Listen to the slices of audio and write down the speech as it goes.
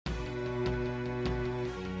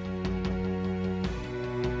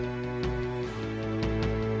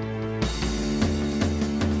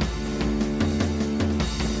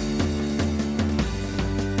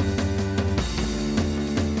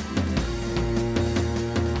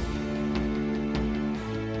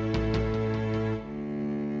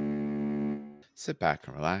Sit back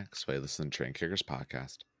and relax while you listen to Train Kickers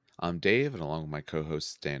podcast. I'm Dave, and along with my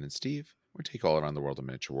co-hosts Dan and Steve, we take you all around the world of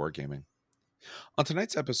miniature wargaming. On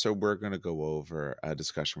tonight's episode, we're going to go over a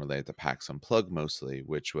discussion related to PAX Unplugged mostly,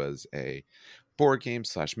 which was a board game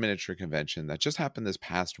 / miniature convention that just happened this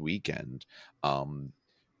past weekend,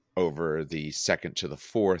 over the 2nd to the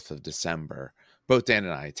 4th of December. Both Dan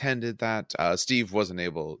and I attended that. Steve wasn't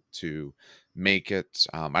able to make it.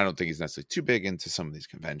 I don't think he's necessarily too big into some of these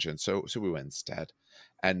conventions, so we went instead.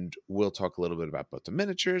 And we'll talk a little bit about both the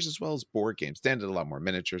miniatures as well as board games. Dan did a lot more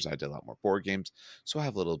miniatures. I did a lot more board games. So I'll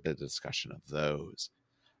have a little bit of discussion of those.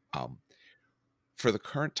 For the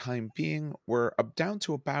current time being, we're down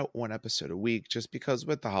to about one episode a week, just because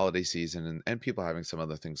with the holiday season and people having some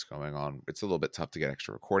other things going on, it's a little bit tough to get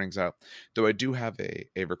extra recordings out. Though I do have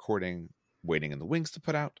a recording waiting in the wings to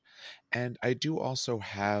put out. And I do also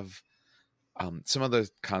have some other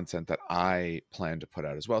content that I plan to put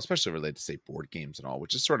out as well, especially related to, say, board games and all,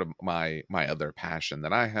 which is sort of my other passion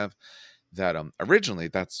that I have. That originally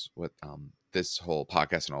that's what this whole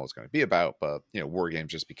podcast and all was going to be about, but war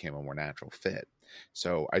games just became a more natural fit.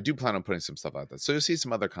 So I do plan on putting some stuff out there. So you'll see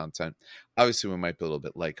some other content. Obviously, we might be a little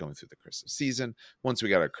bit light going through the Christmas season. Once we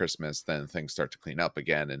got our Christmas, then things start to clean up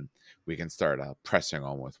again, and we can start pressing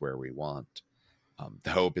on with where we want.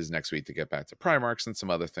 The hope is next week to get back to Primarchs and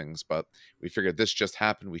some other things, but we figured this just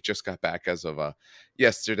happened. We just got back as of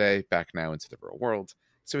yesterday, back now into the real world.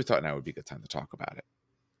 So we thought now would be a good time to talk about it.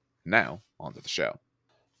 Now, on to the show.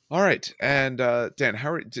 All right. And Dan,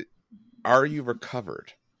 how are you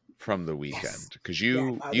recovered from the weekend? Because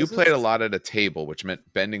you played a lot at a table, which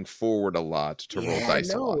meant bending forward a lot to roll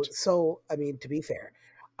dice a lot. So, I mean, to be fair,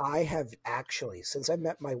 I have actually, since I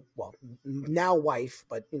met my, now wife,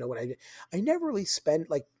 but, when I never really spent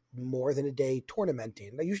like more than a day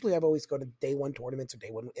tournamenting. I've always go to day one tournaments or day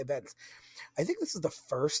one events. I think this is the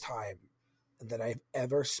first time that I've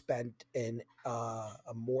ever spent in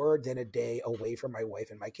more than a day away from my wife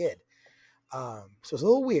and my kid. So it's a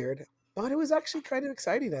little weird, but it was actually kind of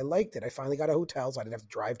exciting. I liked it. I finally got a hotel, so I didn't have to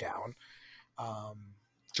drive down.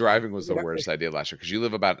 Driving was the worst idea last year because you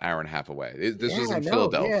live about an hour and a half away. This was in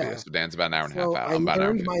Philadelphia, so Dan's about an hour and a half out. I'm about an hour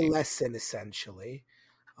and 15. I learned my lesson, essentially.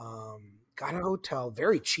 Got a hotel,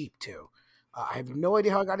 very cheap, too. I have no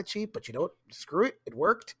idea how I got it cheap, but you know what? Screw it. It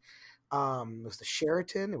worked. It was the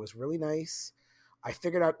Sheraton. It was really nice. I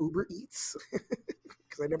figured out Uber Eats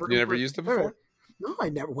because I never. You never used it before? No, I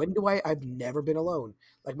never. I've never been alone.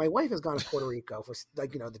 Like my wife has gone to Puerto Rico for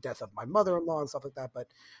the death of my mother-in-law and stuff like that. But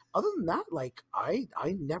other than that, like I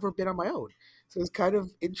never been on my own. So it was kind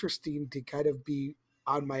of interesting to kind of be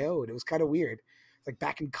on my own. It was kind of weird, like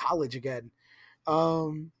back in college again.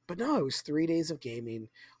 But no, it was 3 days of gaming.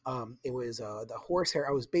 It was the Horus Heresy.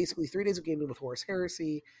 I was basically 3 days of gaming with Horus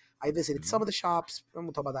Heresy. I visited some of the shops, and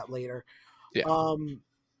we'll talk about that later. Yeah.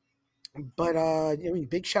 But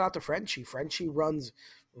big shout out to Frenchie. Frenchie runs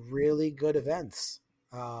really good events.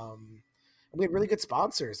 We had really good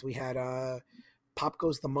sponsors. We had Pop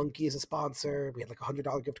Goes the Monkey as a sponsor. We had like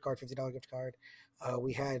 $100 gift card, $50 gift card.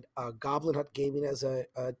 We had Goblin Hut Gaming as a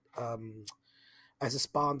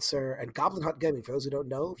sponsor. And Goblin Hut Gaming, for those who don't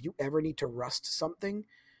know, if you ever need to rust something,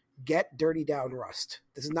 get Dirty Down Rust.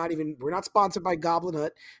 This is not even, we're not sponsored by Goblin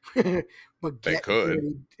Hut, but they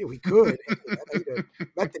could. We could.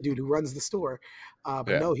 Met the dude who runs the store.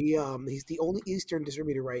 No, he's the only Eastern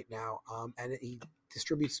distributor right now. And he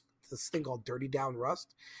distributes this thing called Dirty Down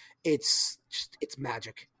Rust. It's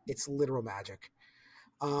magic. It's literal magic.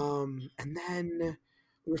 And then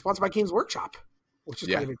we were sponsored by Games Workshop, which is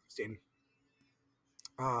kind of interesting.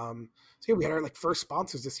 So we had our first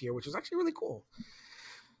sponsors this year, which was actually really cool.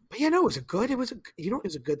 But it was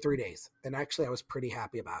a good 3 days. And actually I was pretty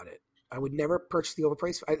happy about it. I would never purchase the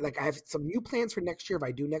overpriced. I have some new plans for next year. If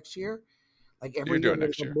I do next year, every year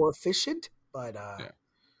I'm more efficient, but I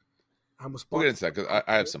almost bought. We'll get into that because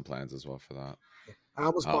I have some plans as well for that. Yeah. I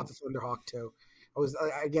almost bought the Thunderhawk too. I was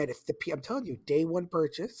again, I'm telling you, day one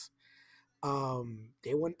purchase,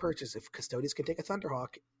 if Custodians can take a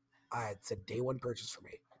Thunderhawk, it's a day one purchase for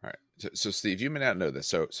me. All right. So Steve, you may not know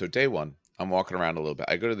this. So day one, I'm walking around a little bit.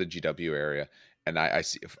 I go to the GW area and I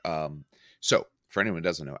see, so for anyone who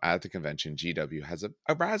doesn't know, at the convention, GW has a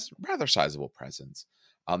rather sizable presence.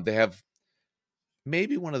 They have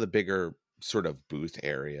maybe one of the bigger sort of booth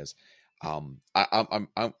areas. I'm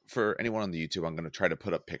for anyone on the YouTube, I'm going to try to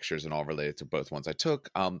put up pictures and all related to both ones I took.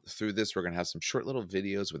 Through this, we're going to have some short little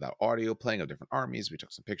videos without audio playing of different armies we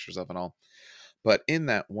took some pictures of and all. But in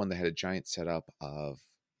that one, they had a giant setup of.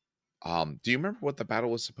 Do you remember what the battle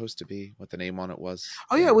was supposed to be? What the name on it was?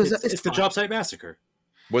 Oh yeah, it's the Job Site Massacre.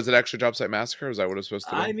 Was it actually Job Site Massacre? Or was that what it was supposed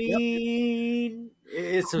to be? I mean,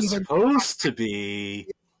 It's Even supposed to be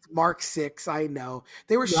Mark 6, I know.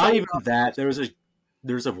 They were not showing even up. that.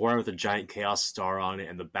 There's a warrior with a giant chaos star on it,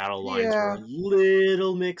 and the battle lines were Yeah. a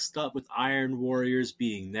little mixed up with Iron Warriors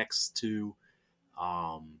being next to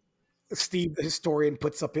Steve, the historian,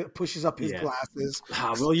 pushes up his yeah. glasses.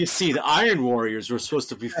 Well, you see, the Iron Warriors were supposed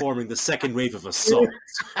to be forming the second wave of assault,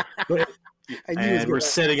 but and we're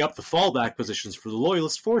setting up the fallback positions for the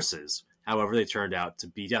Loyalist forces. However, they turned out to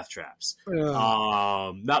be death traps.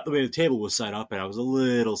 Not the way the table was set up, and I was a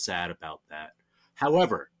little sad about that.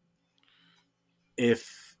 However,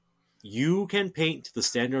 if you can paint to the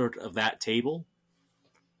standard of that table,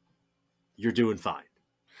 you're doing fine.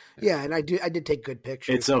 Yeah, and I did take good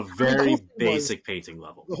pictures. It's a very basic painting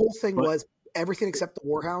level. The whole thing was everything except the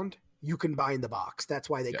Warhound you can buy in the box. That's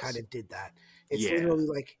why they kind of did that. It's literally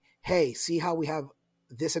like, hey, see how we have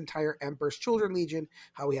this entire Emperor's Children Legion,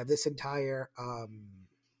 how we have this entire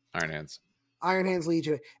Iron Hands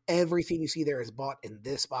Legion. Everything you see there is bought in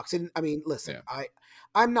this box. And I mean, listen,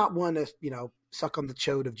 I'm not one to, suck on the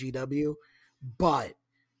chode of GW, but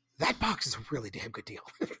that box is a really damn good deal.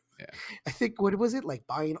 Yeah. I think, what was it? Like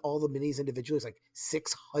buying all the minis individually is like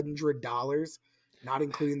 $600, not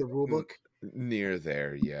including the rulebook. Near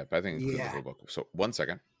there, yeah. But I think including the rulebook. So 1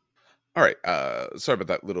 second. All right. Sorry about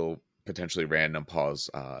that little potentially random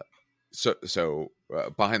pause. So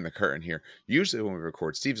behind the curtain here, usually when we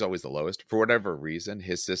record, Steve's always the lowest. For whatever reason,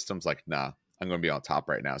 his system's like, nah, I'm going to be on top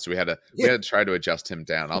right now. So we had to try to adjust him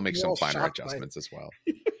down. I'll make some finer adjustments as well.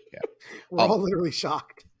 Yeah. We're all literally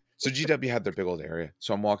shocked. So GW had their big old area.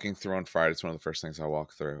 So I'm walking through on Friday. It's one of the first things I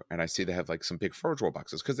walk through. And I see they have like some big Forge World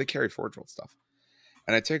boxes because they carry Forge World stuff.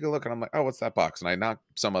 And I take a look and I'm like, oh, what's that box? And I knock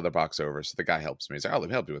some other box over. So the guy helps me. He's like, oh, let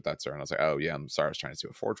me help you with that, sir. And I was like, oh, yeah, I'm sorry. I was trying to see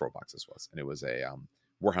what Forge World box this was. And it was a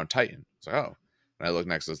Warhound Titan. I was like, oh. And I look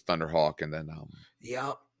next to this Thunderhawk. And then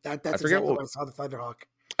yeah, that's exactly what I saw, the Thunderhawk.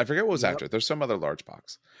 I forget what was after. There's some other large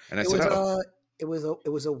box. And I said, oh. It was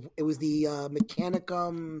the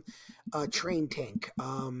Mechanicum train tank.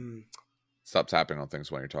 Stop tapping on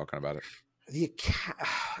things when you're talking about it.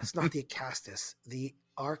 It's not the Acastus. The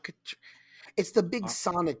it's the big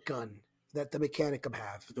sonic gun that the Mechanicum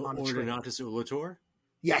have. The Ordinatus Ulator?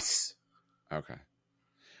 Yes. Okay.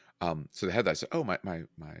 So they had that. I said, oh, my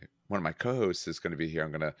one of my co-hosts is going to be here.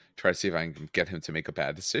 I'm going to try to see if I can get him to make a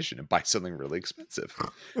bad decision and buy something really expensive.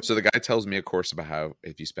 So the guy tells me a course about how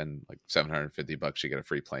if you spend like $750, you get a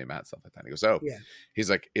free play mat, stuff like that. And he goes, oh, yeah. He's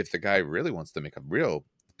like, if the guy really wants to make a real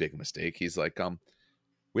big mistake, he's like,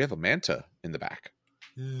 we have a Manta in the back.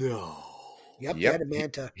 No. Yep. He had a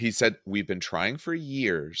Manta. He said, we've been trying for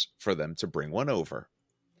years for them to bring one over.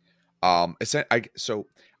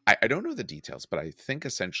 I don't know the details, but I think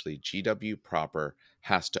essentially GW proper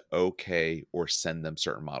has to okay or send them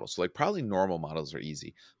certain models. So like probably normal models are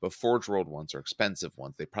easy, but Forge World ones are expensive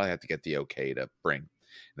ones. They probably have to get the okay to bring. And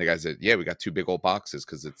the guy said, yeah, we got 2 big old boxes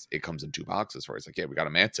because it comes in 2 boxes. Where he's like, yeah, we got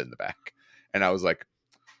a Manta in the back. And I was like,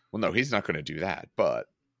 well, no, he's not going to do that. But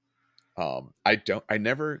I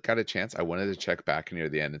never got a chance. I wanted to check back near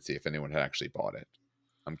the end and see if anyone had actually bought it.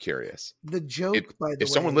 I'm curious. The joke, by the way, if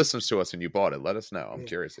someone listens to us and you bought it, let us know. I'm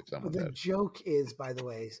curious if someone did. The joke is, by the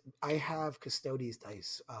way, I have Custodes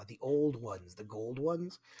dice, the old ones, the gold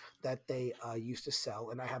ones that they used to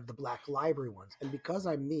sell, and I have the black library ones. And because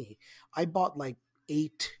I'm me, I bought like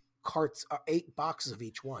 8 boxes of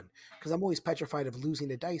each one because I'm always petrified of losing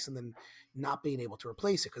the dice and then not being able to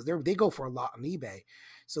replace it because they go for a lot on eBay.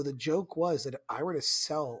 So the joke was that if I were to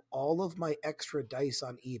sell all of my extra dice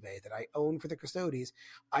on eBay that I own for the Custodes,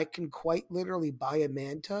 I can quite literally buy a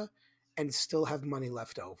Manta and still have money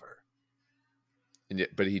left over. And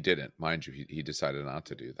yet, but he didn't, mind you. He decided not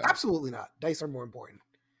to do that. Absolutely not. Dice are more important.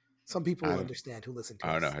 Some people will understand who listen to us.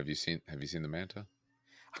 I don't know. Have you seen the Manta?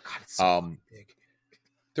 Oh God, it's so big.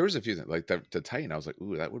 There was a few things like the Titan. I was like,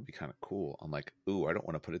 ooh, that would be kind of cool. I'm like, ooh, I don't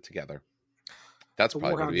want to put it together. That's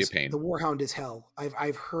probably going to be a pain. The Warhound is hell.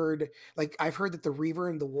 I've heard that the Reaver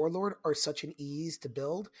and the Warlord are such an ease to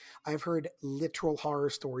build. I've heard literal horror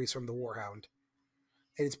stories from the Warhound,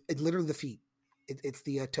 and it's literally the feet. It's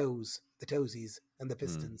the toes, the toesies, and the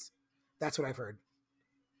pistons. That's what I've heard.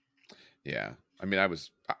 Yeah, I mean, I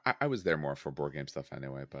was there more for board game stuff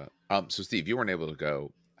anyway. But so Steve, you weren't able to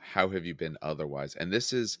go. How have you been otherwise? And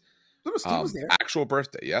this is Steve was there. Actual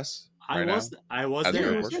birthday, yes. I was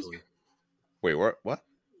there. Wait, what?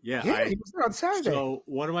 Yeah, he was there on Saturday. So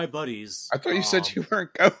one of my buddies. I thought you said you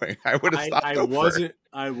weren't going. I would have stopped.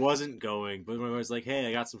 I wasn't going, but my was like, "Hey,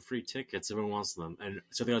 I got some free tickets. Everyone wants them." And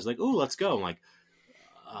so I was like, "Ooh, let's go." I'm like,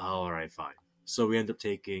 "All right, fine." So we end up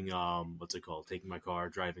taking Taking my car,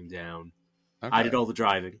 driving down. Okay. I did all the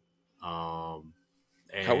driving,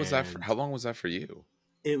 And how was that? How long was that for you?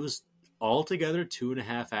 It was altogether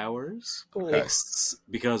 2.5 hours. Okay.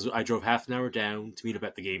 Because I drove half an hour down to meet up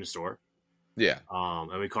at the game store. Yeah.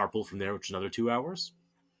 And we carpooled from there, which is another 2 hours.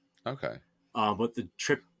 Okay. But the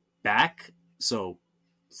trip back, so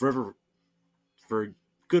for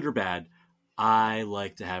good or bad, I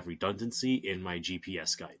like to have redundancy in my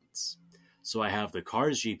GPS guidance. So I have the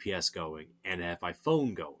car's GPS going and I have my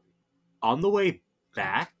phone going. On the way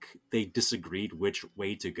back, they disagreed which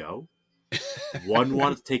way to go. One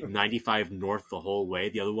wanted to take 95 north the whole way.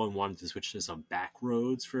 The other one wanted to switch to some back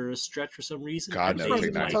roads for a stretch for some reason. God, no,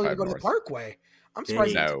 take 95 to go to the Parkway. I'm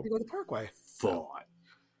surprised you go to the Parkway. Fought.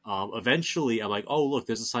 Eventually, I'm like, oh, look,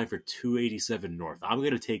 there's a sign for 287 north. I'm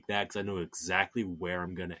going to take that because I know exactly where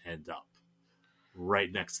I'm going to end up.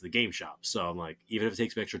 Right next to the game shop. So I'm like, even if it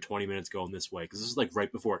takes me extra 20 minutes going this way, because this is like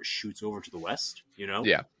right before it shoots over to the west, you know?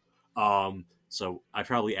 Yeah. So I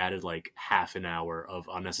probably added like half an hour of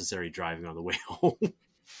unnecessary driving on the way home.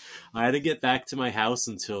 I had to get back to my house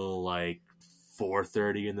until like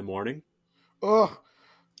 4:30 in the morning. Oh,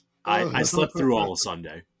 I slept through all of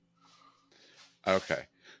Sunday. Okay.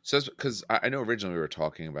 So that's because I know originally we were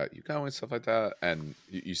talking about you going and stuff like that, and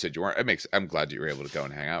you said you weren't. I'm glad you were able to go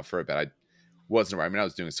and hang out for a bit. I wasn't. I mean, I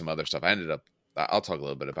was doing some other stuff. I ended up. I'll talk a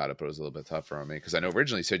little bit about it, but it was a little bit tougher on me because I know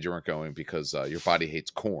originally you said you weren't going because your body hates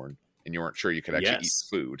corn and you weren't sure you could actually eat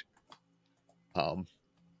food. But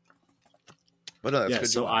no, that's good.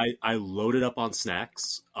 So I loaded up on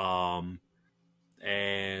snacks, and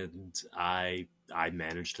I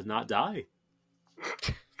managed to not die.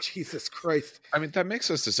 Jesus Christ! I mean, that makes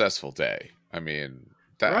a successful day. I mean,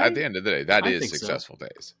 at the end of the day, that is successful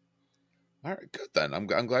days. All right, good then. I'm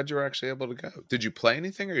glad you were actually able to go. Did you play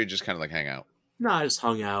anything, or you just kind of like hang out? No, I just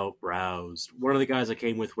hung out, browsed. One of the guys I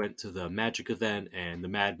came with went to the Magic event, and the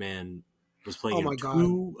Madman was playing in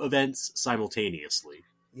two events simultaneously.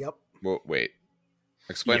 Yep. Well, wait.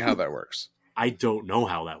 Explain how that works. I don't know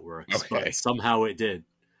how that works, but somehow it did.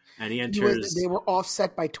 And he enters. They were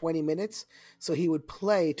offset by 20 minutes, so he would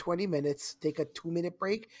play 20 minutes, take a 2-minute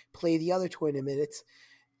break, play the other 20 minutes,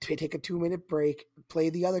 take a 2-minute break, play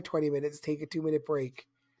the other 20 minutes, take a 2-minute break.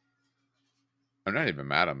 I'm not even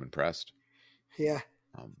mad. I'm impressed. Yeah.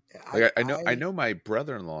 I know my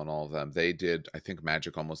brother-in-law and all of them, they did, I think,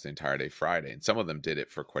 Magic almost the entire day Friday, and some of them did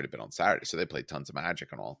it for quite a bit on Saturday, so they played tons of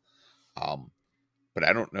Magic and all. But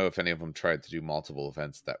I don't know if any of them tried to do multiple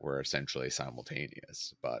events that were essentially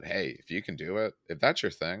simultaneous. But hey, if you can do it, if that's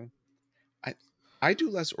your thing, I do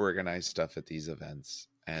less organized stuff at these events,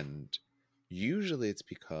 and usually it's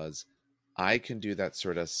because I can do that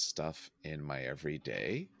sort of stuff in my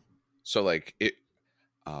everyday. So like it,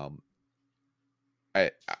 I'm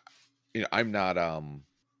not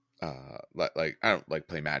like I don't like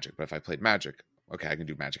play Magic, but if I played Magic, okay, I can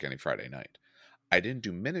do Magic any Friday night. I didn't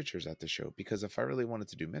do miniatures at the show because if I really wanted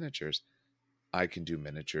to do miniatures, I can do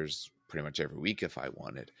miniatures pretty much every week if I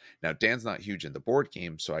wanted. Now, Dan's not huge in the board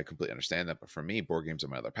game, so I completely understand that. But for me, board games are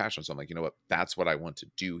my other passion. So I'm like, you know what? That's what I want to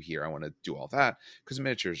do here. I want to do all that because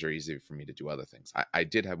miniatures are easy for me to do other things. I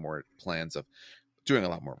did have more plans of doing a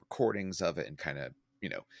lot more recordings of it and kind of,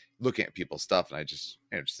 looking at people's stuff. And I just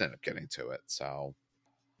ended up getting to it. So,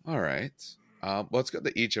 all right. Well, it's good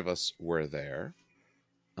that each of us were there.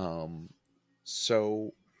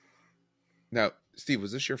 So now, Steve,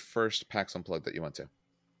 was this your first PAX Unplugged that you went to?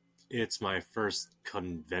 It's my first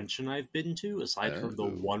convention I've been to, aside from the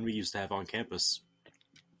one we used to have on campus.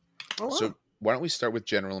 Oh, wow. So why don't we start with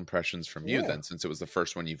general impressions from you then, since it was the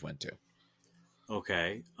first one you've went to?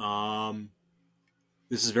 Okay.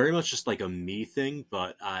 This is very much just like a me thing,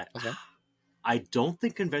 but I don't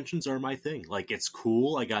think conventions are my thing. Like, it's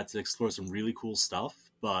cool. I got to explore some really cool stuff,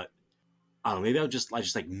 but I don't know, maybe I just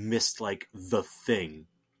like missed like the thing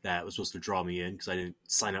that was supposed to draw me in because I didn't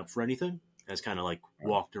sign up for anything. I just kind of like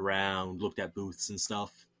walked around, looked at booths and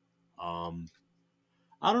stuff. I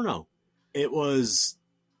don't know. It was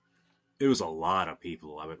a lot of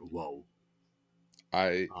people. I went, whoa.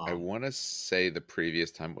 I want to say the previous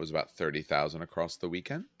time it was about 30,000 across the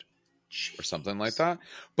weekend or something like that.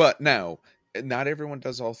 But now, not everyone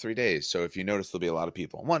does all 3 days. So if you notice, there'll be a lot of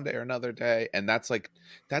people on one day or another day. And that's like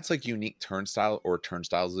unique turnstiles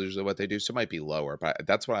is usually what they do. So it might be lower, but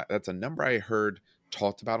that's a number I heard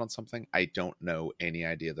talked about on something. I don't know any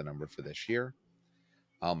idea the number for this year,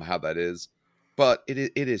 how that is, but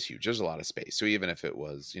it is huge. There's a lot of space. So even if it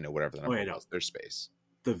was, whatever the number was, there's space.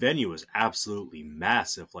 The venue was absolutely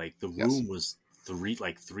massive. Like the room was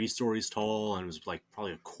three stories tall, and it was like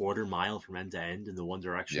probably a quarter mile from end to end in the one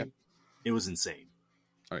direction. Yep. It was insane.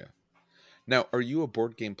 Oh yeah. Now, are you a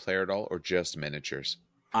board game player at all, or just miniatures?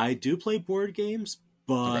 I do play board games,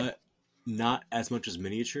 but not as much as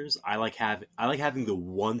miniatures. I like having the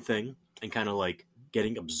one thing and kind of like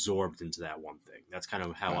getting absorbed into that one thing. That's kind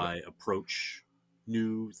of how I approach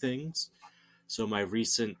new things. So my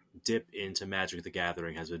recent dip into Magic the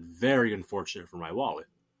Gathering has been very unfortunate for my wallet.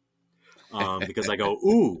 Because I go,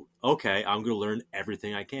 ooh, okay, I'm going to learn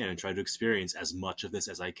everything I can and try to experience as much of this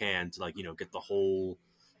as I can to, like, get the whole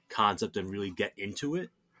concept and really get into it.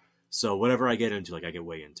 So whatever I get into, like, I get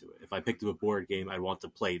way into it. If I picked up a board game, I want to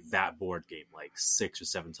play that board game like 6 or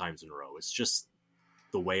 7 times in a row. It's just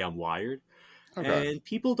the way I'm wired. Okay. And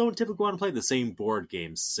people don't typically want to play the same board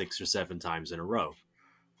game 6 or 7 times in a row.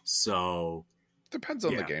 So depends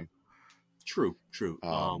on the game. True.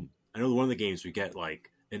 I know one of the games we get like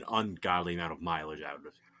an ungodly amount of mileage out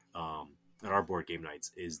of at our board game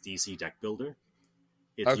nights is DC Deck Builder.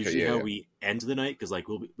 It's usually how we end the night, because like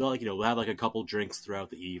we'll have like a couple drinks throughout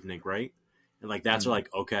the evening, right? And like that's like,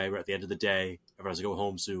 okay, we're at the end of the day, everyone's gonna go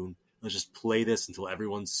home soon. Let's just play this until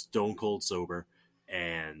everyone's stone cold sober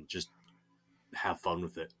and just have fun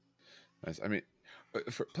with it. Nice. I mean,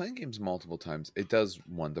 for playing games multiple times, it does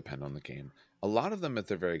depend on the game. A lot of them, if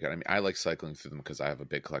they're very good, I mean, I like cycling through them because I have a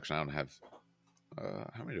big collection. I don't have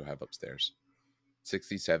how many do I have upstairs?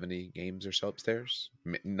 60, 70 games or so upstairs.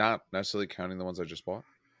 Not necessarily counting the ones I just bought.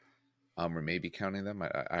 Or maybe counting them.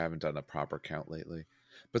 I haven't done a proper count lately.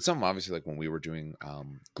 But some, obviously, like when we were doing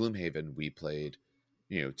Gloomhaven, we played,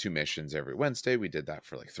 2 missions every Wednesday. We did that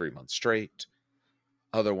for like 3 months straight.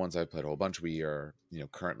 Other ones I played a whole bunch. We are,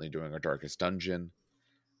 currently doing our Darkest Dungeon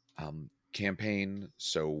campaign.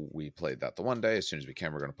 So we played that the one day. As soon as we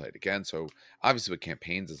can, we're going to play it again. So obviously with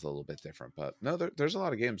campaigns, it's a little bit different. But no, there's a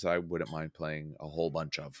lot of games that I wouldn't mind playing a whole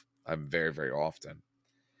bunch of. I'm very, very often.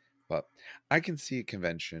 But I can see a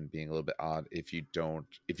convention being a little bit odd if you don't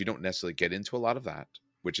necessarily get into a lot of that,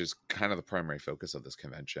 which is kind of the primary focus of this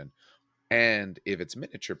convention. And if it's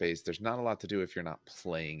miniature based, there's not a lot to do if you're not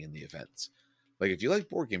playing in the events. Like if you like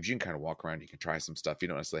board games, you can kind of walk around, you can try some stuff. You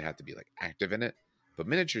don't necessarily have to be like active in it. But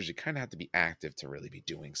miniatures, you kind of have to be active to really be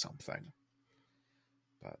doing something.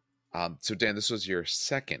 But so Dan, this was your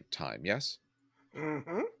second time, yes?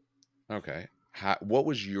 Mm-hmm. Okay. What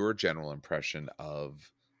was your general impression of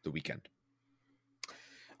the weekend?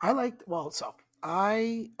 I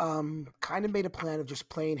kind of made a plan of just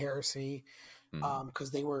playing Heresy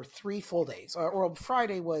because they were 3 full days. Or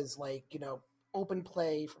Friday was like, open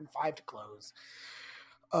play from 5 to close.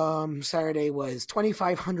 Saturday was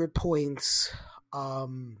 2,500 points.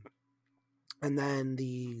 And then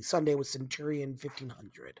the Sunday was Centurion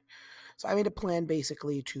 1,500. So I made a plan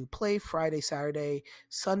basically to play Friday, Saturday,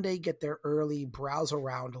 Sunday, get there early, browse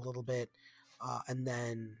around a little bit, and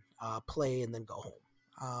then play and then go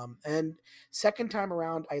home. And second time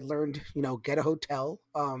around, I learned, get a hotel.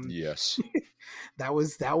 Yes. that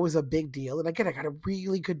was a big deal. And again, I got a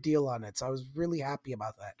really good deal on it. So I was really happy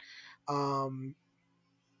about that.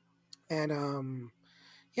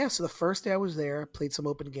 Yeah, so the first day I was there, played some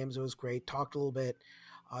open games. It was great. Talked a little bit.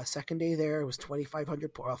 Second day there, it was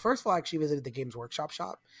 2,500. Well, first of all, I actually visited the Games Workshop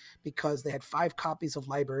shop because they had 5 copies of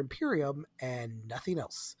Liber Imperium and nothing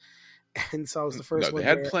else. And so I was the first one. They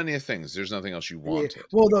had plenty of things. There's nothing else you wanted. Yeah.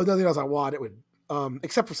 Well, no, nothing else I wanted.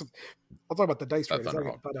 Except for some. I'll talk about the dice trade in a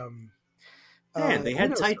second. But man, they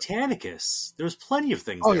had Titanicus. There was plenty of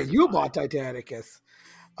things. Oh yeah, you bought Titanicus.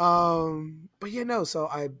 But yeah, no. So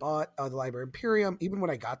I bought the Liber Imperium. Even when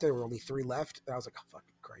I got there were only 3 left, and I was like, oh,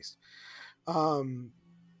 fucking Christ. So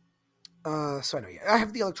I know, I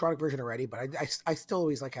have the electronic version already, but I still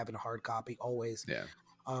always like having a hard copy always. Yeah.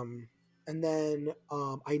 And then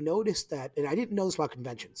I noticed that, and I didn't know this about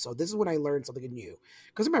conventions, so this is when I learned something new.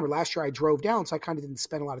 Because remember, last year I drove down, so I kind of didn't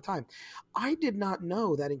spend a lot of time. I did not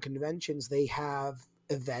know that in conventions they have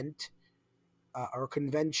event or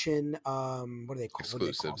convention, what do they call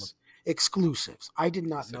them? Exclusives. I did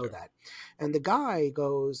not know that. And the guy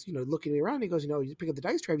goes, looking me around, he goes, you pick up the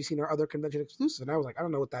dice tray, have you seen our other convention exclusives? And I was like, I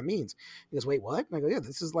don't know what that means. He goes, wait, what? And I go, yeah,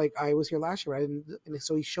 this is like, I was here last year. And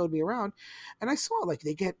so he showed me around and I saw like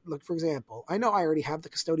they get, like, for example, I know I already have the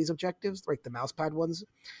Custodes objectives, like the mousepad ones,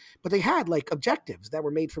 but they had like objectives that were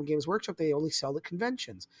made from Games Workshop. They only sell at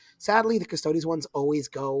conventions. Sadly, the Custodes ones always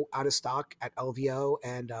go out of stock at LVO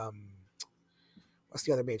and, what's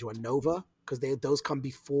the other major one? Nova. Because those come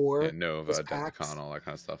before Nova, Adepticon, all that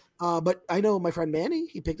kind of stuff. But I know my friend Manny,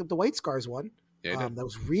 he picked up the White Scars one. Yeah, that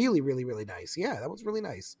was really, really, really nice. Yeah, that was really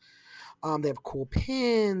nice. They have cool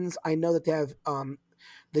pins. I know that they have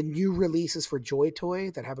the new releases for Joy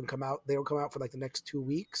Toy that haven't come out. They don't come out for like the next 2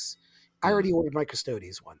 weeks. I already ordered my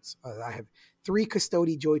Custodes ones. I have 3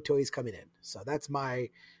 Custode Joy Toys coming in. So that's my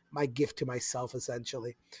gift to myself,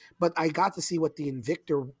 essentially. But I got to see what the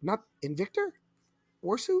Invictor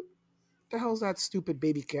Warsuit? the hell's that stupid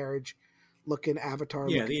baby carriage looking Avatar?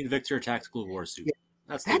 Yeah, the Invictor Tactical War Suit. Yeah.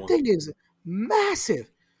 That's that thing is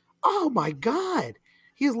massive. Oh my God.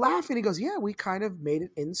 He's laughing. He goes, yeah, we kind of made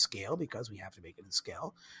it in scale because we have to make it in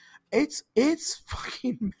scale. It's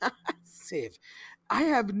fucking massive. I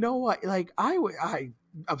have no, like, I'm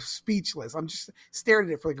speechless. I'm just staring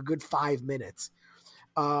at it for like a good 5 minutes.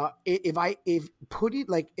 If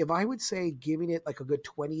I would say giving it like a good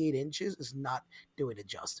 28 inches is not doing it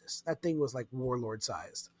justice. That thing was like Warlord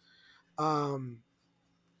sized. And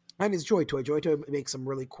it's Joy Toy. Joy Toy makes some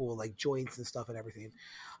really cool like joints and stuff and everything.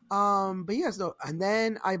 But yes, no. And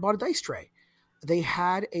then I bought a dice tray. They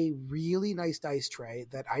had a really nice dice tray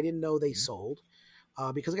that I didn't know they sold,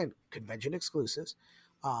 because again, convention exclusives.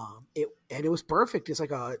 It was perfect. It's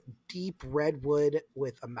like a deep red wood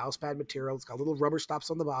with a mousepad material. It's got little rubber stops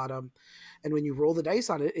on the bottom, and when you roll the dice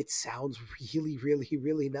on it, it sounds really, really,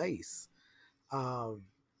 really nice. And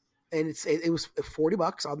it was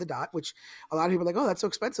 $40 on the dot, which a lot of people are like, oh, that's so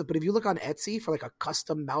expensive. But if you look on Etsy for like a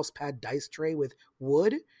custom mousepad dice tray with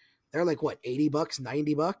wood, they're like what, $80,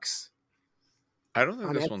 $90? I don't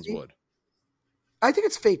think this Etsy? One's wood. I think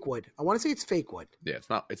it's fake wood. I want to say it's fake wood. Yeah,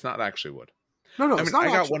 it's not actually wood. No, I it's mean, not.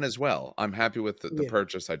 I got one as well. I'm happy with the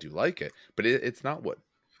purchase. I do like it, but it's not wood.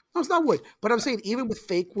 No, it's not wood. But I'm saying even with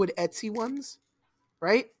fake wood Etsy ones,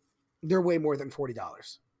 right? They're way more than $40.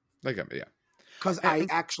 Like, yeah. Because I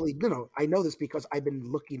actually, I know this because I've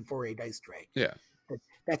been looking for a dice tray. Yeah.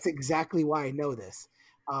 That's exactly why I know this.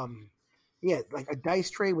 Yeah, like a dice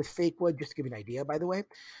tray with fake wood, just to give you an idea, by the way.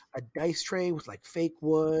 A dice tray with like fake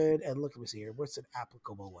wood, and look, let me see here. What's an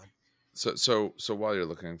applicable one? So while you're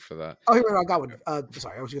looking for that. Oh, here, I got one.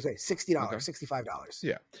 Sorry, I was going to say $60, okay. $65.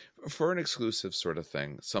 Yeah. For an exclusive sort of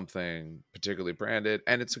thing, something particularly branded,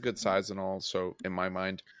 and it's a good size and all. So in my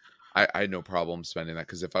mind, I had no problem spending that,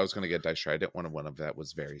 because if I was going to get dice tray, I didn't want one of that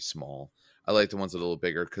was very small. I like the ones a little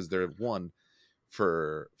bigger because they're one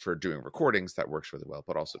for doing recordings that works really well,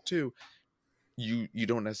 but also two, you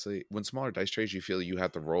don't necessarily, when smaller dice trays, you feel you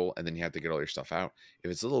have to roll and then you have to get all your stuff out. If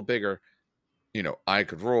it's a little bigger, I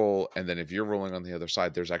could roll, and then if you're rolling on the other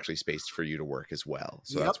side, there's actually space for you to work as well.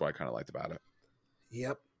 So that's what I kind of liked about it.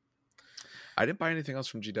 Yep. I didn't buy anything else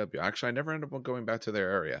from GW. Actually, I never ended up going back to their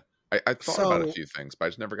area. I thought about a few things, but I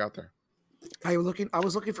just never got there. I was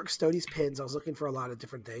looking for Custodes pins. I was looking for a lot of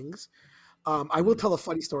different things. I will tell a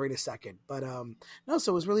funny story in a second, but no,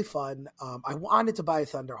 so it was really fun. I wanted to buy a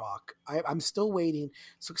Thunderhawk. I'm still waiting.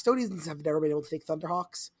 So custodians have never been able to take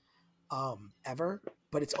Thunderhawks ever,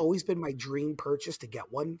 but it's always been my dream purchase to get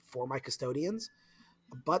one for my custodians,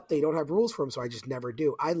 but they don't have rules for them, so I just never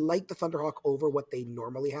do. I like the Thunderhawk over what they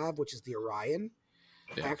normally have, which is the Orion.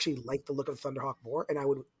 Yeah. I actually like the look of the Thunderhawk more, and I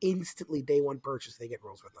would instantly day one purchase. They get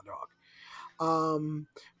rules for Thunderhawk.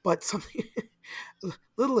 But something a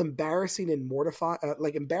little embarrassing and mortifying,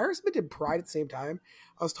 like embarrassment and pride at the same time.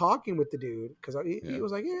 I was talking with the dude because he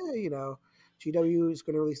was like, yeah, GW is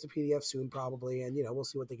going to release the PDF soon probably, and we'll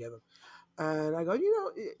see what they give him. And I go,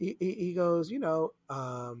 he goes,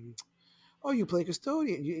 oh, you play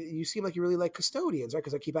custodian. You seem like you really like custodians, right?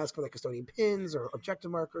 Because I keep asking for like custodian pins or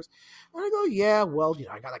objective markers. And I go, yeah, well,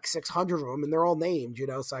 I got like 600 of them and they're all named,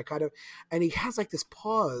 so I kind of, and he has like this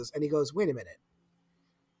pause and he goes, wait a minute.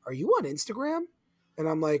 Are you on Instagram? And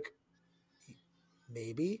I'm like,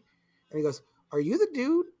 maybe. And he goes, are you the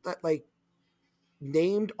dude that like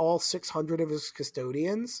named all 600 of his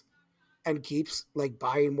custodians and keeps like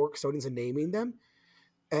buying more custodians and naming them?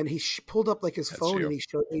 And he pulled up like his phone and he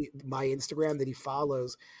showed me my Instagram that he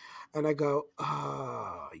follows. And I go,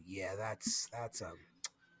 oh yeah, that's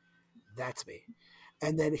me.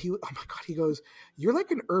 And then oh my God, he goes, you're like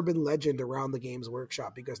an urban legend around the Games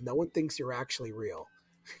Workshop because no one thinks you're actually real.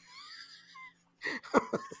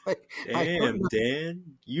 Like, damn, Dan,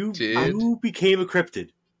 you became a cryptid.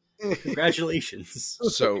 Congratulations.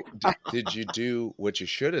 So did you do what you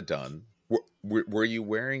should have done? Were you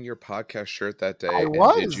wearing your podcast shirt that day? I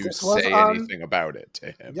was. Did you say anything about it to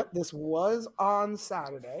him? Yep, this was on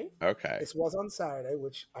Saturday. Okay. This was on Saturday,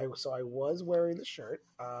 I was wearing the shirt.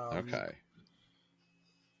 Okay.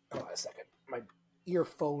 Hold on a second. My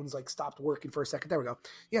earphones stopped working for a second. There we go.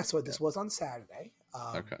 Yeah, so this was on Saturday.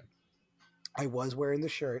 Okay. I was wearing the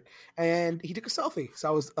shirt, and he took a selfie.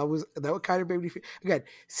 So that would kind of made me feel, again,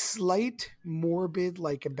 slight morbid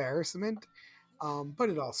embarrassment. But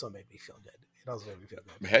it also made me feel good.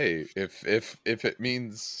 Hey, if it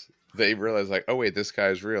means they realize oh wait, this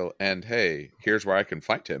guy's real, and hey, here's where I can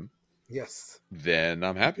find him. Yes. Then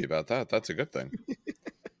I'm happy about that. That's a good thing.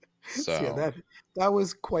 So yeah, that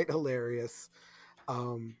was quite hilarious.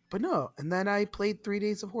 But no, and then I played 3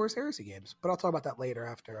 days of Horus Heresy games. But I'll talk about that later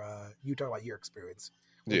after you talk about your experience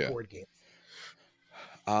with Yeah. board games?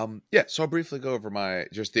 Yeah, so I'll briefly go over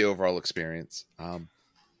the overall experience.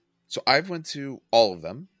 So I've went to all of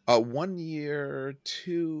them. 1 year,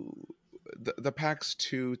 the PAX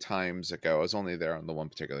 2 times ago. I was only there on the one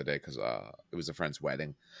particular day because it was a friend's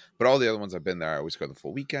wedding. But all the other ones I've been there, I always go the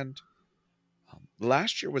full weekend.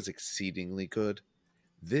 Last year was exceedingly good.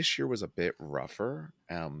 This year was a bit rougher.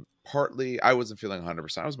 Partly, I wasn't feeling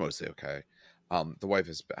 100%. I was mostly okay. The wife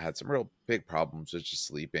has had some real big problems with just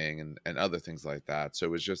sleeping and other things like that. So it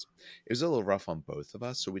was a little rough on both of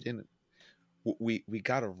us. So we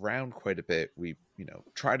got around quite a bit. We,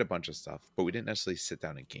 tried a bunch of stuff, but we didn't necessarily sit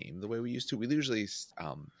down and game the way we used to. We usually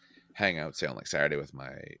hang out, say on like Saturday with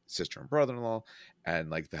my sister and brother-in-law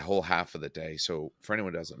and like the whole half of the day. So for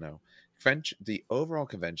anyone who doesn't know, the overall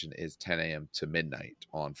convention is 10 a.m. to midnight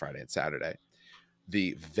on Friday and Saturday.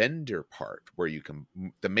 The vendor part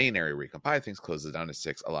the main area where you can buy things closes down at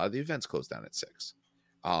 6. A lot of the events close down at 6.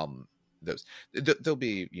 There'll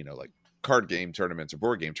be, like card game tournaments or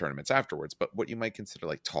board game tournaments afterwards, but what you might consider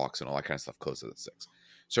like talks and all that kind of stuff closes at 6.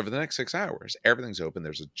 So for the next 6 hours, everything's open.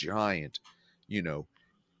 There's a giant,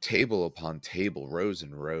 table upon table, rows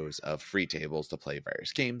and rows of free tables to play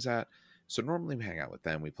various games at. So normally we hang out with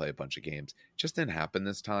them. We play a bunch of games. Just didn't happen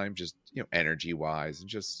this time, just, energy wise and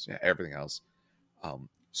just everything else.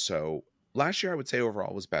 So last year I would say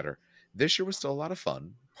overall was better. This year was still a lot of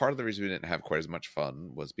fun. Part of the reason we didn't have quite as much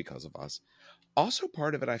fun was because of us. Also,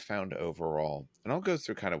 part of it I found overall, and I'll go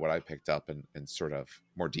through kind of what I picked up and sort of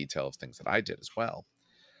more detail of things that I did as well.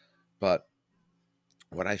 But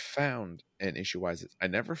what I found, and issue-wise, is I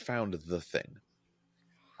never found the thing.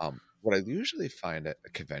 What I usually find at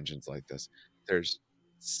conventions like this, there's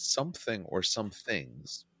something or some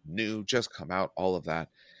things new, just come out, all of that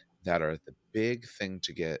are the big thing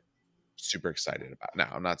to get super excited about. Now,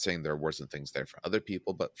 I'm not saying there wasn't things there for other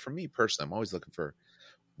people, but for me personally, I'm always looking for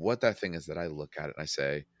what that thing is that I look at it and I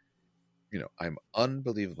say, I'm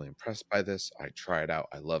unbelievably impressed by this. I try it out.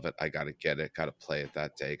 I love it. I got to get it, got to play it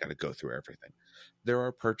that day, got to go through everything. There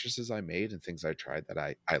are purchases I made and things I tried that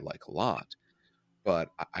I like a lot. But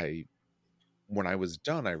when I was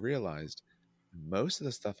done, I realized most of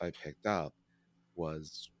the stuff I picked up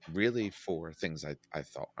was really for things I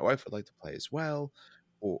thought my wife would like to play as well,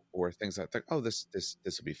 or things I thought, oh, this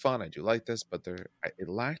will be fun. I do like this, but it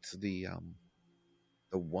lacked the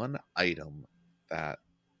one item that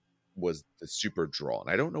was the super draw, and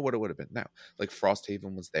I don't know what it would have been. Now, like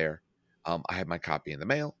Frosthaven was there. I had my copy in the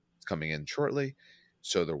mail. It's coming in shortly.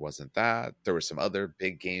 So there wasn't that. There were some other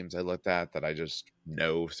big games I looked at that I just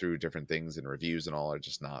know through different things and reviews and all are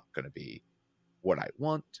just not going to be what I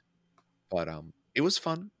want. But it was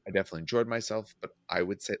fun. I definitely enjoyed myself. But I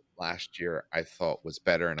would say last year I thought was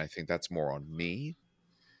better, and I think that's more on me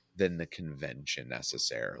than the convention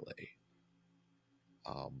necessarily.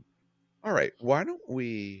 All right. Why don't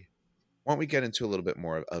we get into a little bit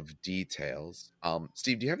more of details?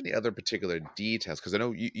 Steve, do you have any other particular details? Because I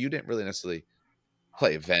know you didn't really necessarily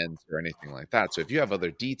play events or anything like that. So if you have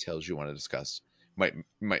other details you want to discuss, might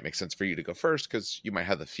make sense for you to go first because you might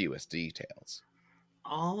have the fewest details.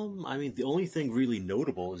 I mean, the only thing really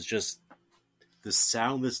notable is just the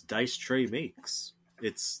sound this dice tray makes.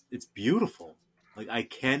 It's beautiful. Like, I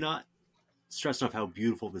cannot stress enough how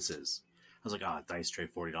beautiful this is. I was like, dice tray,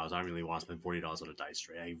 $40. I don't really want to spend $40 on a dice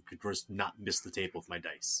tray. I could just not miss the table with my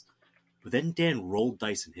dice. But then Dan rolled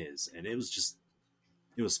dice in his, and it was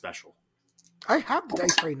special. I have the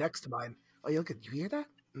dice tray next to mine. Oh, you hear that?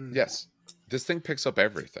 Mm. Yes. This thing picks up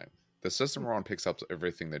everything. The system we're on picks up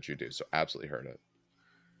everything that you do, so absolutely heard it.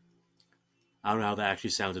 I don't know how that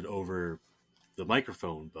actually sounded over the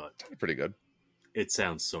microphone, but pretty good. It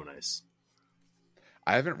sounds so nice.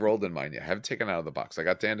 I haven't rolled in mine yet. I haven't taken it out of the box. I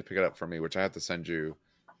got Dan to pick it up for me, which I have to send you,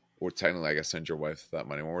 or technically I guess send your wife that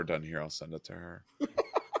money. When we're done here, I'll send it to her.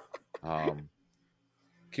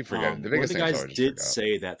 Keep forgetting. The biggest one of the guys did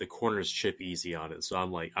say that the corners chip easy on it, so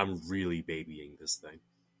I'm like, I'm really babying this thing.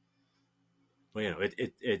 But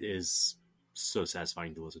it is so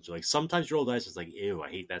satisfying to listen to. Like, sometimes you roll dice, it's like, ew, I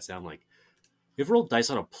hate that sound. Like, if you roll dice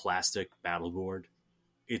on a plastic battle board,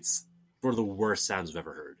 it's one of the worst sounds I've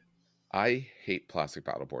ever heard. I hate plastic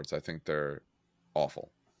battle boards. I think they're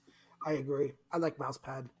awful. I agree. I like mouse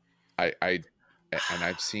pad. And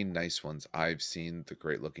I've seen nice ones. I've seen the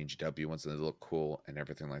great looking GW ones and they look cool and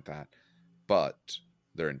everything like that. But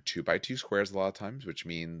they're in 2x2 squares a lot of times, which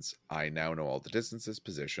means I now know all the distances,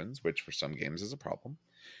 positions, which for some games is a problem.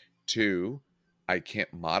 2, I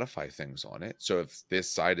can't modify things on it. So if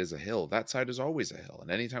this side is a hill, that side is always a hill.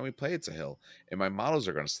 And anytime we play, it's a hill. And my models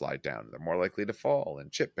are going to slide down. They're more likely to fall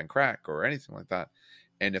and chip and crack or anything like that.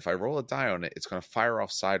 And if I roll a die on it, it's going to fire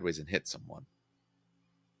off sideways and hit someone.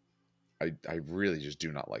 I really just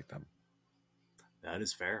do not like them. That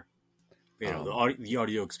is fair. The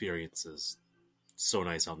audio experience is so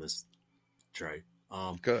nice on this tray.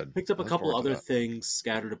 Good. Picked up a couple other things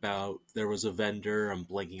scattered about. There was a vendor, I'm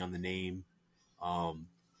blanking on the name,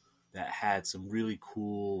 that had some really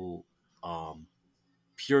cool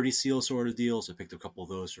purity seal sort of deals. I picked a couple of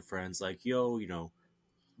those for friends. Like, yo,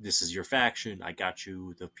 this is your faction. I got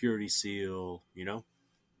you the purity seal.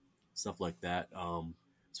 Stuff like that. So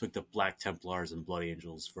picked up Black Templars and Blood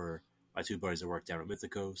Angels for my two buddies that work down at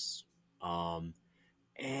Mythicos. And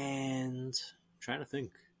I'm trying to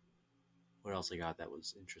think what else I got that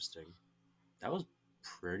was interesting. That was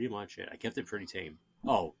pretty much it. I kept it pretty tame.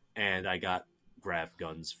 Oh, and I got Grav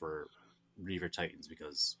guns for Reaver Titans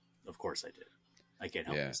because, of course, I did. I can't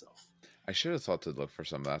help myself. I should have thought to look for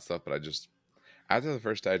some of that stuff, but I just, after the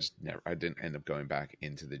first day, I didn't end up going back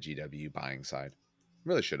into the GW buying side.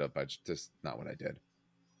 Really should have, but just not what I did.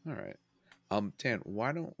 All right. Dan,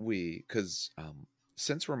 why don't we, because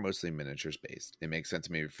since we're mostly miniatures based, it makes sense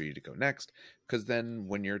maybe for you to go next, because then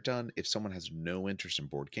when you're done, if someone has no interest in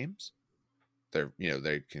board games,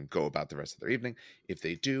 they can go about the rest of their evening. If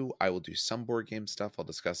they do, I will do some board game stuff. I'll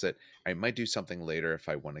discuss it. I might do something later if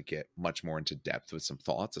I want to get much more into depth with some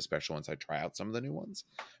thoughts, especially once I try out some of the new ones.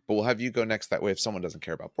 But we'll have you go next. That way, if someone doesn't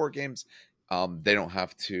care about board games, they don't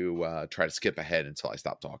have to try to skip ahead until I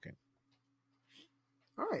stop talking.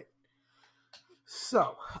 All right.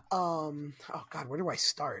 So, oh God, where do I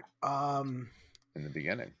start? In the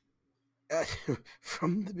beginning.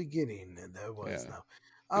 From the beginning, there was no.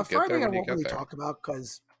 Friday I won't really talk about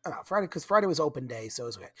because Friday was open day, so it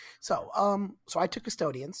was okay. So, I took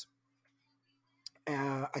custodians.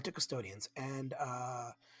 And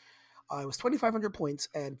I was 2,500 points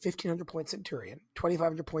and 1,500 points Centurion.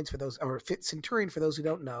 2,500 points for those, or Centurion for those who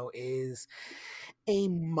don't know, is a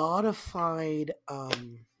modified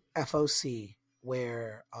FOC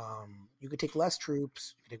where you could take less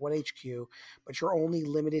troops, you can take one HQ, but you're only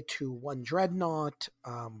limited to one dreadnought,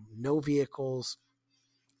 no vehicles.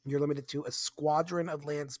 You're limited to a squadron of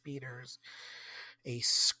land speeders, a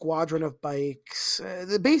squadron of bikes.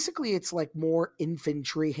 Basically, it's like more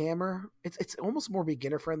infantry hammer. It's almost more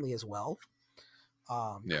beginner friendly as well.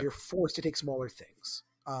 You're forced to take smaller things.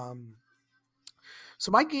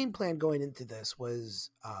 So my game plan going into this was,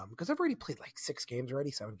 because I've already played like 7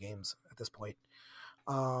 games at this point.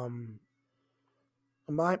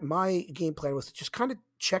 My game plan was to just kind of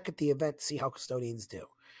check at the event, see how custodians do.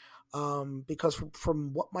 Because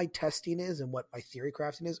from what my testing is and what my theory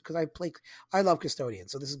crafting is, because I love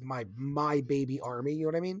custodians, so this is my baby army. You know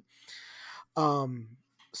what I mean?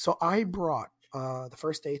 So I brought the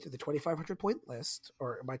first day to the 2,500 point list,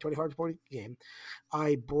 or my 2,500 point game.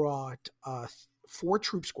 I brought 4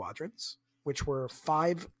 troop squadrons, which were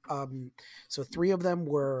 5. So 3 of them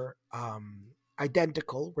were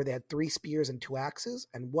identical, where they had 3 spears and 2 axes,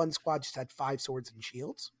 and 1 squad just had 5 swords and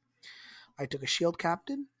shields. I took a shield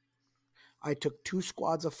captain. I took 2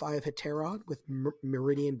 squads of 5 Heteron with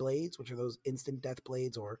Meridian blades, which are those instant death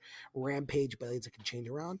blades or rampage blades that can change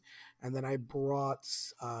around. And then I brought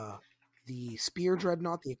the spear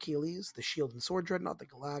dreadnought, the Achilles, the shield and sword dreadnought, the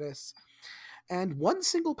Galatis, and 1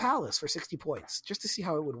 single palace for 60 points, just to see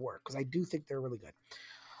how it would work, because I do think they're really good.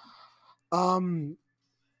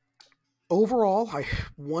 Overall, I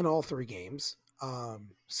won all 3 games.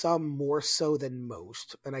 Some more so than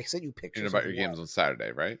most. And I sent you pictures. And about your games on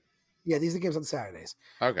Saturday, right? Yeah, these are the games on Saturdays.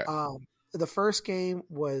 Okay. The first game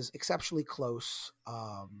was exceptionally close.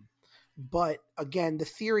 But again, the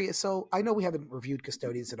theory is, so I know we haven't reviewed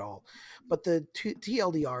Custodians at all, but the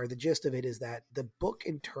TLDR, the gist of it is that the book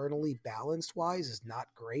internally balanced wise is not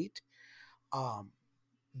great.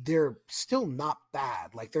 They're still not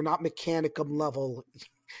bad. Like, they're not Mechanicum level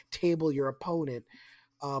table your opponent.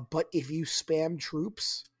 But if you spam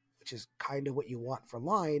troops, which is kind of what you want for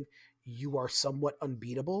line, you are somewhat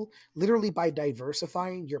unbeatable. Literally, by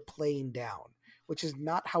diversifying, you're playing down, which is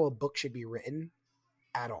not how a book should be written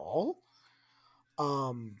at all.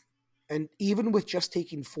 And even with just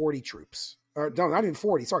taking 40 troops, or no, not even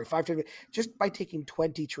 40, sorry, 5, just by taking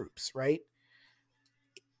 20 troops, right?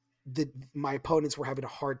 My opponents were having a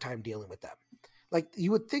hard time dealing with them. Like,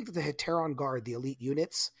 you would think that the Heteron Guard, the elite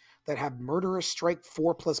units that have Murderous Strike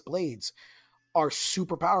 4+ blades, are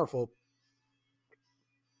super powerful,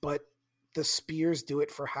 but the spears do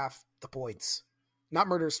it for half the points. Not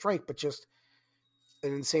Murderous Strike, but just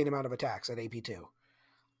an insane amount of attacks at AP2.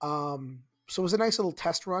 So it was a nice little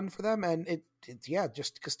test run for them, and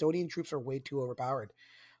just Custodian troops are way too overpowered.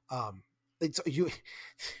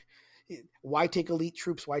 Why take elite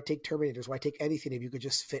troops? Why take Terminators? Why take anything if you could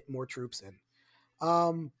just fit more troops in?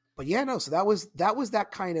 But yeah, no. So that was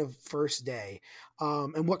that kind of first day,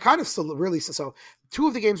 and what kind of really so. Two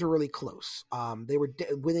of the games were really close. They were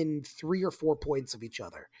within 3 or 4 points of each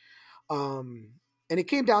other. And it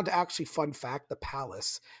came down to actually, fun fact, the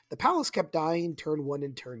Palace. The Palace kept dying turn 1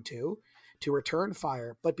 and turn 2 to return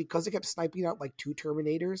fire, but because it kept sniping out like 2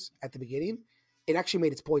 Terminators at the beginning, it actually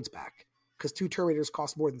made its points back because 2 Terminators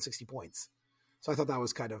cost more than 60 points. So I thought that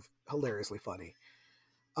was kind of hilariously funny.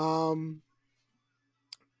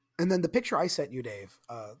 And then the picture I sent you, Dave,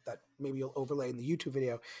 that maybe you'll overlay in the YouTube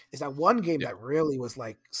video, is that one game that really was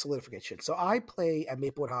like solidification. So I play at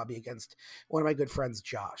Maplewood Hobby against one of my good friends,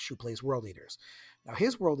 Josh, who plays World Eaters. Now,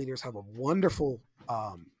 his World Eaters have a wonderful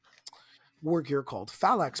war gear called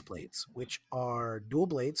Phalanx Blades, which are dual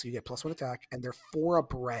blades, so you get +1 attack, and they're 4 a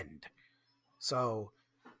brand. So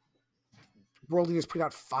World Eaters put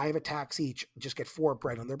out 5 attacks each, just get 4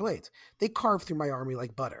 bread on their blades. They carve through my army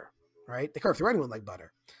like butter, right? They carve through anyone like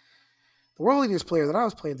butter. The World Eaters player that I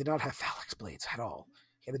was playing did not have Phalanx Blades at all.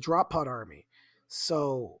 He had a drop pod army.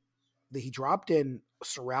 So he dropped in,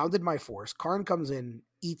 surrounded my force. Karn comes in,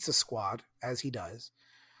 eats a squad, as he does.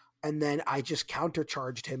 And then I just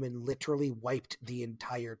countercharged him and literally wiped the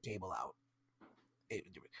entire table out.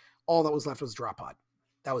 All that was left was drop pod.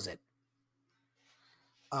 That was it.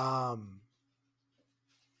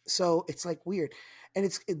 So it's like weird. And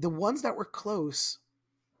it's the ones that were close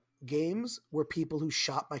games were people who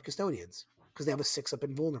shot my custodians because they have a 6-up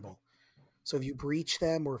invulnerable. So if you breach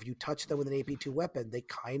them or if you touch them with an AP2 weapon, they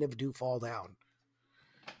kind of do fall down.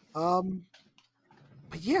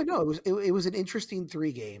 But yeah, no, it was an interesting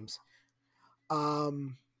 3 games.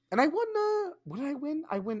 And I won. What did I win?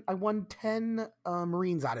 I won 10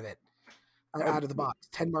 Marines out of it, out of the box.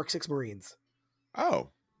 10 Mark 6 Marines. Oh,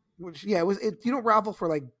 which yeah, it was. You don't raffle for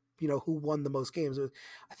like who won the most games.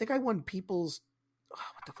 I think I won people's.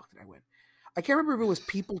 What the fuck did I win? I can't remember if it was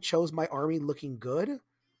people chose my army looking good,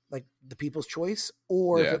 like the People's Choice,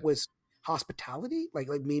 or if it was hospitality, like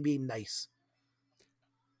me being nice.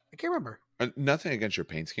 I can't remember. Nothing against your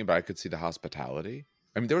paint scheme, but I could see the hospitality.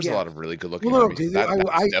 I mean, there was a lot of really good looking. Well, no,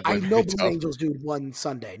 I know Blue Angels dude won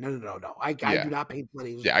Sunday. No. I do not paint Blue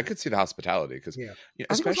Angels. Yeah, I could see the hospitality because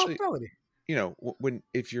especially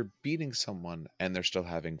if you're beating someone and they're still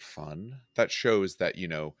having fun, that shows that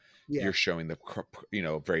you're showing the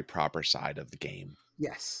very proper side of the game.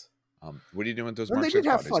 Yes. What are you doing with those? Well, they did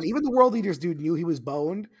have fun. Even the World Eaters dude knew he was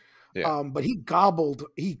boned. Yeah. But he gobbled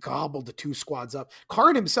the 2 squads up.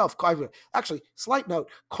 Karn himself, actually, slight note,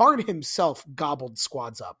 Karn himself gobbled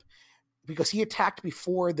squads up because he attacked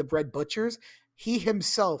before the Bread Butchers. He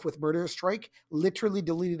himself, with Murderous Strike, literally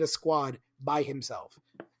deleted a squad by himself.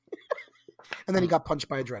 And then he got punched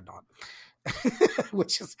by a Dreadnought,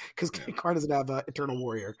 which is because Karn doesn't have Eternal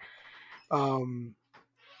Warrior.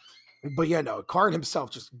 But yeah, no, Karn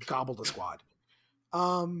himself just gobbled a squad.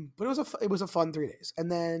 But it was a fun 3 days.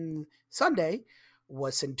 And then Sunday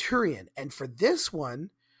was Centurion. And for this one,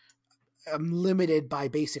 I'm limited by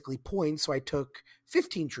basically points. So I took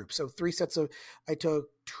 15 troops. So I took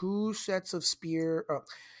 2 sets of spear,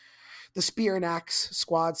 the spear and axe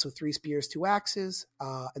squad. So 3 spears, 2 axes,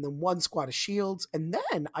 and then 1 squad of shields. And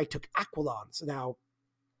then I took Aquilons. Now,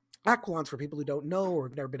 Aquilons, for people who don't know or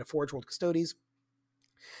have never been to Forge World Custodes,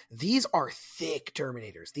 these are thick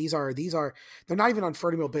Terminators. They're not even on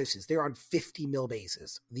 30 mil bases. They're on 50 mil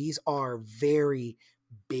bases. These are very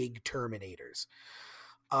big Terminators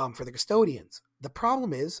for the Custodians. The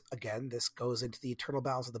problem is, again, this goes into the eternal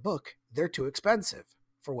balance of the book. They're too expensive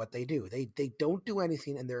for what they do. They don't do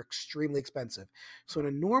anything, and they're extremely expensive. So in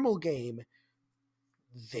a normal game,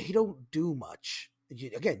 they don't do much.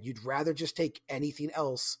 You'd rather just take anything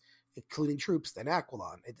else, including troops, than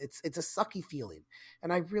Aquilon. It's a sucky feeling.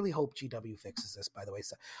 And I really hope GW fixes this, by the way.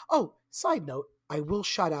 So, side note, I will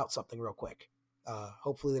shout out something real quick.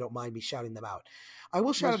 Hopefully they don't mind me shouting them out. I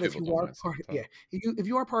will shout out if you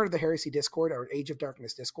are part of the Heresy Discord or Age of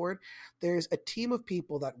Darkness Discord, there's a team of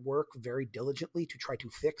people that work very diligently to try to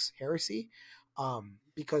fix Heresy,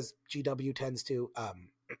 because GW tends to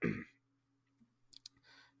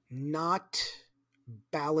not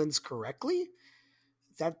balance correctly.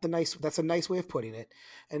 That's a nice way of putting it.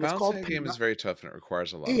 And balancing it's called game is very tough and it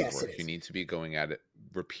requires a lot of work. You need to be going at it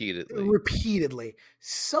repeatedly.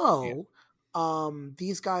 So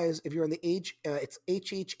these guys, if you're in the it's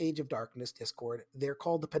Age of Darkness Discord, they're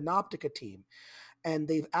called the Panoptica team, and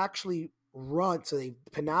they've actually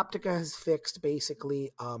Panoptica has fixed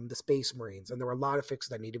basically the Space Marines, and there were a lot of fixes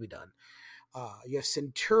that need to be done. You have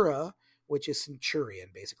Centura, which is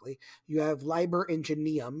Centurion, basically. You have Liber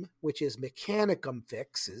Ingenium, which is Mechanicum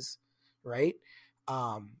fixes, right?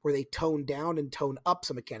 where they tone down and tone up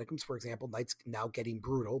some mechanicums. For example, Knight's now getting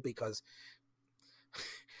brutal because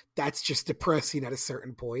that's just depressing at a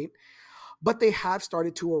certain point. But they have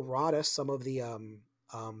started to errata some of the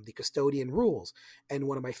custodian rules. And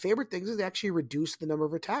one of my favorite things is they actually reduce the number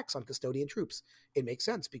of attacks on custodian troops. It makes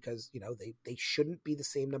sense because, you know, they shouldn't be the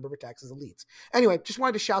same number of attacks as elites. Anyway, just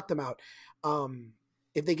wanted to shout them out.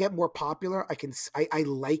 If they get more popular, I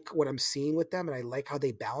like what I'm seeing with them, and I like how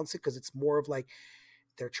they balance it, because it's more of like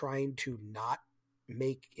they're trying to not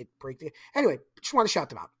make it break the... Anyway, just want to shout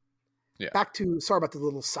them out. Yeah. Back to, sorry about the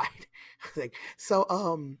little side thing.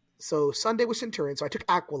 So Sunday was Centurion, so I took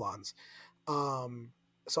Aquilons.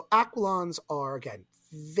 So Aquilons are, again,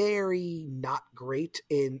 very not great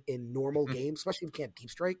in normal games, especially if you can't deep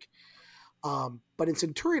strike. But in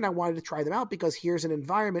Centurion, I wanted to try them out because here's an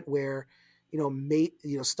environment where,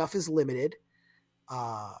 stuff is limited.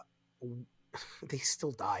 They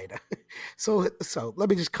still died. So let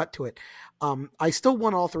me just cut to it. I still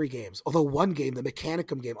won all 3 games, although one game, the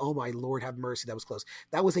Mechanicum game, oh my Lord have mercy, that was close.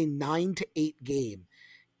 That was a 9-8 game.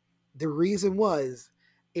 The reason was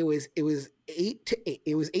it was 8-8.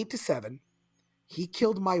 It was 8-7. He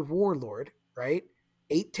killed my warlord, right?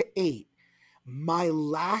 8-8. My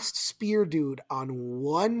last spear dude on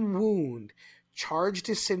 1 wound charged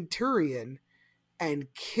his Centurion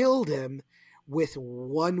and killed him with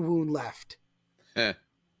 1 wound left. And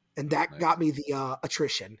that got me the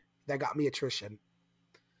attrition. That got me attrition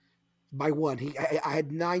by 1. I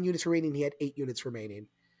had 9 units remaining. He had 8 units remaining.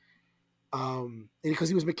 And because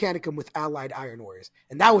he was Mechanicum with allied Iron Warriors,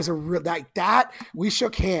 and that was a real that we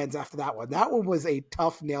shook hands after that one. That one was a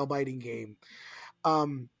tough nail biting game.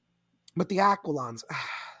 But the Aquilons,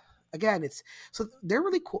 again, they're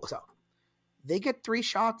really cool. So they get 3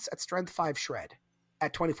 shots at strength 5 shred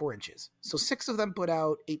at 24 inches. So 6 of them put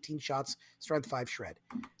out 18 shots, strength 5 shred.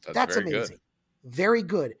 That's amazing. Good. Very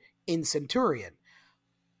good in Centurion.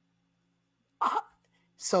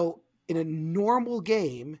 So in a normal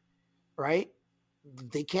game, right,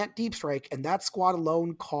 they can't deep strike, and that squad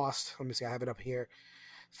alone costs, let me see, I have it up here,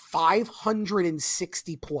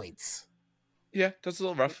 560 points. Yeah, that's a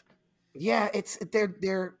little rough. Yeah, they're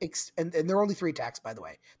they're only 3 attacks, by the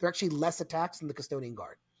way. They're actually less attacks than the Custodian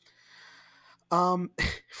Guard.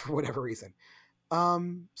 For whatever reason.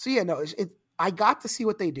 So yeah, no, I got to see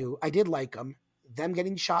what they do. I did like them. Them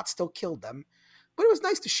getting shots still killed them, but it was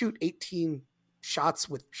nice to shoot 18 shots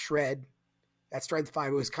with shred at strength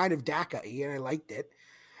 5. It was kind of DACA-y, and I liked it.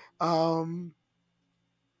 It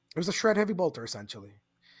was a shred heavy bolter essentially.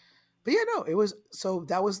 But yeah, no,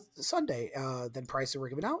 that was Sunday. Then prices were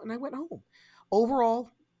given out, and I went home.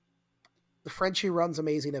 Overall, the Frenchie runs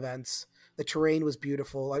amazing events. The terrain was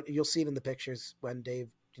beautiful. You'll see it in the pictures when Dave,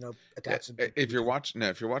 attaches. Yeah, if you're watching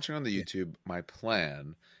on the YouTube, my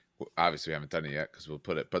plan, obviously we haven't done it yet because we'll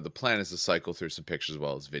put it, but the plan is to cycle through some pictures as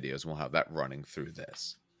well as videos, and we'll have that running through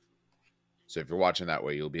this. So if you're watching that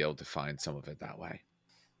way, you'll be able to find some of it that way.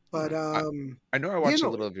 But I know I watched a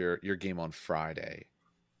little of your game on Friday.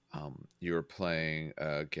 You were playing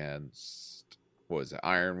against, what was it,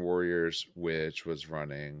 Iron Warriors, which was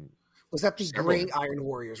running. Was that the gray Iron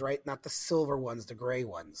Warriors, right? Not the silver ones, the gray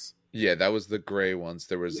ones. Yeah, that was the gray ones.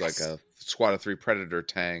 There was like a squad of 3 Predator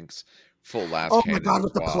tanks, full last. Oh my God,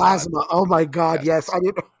 with the plasma! Oh my God, yes, I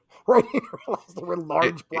didn't realize there were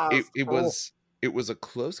large plasma. It was a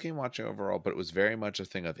close game watching overall, but it was very much a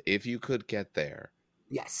thing of if you could get there,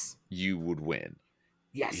 yes, you would win.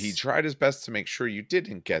 Yes, he tried his best to make sure you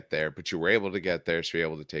didn't get there, but you were able to get there, so you're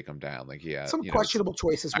able to take him down. Like some questionable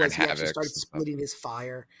choices was he actually started splitting his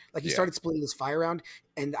fire. Like he started splitting his fire around,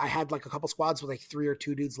 and I had like a couple squads with like 3 or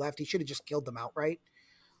 2 dudes left. He should have just killed them outright.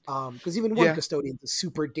 Because even one Custodian is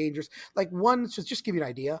super dangerous. Like one, just give you an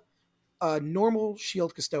idea, a normal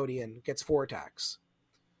shield Custodian gets 4 attacks.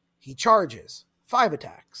 He charges 5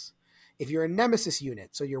 attacks. If you're a Nemesis unit,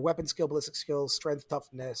 so your weapon skill, ballistic skills, strength,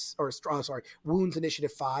 toughness, wounds,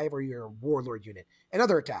 initiative 5, or you're a warlord unit, and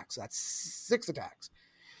other attacks, that's 6 attacks.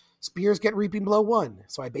 Spears get reaping blow 1,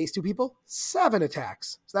 so I base 2 people, 7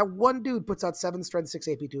 attacks. So that one dude puts out 7 strength, 6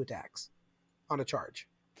 AP, 2 attacks on a charge.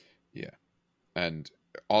 Yeah, and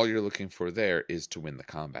all you're looking for there is to win the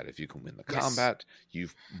combat. If you can win the combat, you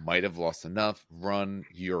might have lost enough. Run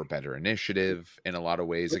your better initiative in a lot of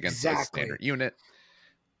ways against a standard unit.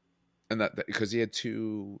 And that because he had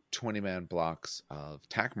 2 20-man blocks of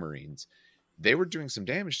TAC Marines, they were doing some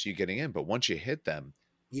damage to you getting in, but once you hit them,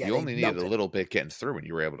 you only needed a little bit getting through, and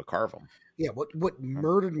you were able to carve them. Yeah, what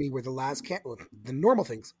murdered me were the normal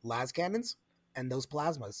things, las cannons, and those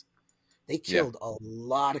plasmas. They killed a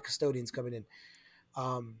lot of Custodians coming in.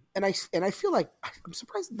 And I feel like I'm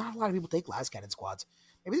surprised not a lot of people take las cannon squads.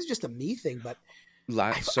 Maybe it's just a me thing, but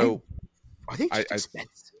Are they just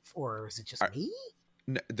expensive, or is it just me?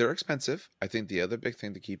 They're expensive. I think the other big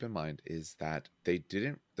thing to keep in mind is that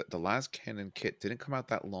the last Cannon kit didn't come out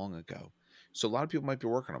that long ago. So a lot of people might be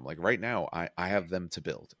working on them. Like right now, I have them to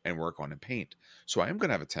build and work on and paint. So I am going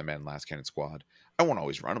to have a 10-man last Cannon squad. I won't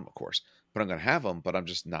always run them, of course, but I'm going to have them, but I'm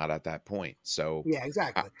just not at that point. So yeah,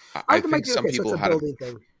 exactly. I think some people had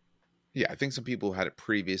I think some people who had it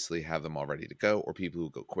previously have them all ready to go, or people who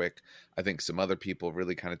go quick. I think some other people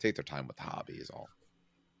really kind of take their time with the hobby is all.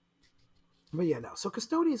 But yeah, no. So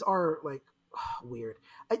custodians are like weird.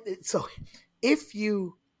 So if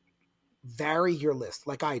you vary your list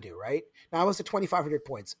like I do, right? Now I was at 2,500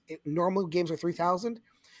 points. Normal games are 3,000.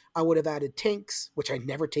 I would have added tanks, which I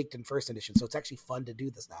never taked in first edition. So it's actually fun to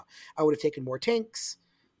do this now. I would have taken more tanks.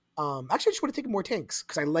 Actually, I just would have taken more tanks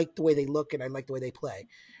because I like the way they look and I like the way they play.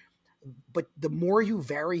 But the more you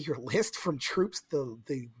vary your list from troops, the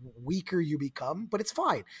weaker you become. But it's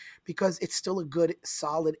fine because it's still a good,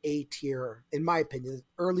 solid A tier, in my opinion.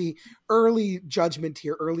 Early judgment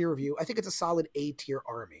here, early review. I think it's a solid A tier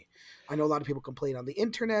army. I know a lot of people complain on the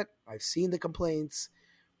internet. I've seen the complaints,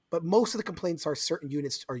 but most of the complaints are certain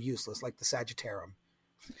units are useless, like the Sagittarium.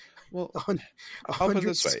 Well, I'll put it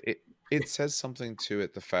this way: it says something to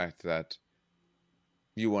it. The fact that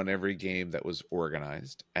you won every game that was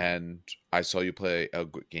organized, and I saw you play a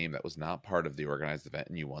game that was not part of the organized event,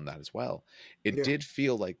 and you won that as well. It did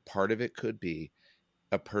feel like part of it could be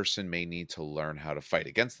a person may need to learn how to fight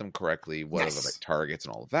against them correctly, what are the right targets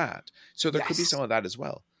and all of that. So there could be some of that as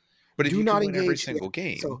well. But if you not win every single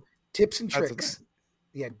game, so tips and tricks.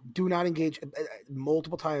 Yeah, do not engage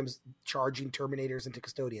multiple times charging Terminators into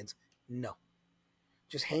Custodians. No.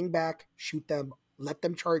 Just hang back, shoot them, let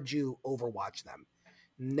them charge you, overwatch them.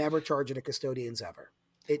 Never charge into Custodians ever.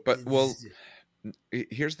 Here's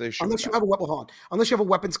the issue. Unless you have a weapon, hold on. Unless you have a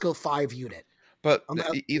weapon skill 5 unit. But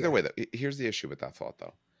either way, though, here's the issue with that thought,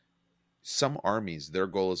 though. Some armies, their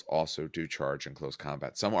goal is also to charge in close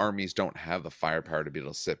combat. Some armies don't have the firepower to be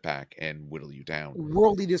able to sit back and whittle you down.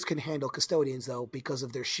 World leaders can handle Custodians, though, because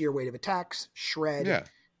of their sheer weight of attacks, Shred,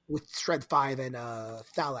 with Shred 5 and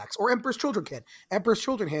Thalax. Or Emperor's Children can. Emperor's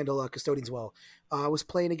Children handle Custodians well. I was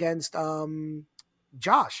playing against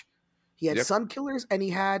Josh. He had Sun Killers, and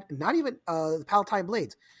he had not even Palatine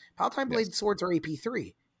Blades. Palatine Blade swords are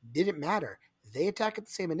AP3. Didn't matter. They attack at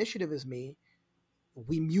the same initiative as me.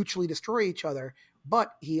 We mutually destroy each other,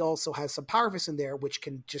 but he also has some Power Fist in there, which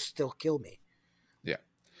can just still kill me. Yeah.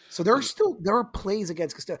 So there are plays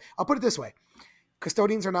against Custodians. I'll put it this way.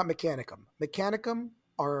 Custodians are not Mechanicum. Mechanicum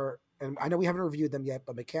are, and I know we haven't reviewed them yet,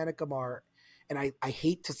 but Mechanicum are, and I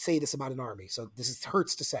hate to say this about an army, so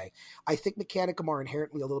hurts to say. I think Mechanicum are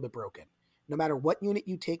inherently a little bit broken. No matter what unit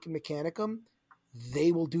you take in Mechanicum,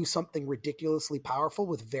 they will do something ridiculously powerful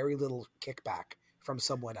with very little kickback from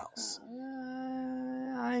someone else.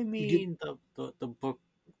 I mean, the book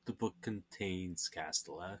contains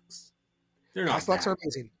Castellax. They're not Castellax are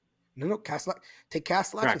amazing. No, Castellax. Take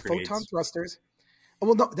Castellax with photon thrusters.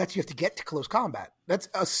 Well, no, that's you have to get to close combat. That's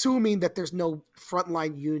assuming that there's no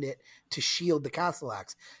frontline unit to shield the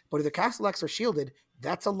Castellax. But if the Castellax are shielded,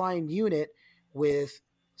 that's a line unit with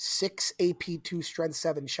 6 AP2 strength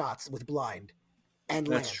 7 shots with blind and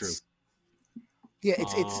lance. That's true. Yeah,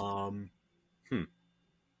 it's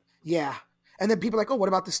yeah. And then people are like, oh, what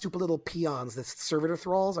about the stupid little peons, the servitor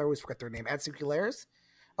thralls? I always forget their name. Adsicularis?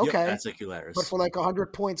 Okay. Yep, Adsicularis. But for like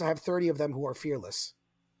 100 points, I have 30 of them who are fearless.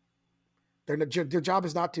 Their job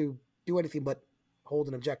is not to do anything but hold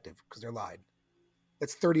an objective because they're lied.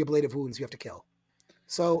 That's 30 ablative wounds you have to kill.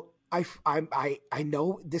 So I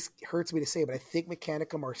know this hurts me to say, but I think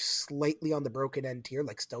Mechanicum are slightly on the broken end tier,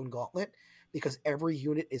 like Stone Gauntlet, because every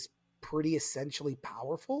unit is pretty essentially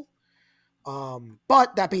powerful.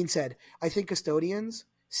 But that being said, I think Custodians,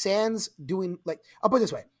 sans doing I'll put it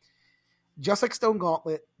this way, just like Stone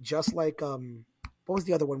Gauntlet, just like what was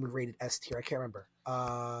the other one we rated S tier? I can't remember.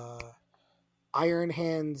 Iron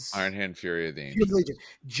Hand Fury of the Ancients.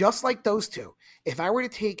 Just like those two. If I were to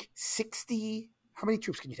take 60, how many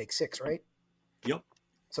troops can you take? 6, right? Yep.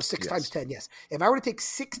 So 6 times 10, yes. If I were to take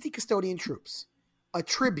 60 Custodian troops, a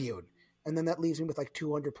Tribune, and then that leaves me with like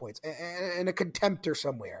 200 points, and a Contemptor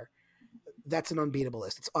somewhere, that's an unbeatable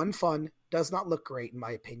list. It's unfun, does not look great in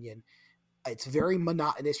my opinion. It's very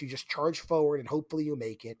monotonous. You just charge forward and hopefully you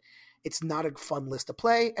make it. It's not a fun list to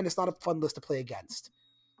play, and it's not a fun list to play against.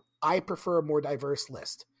 I prefer a more diverse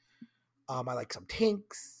list. I like some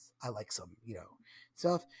tanks. I like some,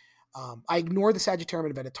 stuff. I ignore the Sagittarium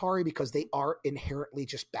and Venatari because they are inherently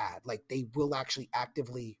just bad. Like, they will actually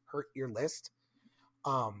actively hurt your list.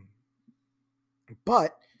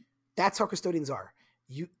 But that's how Custodians are.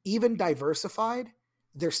 you even diversified,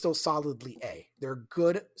 they're still solidly A. They're a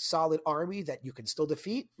good, solid army that you can still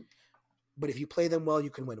defeat, but if you play them well, you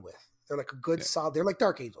can win with. They're like a good, solid. They're like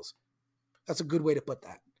Dark Angels. That's a good way to put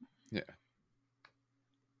that. Yeah.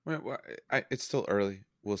 Well, it's still early.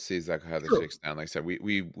 We'll see exactly how this shakes down. Like I said,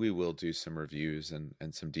 we will do some reviews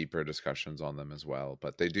and some deeper discussions on them as well.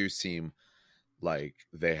 But they do seem like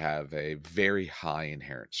they have a very high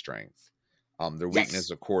inherent strength. Their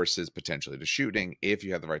weakness, of course, is potentially the shooting if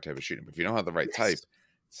you have the right type of shooting. But if you don't have the right type,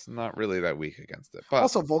 it's not really that weak against it. But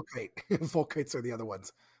also, Volkite. Volkites are the other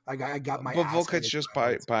ones. I got my. But Volkite's just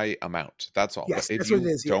by amount. That's all. Yes, but if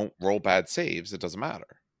you don't roll bad saves, it doesn't matter.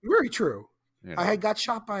 Very true. You know? I had got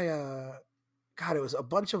shot by God, it was a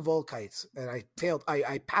bunch of Volkites, and I failed.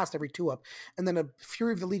 I passed every 2 up, and then a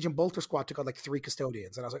Fury of the Legion Bolter Squad took out like 3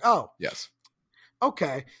 custodians, and I was like, oh, yes.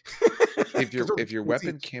 Okay. if your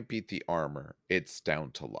weapon can't beat the armor, it's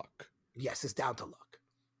down to luck. Yes, it's down to luck.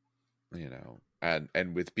 You know,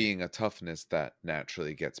 and with being a toughness that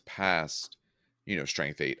naturally gets past,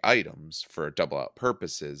 strength 8 items for double out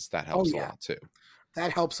purposes, that helps a lot too.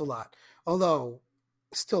 That helps a lot. Although,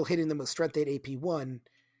 still hitting them with strength 8 AP1,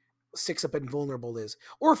 6 up invulnerable is,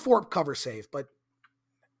 or 4 cover save, but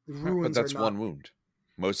ruins. But that's one wound.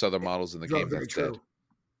 Most other models in the game, that's dead.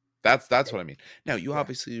 That's what I mean. Now, you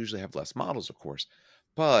obviously usually have less models, of course,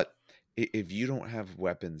 but if you don't have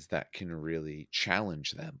weapons that can really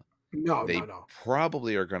challenge them, they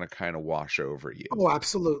probably are going to kind of wash over you. Oh,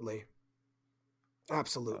 absolutely.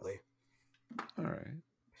 Absolutely. All right.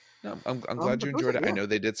 No, I'm glad you enjoyed it. I know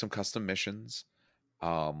they did some custom missions.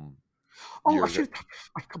 I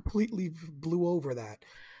completely blew over that.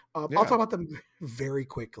 I'll talk about them very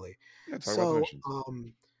quickly. Yeah, talk about the missions.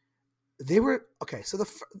 They were okay. So the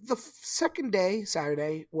second day,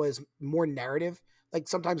 Saturday, was more narrative. Like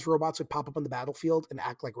sometimes robots would pop up on the battlefield and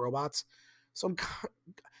act like robots. So I'm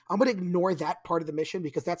going to ignore that part of the mission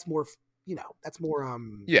because that's more, that's more.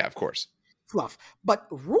 Yeah, of course. Fluff. But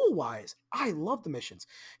rule wise, I love the missions.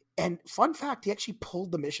 And fun fact, he actually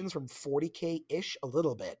pulled the missions from 40K ish a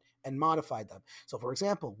little bit and modified them. So, for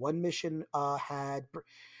example, one mission had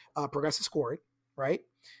progressive scoring, right?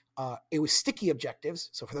 It was sticky objectives.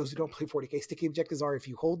 So for those who don't play 40K, sticky objectives are if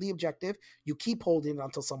you hold the objective, you keep holding it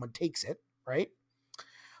until someone takes it, right?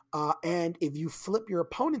 And if you flip your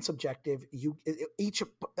opponent's objective, each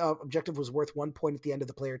objective was worth 1 point at the end of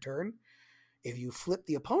the player turn. If you flip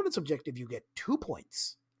the opponent's objective, you get 2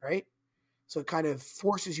 points, right? So it kind of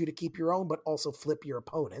forces you to keep your own, but also flip your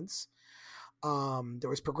opponent's. There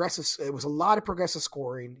was it was a lot of progressive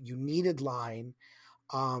scoring. You needed line.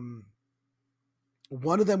 One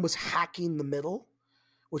of them was hacking the middle,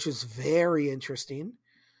 which is very interesting.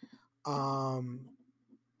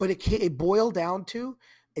 But it boiled down to,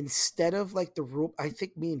 instead of like the rule, I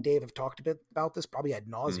think me and Dave have talked a bit about this, probably ad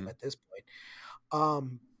nauseum at this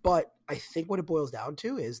point. But I think what it boils down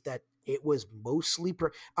to is that it was mostly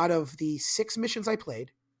out of the 6 missions I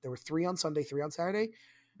played, there were 3 on Sunday, 3 on Saturday.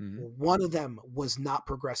 One of them was not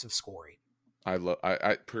progressive scoring.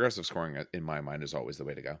 I progressive scoring in my mind is always the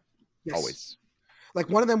way to go. Yes. Always. Like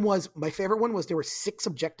one of them was, my favorite one was, there were 6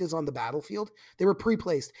 objectives on the battlefield. They were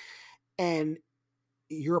pre-placed, and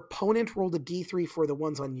your opponent rolled a D3 for the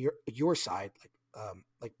ones on your side,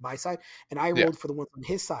 like my side, and I rolled for the ones on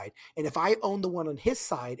his side. And if I owned the one on his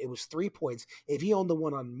side, it was 3 points. If he owned the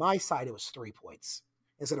one on my side, it was 3 points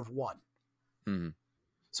instead of 1. Mm-hmm.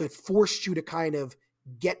 So it forced you to kind of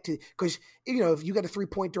get to, because if you got a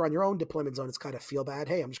 3-pointer on your own deployment zone, it's kind of feel bad.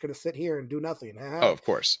 Hey, I'm just going to sit here and do nothing. Oh, of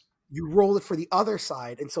course. You roll it for the other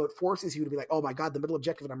side, and so it forces you to be like, oh my God, the middle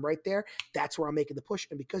objective, and I'm right there. That's where I'm making the push.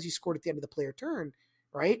 And because you scored at the end of the player turn,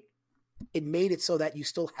 right, it made it so that you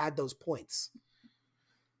still had those points.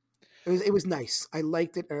 It was nice. I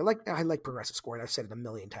liked it. I like progressive scoring. I've said it a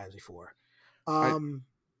million times before.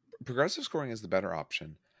 Progressive scoring is the better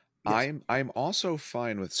option. Yes. I'm also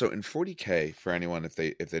fine with, so in 40K, for anyone if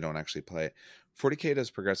they don't actually play it, 40K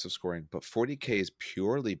does progressive scoring, but 40K is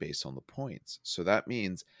purely based on the points. So that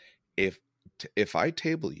means if I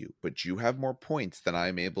table you, but you have more points than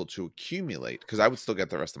I'm able to accumulate, because I would still get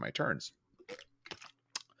the rest of my turns.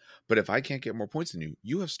 But if I can't get more points than you,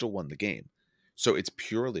 you have still won the game. So it's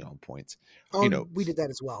purely on points. We did that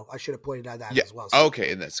as well. I should have pointed out that as well. So,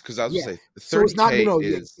 okay, in this, because I was going to say 30K so it's not,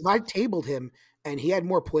 if I tabled him and he had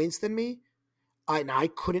more points than me, and I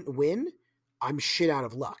couldn't win, I'm shit out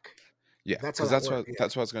of luck. Yeah, that's what I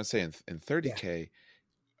was going to say. In 30K,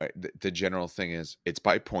 the general thing is it's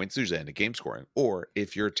by points, usually end of game scoring, or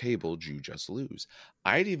if you're tabled, you just lose.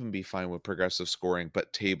 I'd even be fine with progressive scoring,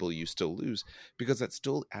 but table you still lose, because that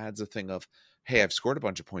still adds a thing of, hey, I've scored a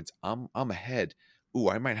bunch of points. I'm ahead. ooh,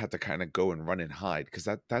 I might have to kind of go and run and hide, because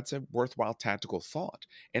that's a worthwhile tactical thought.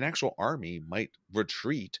 An actual army might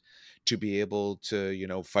retreat to be able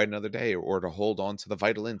to, fight another day, or to hold on to the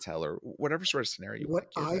vital intel, or whatever sort of scenario you What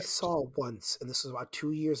want to give I it. saw once, and this was about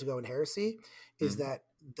 2 years ago in Heresy, is Mhm. that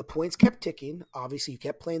the points kept ticking. Obviously, you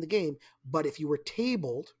kept playing the game, but if you were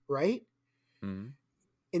tabled, right, Mhm.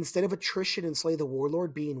 instead of attrition and Slay the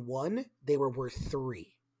Warlord being 1, they were worth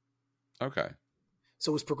 3. Okay.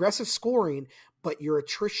 So it was progressive scoring, but your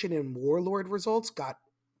attrition and Warlord results got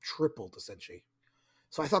tripled, essentially.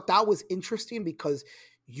 So I thought that was interesting because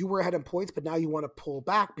you were ahead in points, but now you want to pull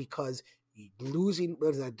back because losing,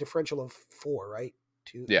 what is that, differential of 4, right?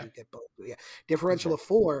 Two, Yeah. you get both. Yeah, differential of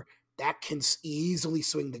 4, that can easily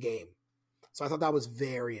swing the game. So I thought that was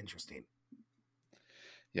very interesting.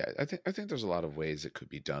 Yeah, I think there's a lot of ways it could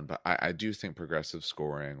be done, but I do think progressive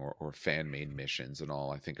scoring, or fan made missions and all,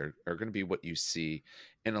 I think are going to be what you see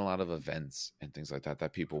in a lot of events and things like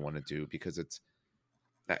that people want to do, because it's,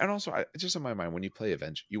 and also, just in my mind, when you play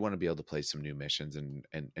events, you want to be able to play some new missions, and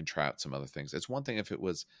try out some other things. It's one thing if it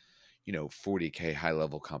was, 40K high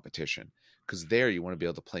level competition, because there you want to be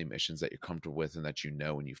able to play missions that you're comfortable with and that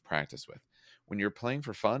and you've practiced with. When you're playing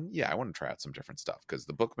for fun, yeah, I want to try out some different stuff, because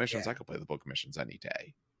the book missions, Yeah. I could play the book missions any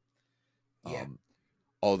day. Yeah.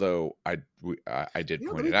 Although I did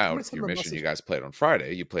point it out, your mission you guys played on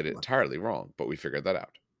Friday, you played it entirely wrong, but we figured that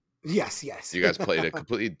out. Yes. You guys played a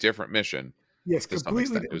completely different mission. Yes, To some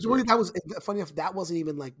completely. extent. It was weird. That was funny enough. That wasn't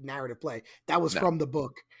even like narrative play. That was from the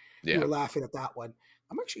book. Yeah. We were laughing at that one.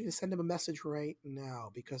 I'm actually going to send him a message right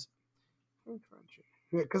now because I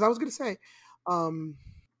was going to say, I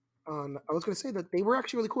was going to say that they were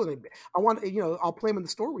actually really cool. And I want, I'll play them in the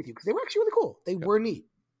store with you because they were actually really cool. They were neat.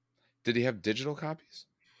 Did he have digital copies?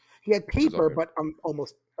 He had paper, but I'm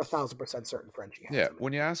almost 1,000% certain French. He had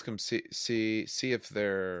when you ask him, see if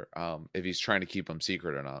they're if he's trying to keep them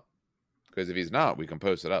secret or not. Because if he's not, we can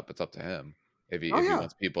post it up. It's up to him. If he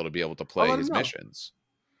wants people to be able to play his missions.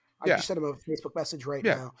 I just sent him a Facebook message right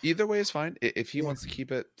now. Either way is fine. If he wants to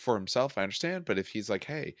keep it for himself, I understand. But if he's like,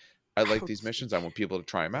 hey, I like these missions, I want people to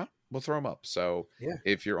try them out, we'll throw them up. So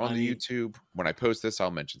if you're on the YouTube, when I post this,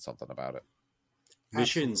 I'll mention something about it.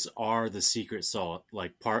 Missions are the secret sauce,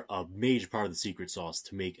 like a major part of the secret sauce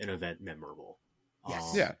to make an event memorable.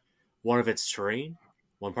 Yes. One of it's terrain,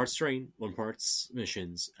 one part's terrain, one part's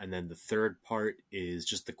missions, and then the third part is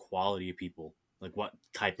just the quality of people, like what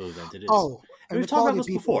type of event it is. Oh, and we've talked about this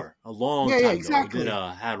before, a long time ago. We did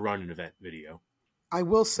a how to run an event video. I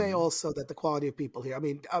will say also that the quality of people here, I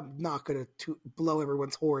mean, I'm not going to blow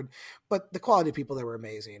everyone's horn, but the quality of people there were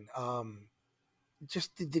amazing.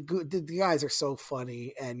 Just the guys are so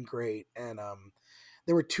funny and great. And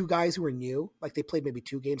there were 2 guys who were new, like they played maybe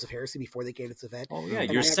 2 games of Heresy before they came to this event. Oh yeah,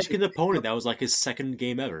 your second opponent, that was like his second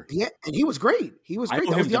game ever. Yeah, and he was great. He was great.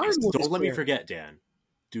 That was the Iron Wolf. Don't let me forget, Dan.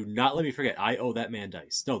 Do not let me forget. I owe that man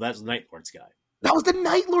dice. No, that's the Night Lord's guy. That was the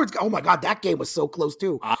Night Lord's guy. Oh my god, that game was so close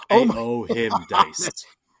too. I owe him dice.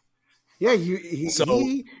 Yeah, so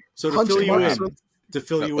to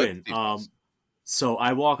fill you in, so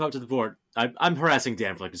I walk up to the board. I'm harassing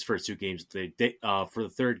Dan for like his first 2 games. For the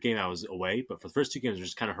third game, I was away, but for the first 2 games, I was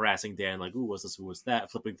just kind of harassing Dan, like, "Ooh, what's this? Who was that?"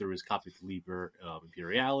 Flipping through his copy of Liber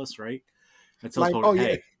Imperialis, right? And tells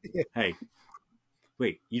him, hey,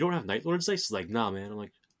 wait, you don't have Night Lord's dice? He's like, nah, man. I'm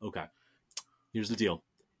like, okay. Here's the deal: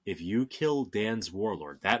 if you kill Dan's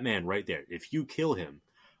Warlord, that man right there, if you kill him,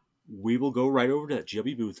 we will go right over to that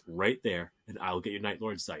GW booth right there, and I will get your Night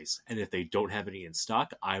Lord's dice. And if they don't have any in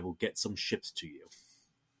stock, I will get some shipped to you.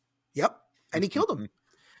 Yep. And he killed him.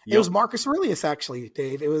 It was Marcus Aurelius, actually,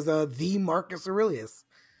 Dave. It was the Marcus Aurelius.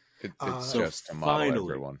 It's just a model,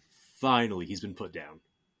 everyone. Finally, he's been put down.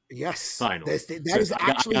 Yes. Finally. That is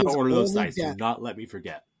actually his order those dice. Death. Do not let me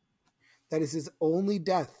forget. That is his only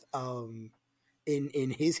death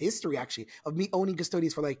in his history, actually, of me owning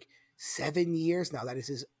Custodians for like 7 years now. That is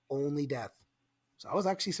his only death. So I was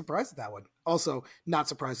actually surprised at that one. Also, not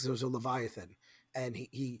surprised because it was a Leviathan. And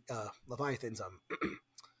Leviathans,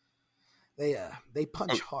 they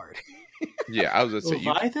punch hard. Yeah, I was going to say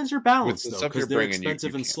Leviathans are balanced though, because they're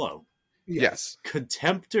expensive and slow. Yes.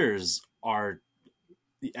 Contemptors are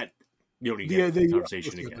you don't need to get the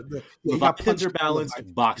conversation again. Leviathans are balanced,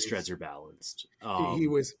 box treads are balanced. He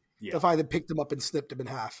was Leviathan picked him up and snipped him in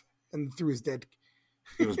half and threw his dead.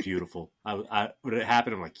 It was beautiful. When it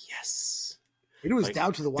happened, I'm like, yes. It was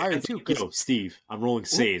down to the wire too. Steve, I'm rolling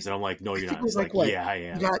saves, and I'm like, no, you're not. It's like, yeah, I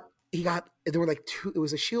am. He got. There were like 2. It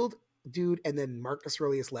was a shield dude, and then Marcus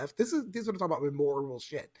Aurelius left. This is what I'm talking about with memorable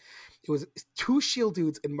shit. It was 2 shield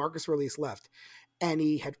dudes, and Marcus Aurelius left, and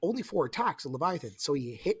he had only 4 attacks of Leviathan, so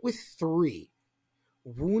he hit with 3,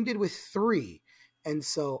 wounded with 3, And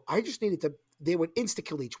so I just needed to, they would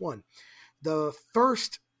insta-kill each one. The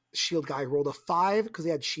first shield guy rolled a 5 because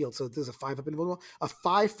he had shield. So there's a 5 up invulnerable. A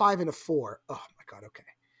 5, 5, and a 4. Oh my God. Okay.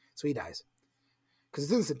 So he dies because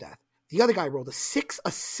it's instant death. The other guy rolled a 6,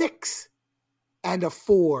 and a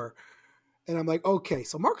 4. And I'm like, okay.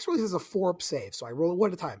 So Marcus Aurelius has a 4-up save. So I roll it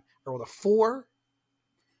one at a time. I rolled a 4,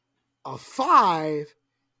 a 5,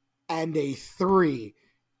 and a 3.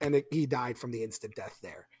 And he died from the instant death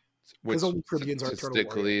there. Which only Tribunes are Eternal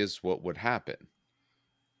statistically Warriors. is what would happen.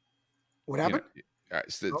 What happened?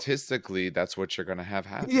 Statistically, that's what you're going to have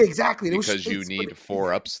happen. Yeah, exactly. Because you need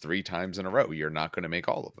 4-ups 3 times in a row. You're not going to make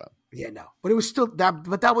all of them. Yeah, no. But it was still that.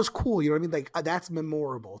 But that was cool. You know what I mean? Like that's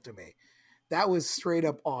memorable to me. That was straight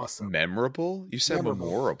up awesome. Memorable? You said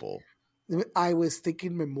memorable. I was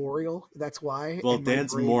thinking memorial. That's why. Well,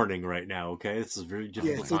 Dan's mourning right now. Okay, this is a very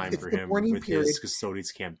difficult time for him with his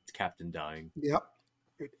Custodes captain dying. Yep.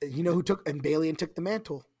 You know who took and Balian took the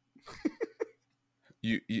mantle.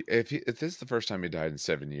 If this is the first time he died in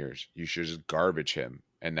 7 years, you should just garbage him,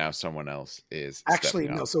 and now someone else is actually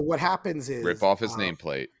no. So what happens is rip off his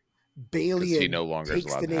nameplate. Balian he no longer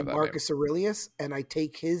takes the name Marcus Aurelius, and I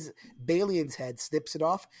take his Balian's head, snips it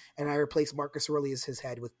off, and I replace Marcus Aurelius'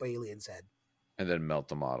 head with Balian's head, and then melt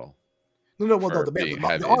the model. No, well, no,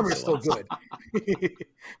 the armor is still good,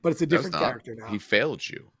 but it's a different character now. He failed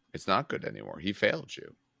you. It's not good anymore. He failed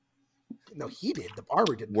you. No, he did. The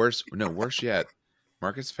armor didn't. Worse yet.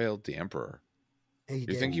 Marcus failed the Emperor.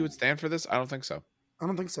 You think he would stand for this? I don't think so. I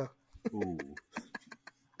don't think so. Ooh.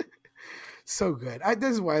 So good.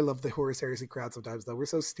 This is why I love the Horus Heresy crowd sometimes, though. We're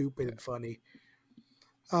so stupid and funny.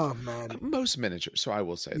 Oh, man. Most miniatures. So I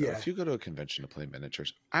will say, though, if you go to a convention to play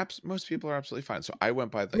miniatures, most people are absolutely fine. So I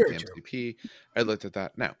went by the MCP. I looked at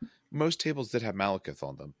that. Now, most tables did have Malekith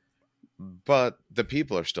on them, but the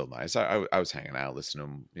people are still nice. I was hanging out,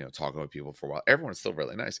 listening to them, talking with people for a while. Everyone's still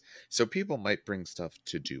really nice. So people might bring stuff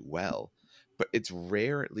to do well, but it's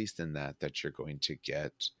rare, at least in that you're going to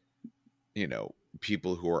get,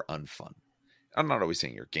 people who are unfun. I'm not always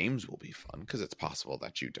saying your games will be fun, because it's possible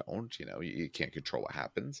that you don't. You can't control what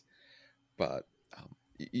happens. But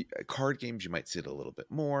card games, you might see it a little bit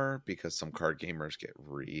more, because some card gamers get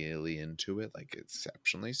really into it, like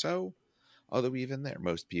exceptionally so. Although even there,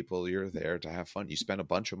 most people, you're there to have fun. You spend a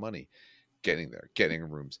bunch of money getting there, getting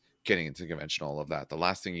rooms, getting into convention, all of that. The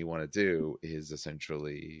last thing you want to do is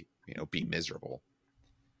essentially, be miserable.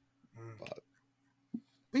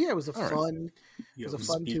 But yeah, it was a fun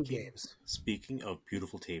 2 games. Speaking of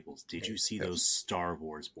beautiful tables, did you see those Star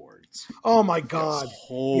Wars boards? Oh my God!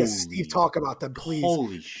 Yes, Steve, talk about them, please.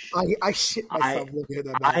 Holy shit! I shit myself looking at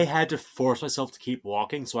them. I had to force myself to keep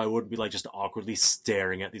walking so I wouldn't be just awkwardly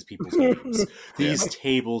staring at these people's games. These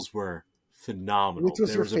tables were phenomenal. Which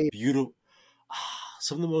was your favorite? Beautiful.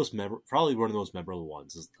 Some of the most probably one of the most memorable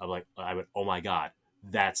ones is I went, oh my God,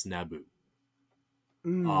 that's Naboo.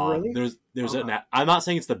 Really? There's I'm not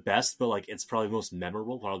saying it's the best, but it's probably the most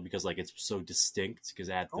memorable, probably because it's so distinct because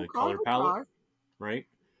it had the color palette, right?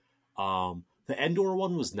 The Endor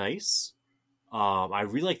one was nice. I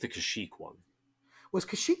really like the Kashyyyk one. Was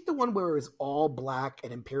Kashyyyk the one where it was all black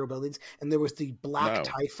and Imperial buildings, and there was the black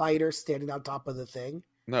TIE fighter standing on top of the thing?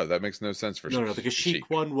 No, that makes no sense for No, the Kashyyyk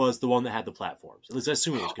one was the one that had the platforms. At least I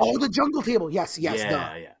assume it was Kashyyyk. Oh, the jungle table. Yes.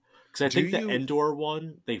 Yeah. Because I think the Endor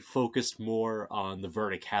one, they focused more on the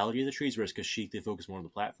verticality of the trees, whereas Kashyyyk, they focused more on the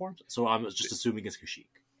platforms. So I'm just assuming it's Kashyyyk.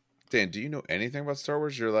 Dan, do you know anything about Star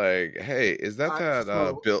Wars? You're like, hey, is that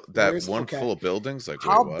that one full of buildings?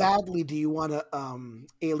 How badly do you want to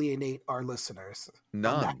alienate our listeners?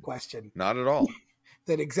 None. On that question. Not at all.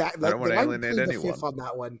 Then exactly. I don't want to alienate anyone. On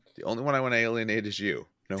that one. The only one I want to alienate is you.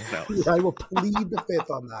 No one else. I will plead the fifth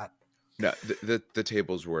on that. No, the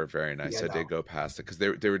tables were very nice. I did go past it because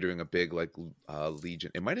they were doing a big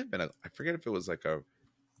Legion. It might have been I forget if it was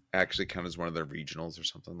actually counted as one of their regionals or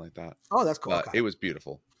something like that. Oh, that's cool. It was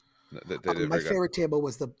beautiful. My favorite table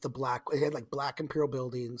was the black. It had black Imperial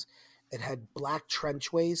buildings. It had black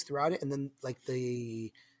trenchways throughout it, and then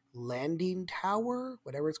the landing tower,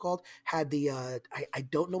 whatever it's called, had the I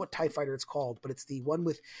don't know what TIE fighter it's called, but it's the one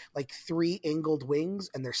with 3 angled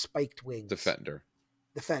wings and they're spiked wings.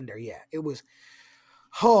 Defender, yeah. It was,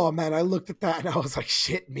 oh man, I looked at that and I was like,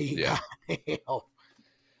 shit me. Yeah.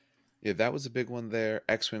 Yeah, that was a big one there.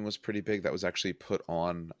 X-Wing was pretty big. That was actually put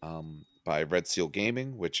on by Red Seal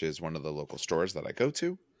Gaming, which is one of the local stores that I go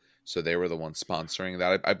to. So they were the ones sponsoring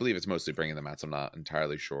that. I believe it's mostly bringing them out. So I'm not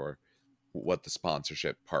entirely sure what the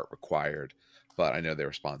sponsorship part required, but I know they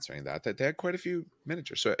were sponsoring that. They had quite a few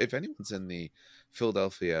miniatures. So if anyone's in the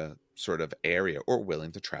Philadelphia sort of area or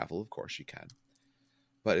willing to travel, of course you can.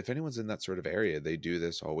 But if anyone's in that sort of area, they do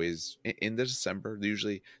this always in the December.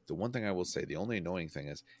 Usually, the one thing I will say, the only annoying thing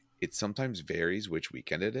is it sometimes varies which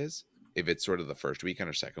weekend it is. If it's sort of the first weekend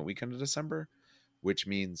or second weekend of December, which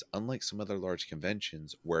means unlike some other large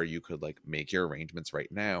conventions where you could like make your arrangements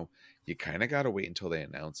right now, you kind of got to wait until they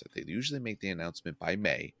announce it. They usually make the announcement by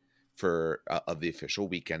May for of the official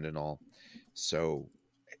weekend and all. So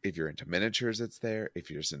if you're into miniatures, it's there.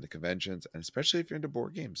 If you're just into conventions, and especially if you're into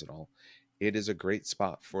board games and all, it is a great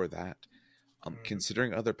spot for that.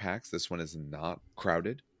 Considering other packs, this one is not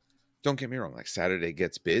crowded. Don't get me wrong, like Saturday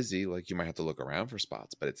gets busy, like you might have to look around for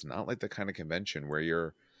spots, but it's not like the kind of convention where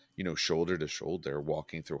you're, shoulder to shoulder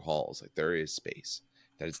walking through halls. Like there is space.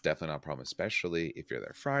 That is definitely not a problem, especially if you're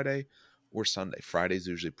there Friday or Sunday. Friday's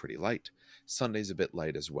usually pretty light. Sunday's a bit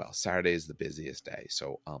light as well. Saturday is the busiest day.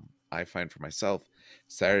 So I find for myself,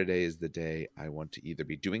 Saturday is the day I want to either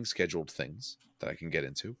be doing scheduled things that I can get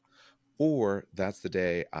into, or that's the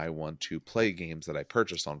day I want to play games that I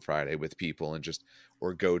purchased on Friday with people and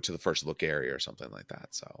or go to the first look area or something like that.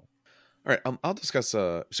 So, all right, I'll discuss.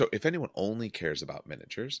 So if anyone only cares about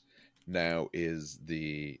miniatures, now is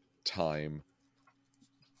the time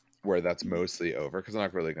where that's mostly over, because I'm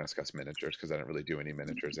not really going to discuss miniatures because I didn't really do any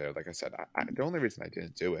miniatures there. Like I said, the only reason I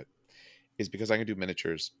didn't do it is because I can do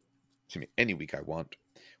miniatures to me any week I want,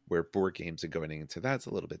 where board games and going into that's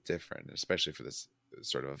a little bit different, especially for this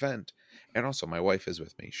sort of event. And also my wife is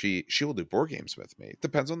with me. She will do board games with me. It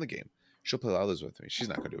depends on the game. She'll play others with me. She's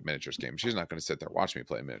not going to do a miniatures game. She's not going to sit there watch me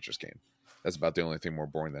play a miniatures game. That's about the only thing more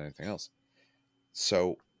boring than anything else.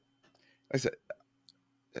 So like I said,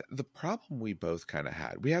 the problem we both kind of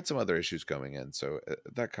had, we had some other issues going in, so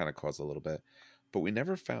that kind of caused a little bit, but we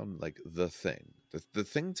never found like the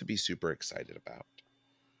thing to be super excited about.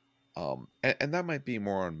 And that might be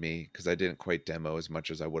more on me because I didn't quite demo as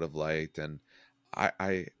much as I would have liked. And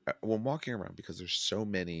I when walking around, because there's so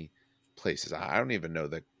many places, I don't even know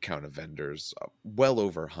the count of vendors, well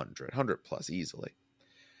over 100 plus easily,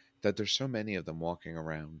 that there's so many of them walking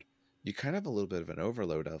around. You kind of have a little bit of an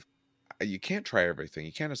overload of, you can't try everything.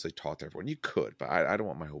 You can't necessarily talk to everyone. You could, but I don't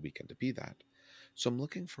want my whole weekend to be that. So I'm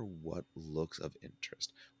looking for what looks of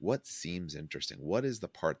interest, what seems interesting, what is the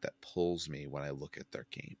part that pulls me when I look at their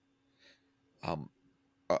game.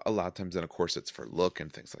 A lot of times, then of course it's for look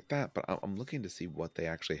and things like that, but I'm looking to see what they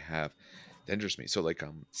actually have that interests me. So like,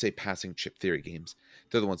 say Passing Chip Theory games,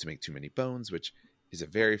 they're the ones who make Too Many Bones, which is a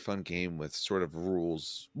very fun game with sort of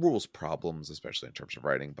rules problems, especially in terms of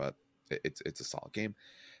writing, but it's a solid game.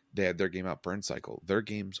 They had their game out, Burn Cycle. Their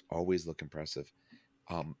games always look impressive.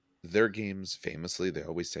 Their games, famously, they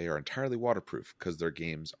always say are entirely waterproof because their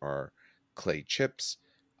games are clay chips,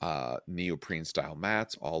 neoprene style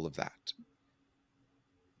mats, all of that.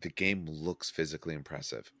 The game looks physically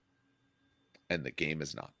impressive, and the game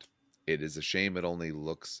is not. It is a shame it only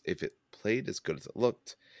looks, if it played as good as it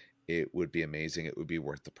looked, it would be amazing. It would be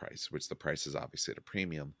worth the price, which the price is obviously at a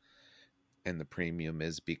premium. And the premium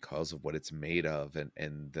is because of what it's made of and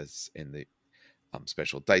the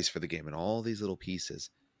special dice for the game and all these little pieces.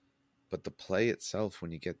 But the play itself,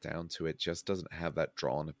 when you get down to it, just doesn't have that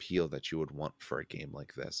draw and appeal that you would want for a game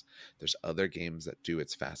like this. There's other games that do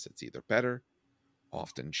its facets either better,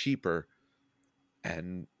 often cheaper,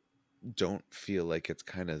 and don't feel like it's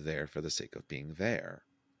kind of there for the sake of being there.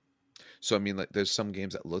 So I mean, like, there's some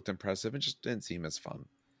games that looked impressive and just didn't seem as fun.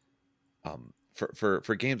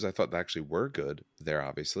 For games I thought that actually were good there,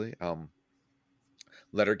 obviously,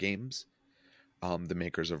 Letter Games, the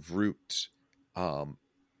makers of Root,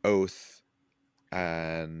 Oath,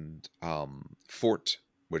 and Fort,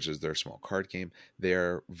 which is their small card game.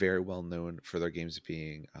 They're very well known for their games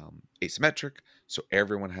being asymmetric, so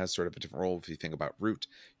everyone has sort of a different role. If you think about Root,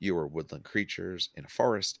 you are woodland creatures in a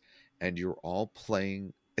forest, and you're all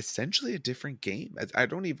playing essentially a different game. I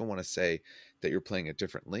don't even want to say that you're playing it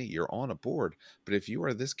differently. You're on a board, but if you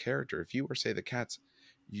are this character, if you are, say, the cats,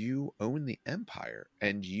 you own the empire,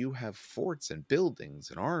 and you have forts and buildings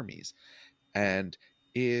and armies. And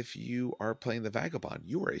if you are playing the vagabond,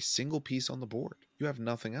 you are a single piece on the board. You have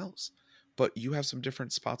nothing else, but you have some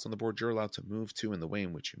different spots on the board you're allowed to move to in the way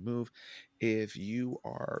in which you move. If you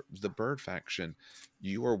are the bird faction,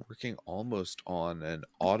 you are working almost on an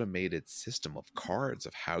automated system of cards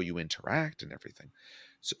of how you interact and everything.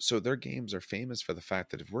 So their games are famous for the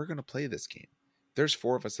fact that if we're going to play this game, there's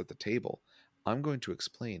 4 of us at the table. I'm going to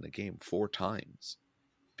explain the game 4 times,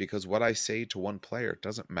 because what I say to one player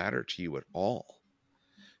doesn't matter to you at all.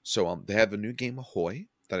 So they have a new game, Ahoy,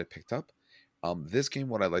 that I picked up. This game,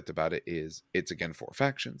 what I liked about it is it's, again, 4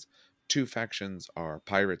 factions. 2 factions are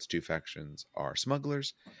pirates, 2 factions are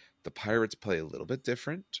smugglers. The pirates play a little bit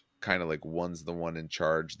different. kind of like one's the one in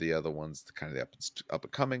charge, the other one's the kind of the up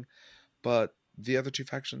and coming. But the other two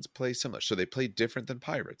factions play similar. So they play different than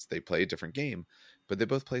pirates. They play a different game, but they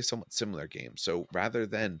both play somewhat similar games. So rather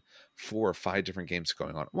than 4 or 5 different games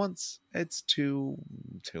going on at once, it's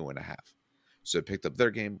 2.5. So I picked up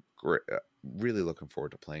their game. Really looking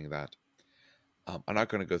forward to playing that. I'm not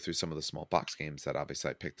going to go through some of the small box games that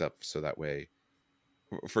obviously I picked up, so that way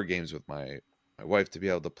for games with my wife to be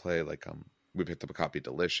able to play, like we picked up a copy of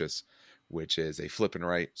Delicious, which is a flip and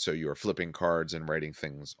write. So you are flipping cards and writing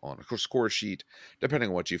things on a score sheet, depending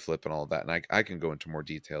on what you flip and all of that. And I can go into more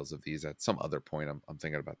details of these at some other point. I'm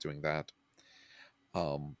thinking about doing that.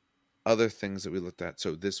 Other things that we looked at.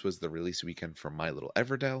 So this was the release weekend for My Little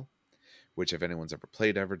Everdell, which if anyone's ever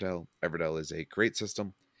played Everdell is a great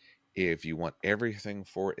system. If you want everything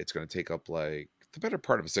for it, it's going to take up like the better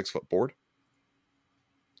part of a 6-foot board,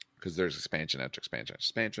 because there's expansion after expansion after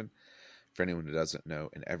expansion. For anyone who doesn't know,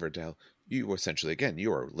 in Everdell, you essentially, again,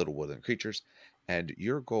 you are little woodland creatures, and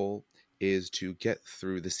your goal is to get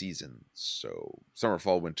through the seasons. So summer,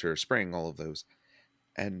 fall, winter, spring, all of those.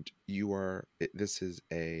 And this is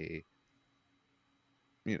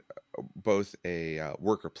both a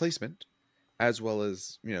worker placement as well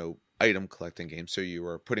as, item collecting game. So you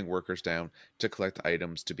are putting workers down to collect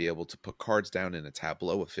items to be able to put cards down in a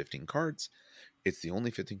tableau of 15 cards. It's the only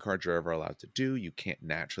 15 cards you're ever allowed to do. You can't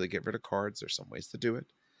naturally get rid of cards. There's some ways to do it.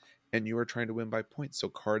 And you are trying to win by points. So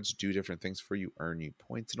cards do different things for you, earn you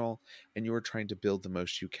points and all. And you are trying to build the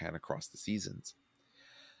most you can across the seasons.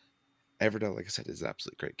 Everdell, like I said, is an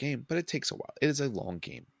absolutely great game, but it takes a while. It is a long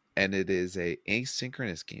game. And it is a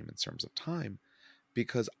asynchronous game in terms of time,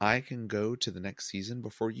 because I can go to the next season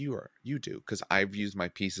before you do. Because I've used my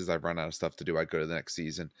pieces. I've run out of stuff to do. I go to the next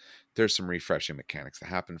season. There's some refreshing mechanics that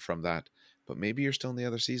happen from that. But maybe you're still in the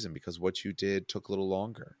other season because what you did took a little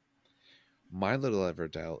longer. My Little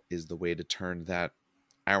Everdell is the way to turn that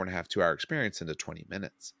hour and a half, 2-hour experience into 20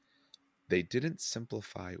 minutes. They didn't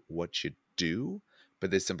simplify what you do, but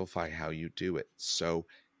they simplify how you do it. So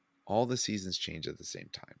all the seasons change at the same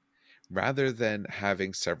time. Rather than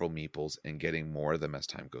having several meeples and getting more of them as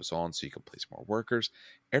time goes on so you can place more workers,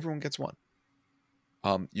 everyone gets one.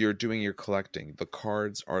 You're doing your collecting. The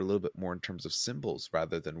cards are a little bit more in terms of symbols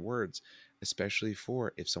rather than words, especially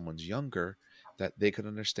for if someone's younger, that they could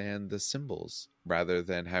understand the symbols rather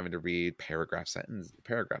than having to read paragraphs and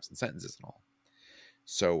sentences and all.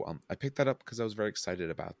 So I picked that up because I was very excited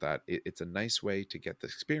about that. It's a nice way to get the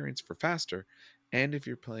experience for faster. And if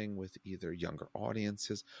you're playing with either younger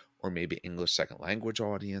audiences or maybe English second language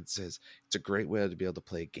audiences, it's a great way to be able to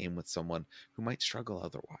play a game with someone who might struggle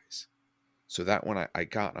otherwise. So that one I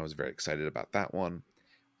got, and I was very excited about that one.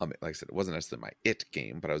 Like I said, it wasn't necessarily my it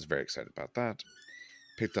game, but I was very excited about that.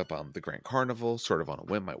 Picked up the Grand Carnival, sort of on a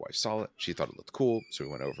whim. My wife saw it. She thought it looked cool, so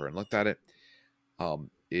we went over and looked at it.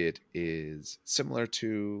 It is similar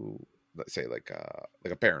to, let's say, like a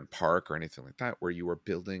Baron Park or anything like that, where you are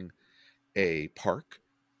building a park,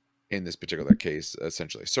 in this particular case,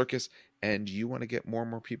 essentially a circus, and you want to get more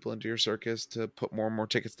and more people into your circus to put more and more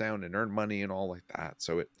tickets down and earn money and all like that.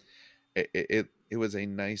 So it was a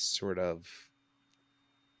nice sort of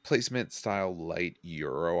placement style light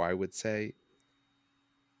Euro, I would say.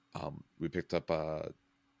 We picked up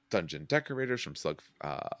Dungeon Decorators from Slugfest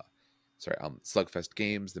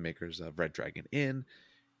Games, the makers of Red Dragon Inn.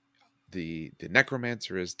 The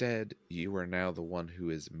Necromancer is dead. You are now the one who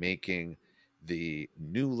is making the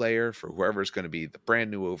new layer for whoever's going to be the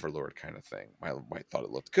brand new overlord kind of thing. My wife thought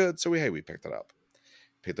it looked good, so we picked it up.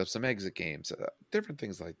 Picked up some exit games, different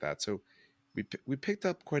things like that. So we picked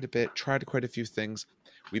up quite a bit, tried quite a few things.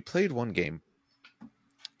 We played one game.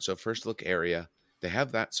 So First Look Area, they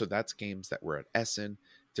have that. So that's games that were at Essen,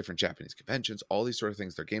 different Japanese conventions, all these sort of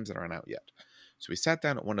things. They're games that aren't out yet. So we sat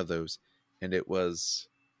down at one of those, and it was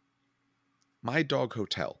My Dog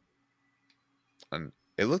Hotel. And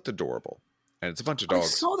it looked adorable. And it's a bunch of dogs. I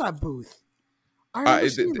saw that booth. I remember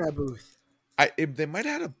seeing that booth. They might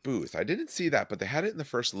have had a booth. I didn't see that, but they had it in the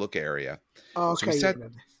First Look area. Oh, okay. So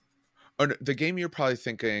no, the game you're probably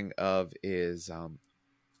thinking of is...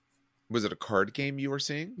 was it a card game you were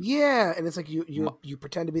seeing? Yeah, and it's like you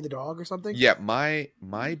pretend to be the dog or something? Yeah, my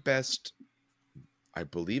best... I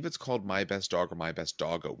believe it's called My Best Dog or My Best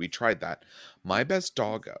Doggo. We tried that. My Best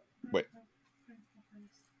Doggo... Wait.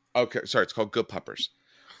 Okay, sorry. It's called Good Puppers.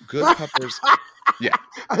 Good Puppers... Yeah.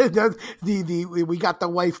 We got the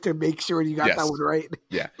wife to make sure you got that one right.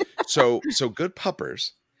 Yeah. So Good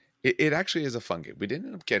Puppers, it actually is a fun game. We didn't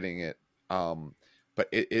end up getting it, but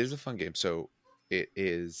it is a fun game. So it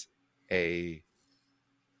is a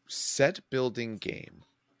set building game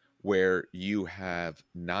where you have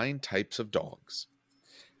 9 types of dogs,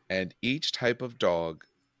 and each type of dog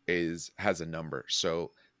has a number.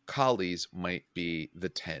 So collies might be the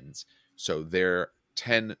 10s. So they're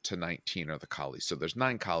 10 to 19 are the collies. So there's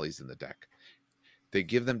 9 collies in the deck. They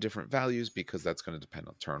give them different values because that's going to depend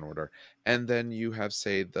on turn order. And then you have,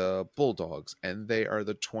 say, the bulldogs, and they are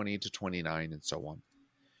the 20 to 29 and so on.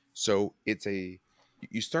 So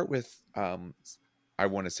you start with, I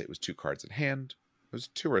want to say it was 2 cards in hand. It was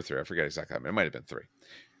 2 or 3. I forget exactly. It might have been 3.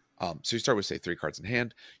 So you start with, say, 3 cards in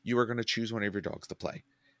hand. You are going to choose one of your dogs to play.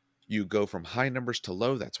 You go from high numbers to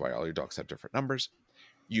low. That's why all your dogs have different numbers.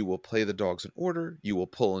 You will play the dogs in order. You will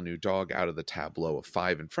pull a new dog out of the tableau of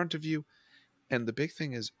 5 in front of you. And the big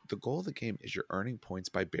thing is, the goal of the game is you're earning points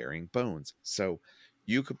by burying bones. So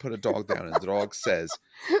you could put a dog down and the dog says,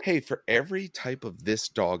 hey, for every type of this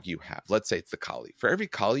dog you have, let's say it's the collie. For every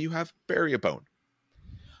collie you have, bury a bone.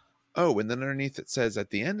 Oh, and then underneath it says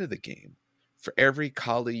at the end of the game, for every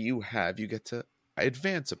collie you have, you get to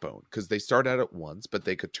advance a bone, because they start out at 1s, but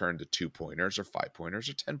they could turn to 2-pointers or 5-pointers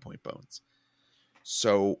or 10-point bones.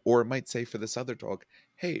 So, or it might say for this other dog,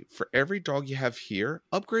 hey, for every dog you have here,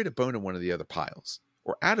 upgrade a bone in one of the other piles,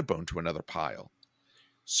 or add a bone to another pile.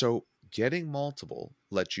 So getting multiple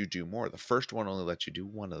lets you do more. The first one only lets you do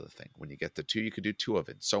one of the thing. When you get to 2, you could do 2 of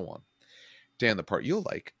it, and so on. Dan, the part you'll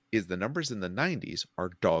like is the numbers in the 90s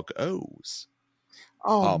are dog-os.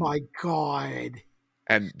 Oh my God.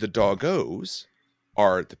 And the dog-os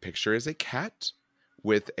are, the picture is a cat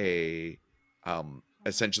with a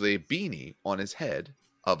essentially a beanie on his head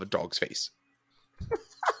of a dog's face.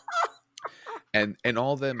 and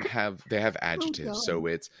all of them have adjectives. So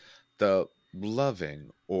it's the loving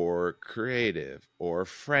or creative or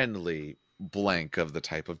friendly blank of the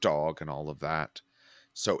type of dog and all of that.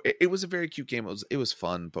 So it was a very cute game. It was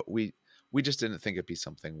fun, but we just didn't think it'd be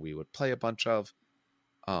something we would play a bunch of.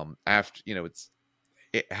 After,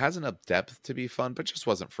 it has enough depth to be fun, but just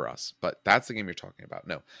wasn't for us. But that's the game you're talking about.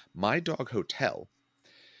 No, My Dog Hotel.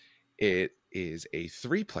 It is a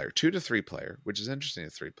 3-player, 2 to 3 player, which is interesting. A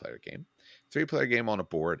 3-player game, 3-player game on a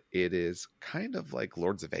board. It is kind of like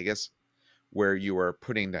Lords of Vegas, where you are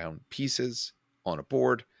putting down pieces on a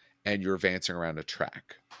board and you're advancing around a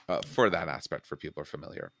track. For that aspect, for people who are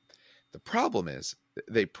familiar. The problem is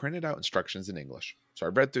they printed out instructions in English. So I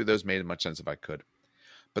read through those, made as much sense if I could.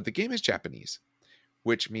 But the game is Japanese,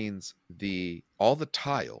 which means all the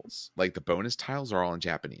tiles, like the bonus tiles, are all in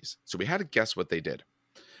Japanese. So we had to guess what they did.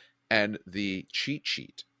 And the cheat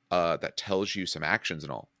sheet that tells you some actions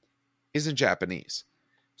and all is in Japanese.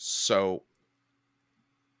 So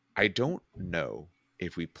I don't know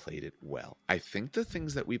if we played it well. I think the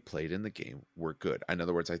things that we played in the game were good. In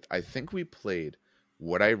other words, I think we played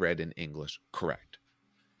what I read in English correct.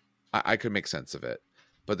 I could make sense of it.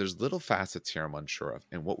 But there's little facets here I'm unsure of.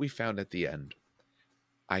 And what we found at the end,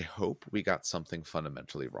 I hope we got something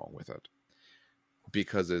fundamentally wrong with it.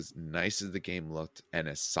 Because as nice as the game looked and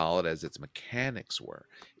as solid as its mechanics were,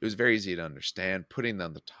 it was very easy to understand. Putting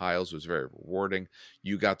down the tiles was very rewarding.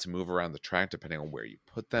 You got to move around the track depending on where you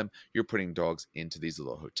put them. You're putting dogs into these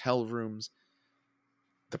little hotel rooms.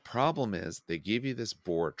 The problem is they give you this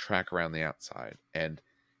board track around the outside, and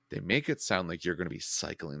they make it sound like you're going to be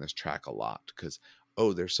cycling this track a lot because,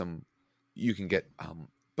 you can get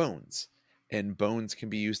bones, and bones can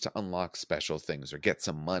be used to unlock special things or get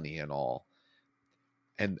some money and all.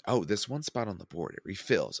 And, this one spot on the board, it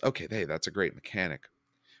refills. Okay, hey, that's a great mechanic.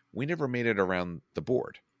 We never made it around the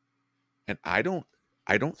board. And I don't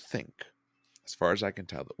think, as far as I can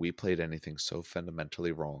tell, that we played anything so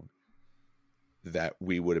fundamentally wrong that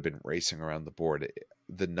we would have been racing around the board.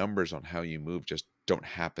 The numbers on how you move just don't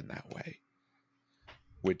happen that way.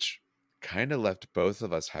 Which kind of left both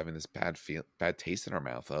of us having this bad taste in our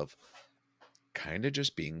mouth of kind of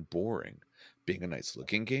just being boring. Being a nice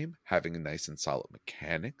looking game, having a nice and solid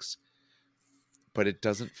mechanics, but it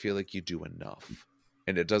doesn't feel like you do enough.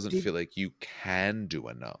 And it doesn't feel like you can do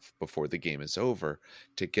enough before the game is over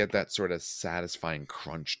to get that sort of satisfying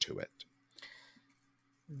crunch to it.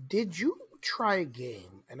 Did you try a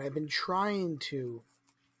game? And I've been trying to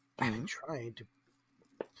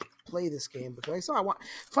play this game because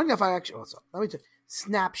funny enough, let me tell you,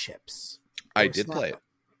 Snapships. I did play it.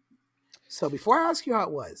 So before I ask you how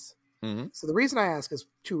it was, mm-hmm. So the reason I ask is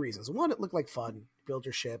 2 reasons. 1, it looked like fun. Build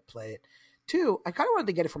your ship, play it. 2, I kind of wanted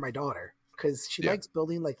to get it for my daughter because she likes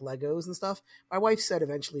building like Legos and stuff. My wife said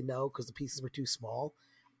eventually no because the pieces were too small.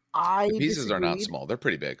 The pieces are not small. They're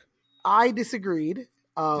pretty big. I disagreed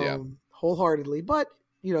wholeheartedly, but,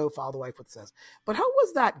 follow the wife what it says. But how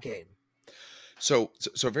was that game? So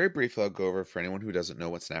very briefly, I'll go over for anyone who doesn't know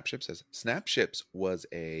what Snapships is. Snapships was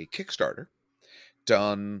a Kickstarter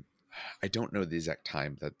done I don't know the exact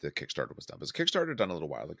time that the Kickstarter was done, but the Kickstarter done a little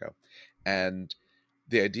while ago. And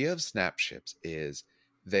the idea of snap ships is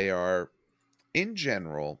they are, in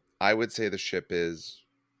general, I would say the ship is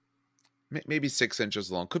maybe 6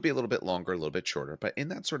 inches long, could be a little bit longer, a little bit shorter, but in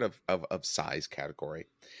that sort of size category.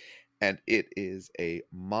 And it is a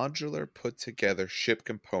modular put together ship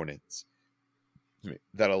components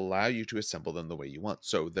that allow you to assemble them the way you want.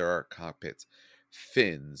 So there are cockpits,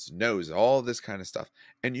 fins, nose, all this kind of stuff,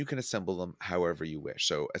 and you can assemble them however you wish.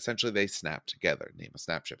 So essentially they snap together, name of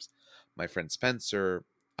snap ships. My friend Spencer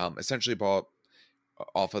essentially bought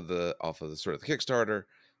off of the sort of the Kickstarter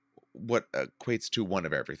what equates to one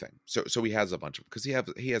of everything. So he has a bunch of, because he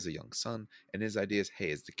has a young son, and his idea is,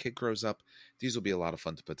 hey, as the kid grows up, these will be a lot of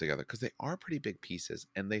fun to put together, because they are pretty big pieces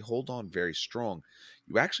and they hold on very strong.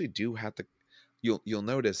 You actually do have to, you'll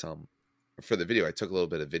notice for the video, I took a little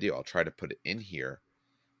bit of video, I'll try to put it in here,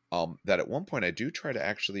 that at one point I do try to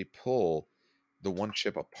actually pull the one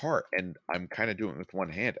ship apart, and I'm kind of doing it with one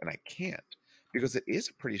hand, and I can't, because it is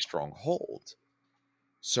a pretty strong hold.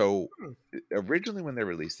 So originally when they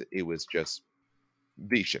released it, it was just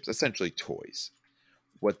these ships, essentially toys.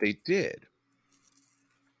 What they did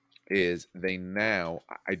is they now,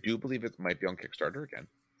 I do believe it might be on Kickstarter again,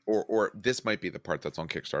 or this might be the part that's on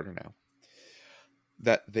Kickstarter now,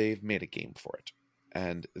 that they've made a game for it.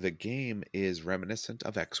 And the game is reminiscent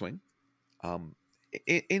of X-Wing.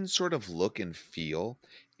 In sort of look and feel,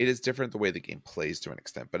 it is different the way the game plays to an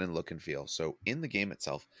extent, but in look and feel. So in the game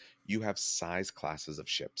itself, you have size classes of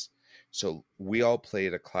ships. So we all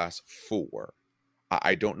played a class 4.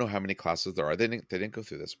 I don't know how many classes there are. They didn't go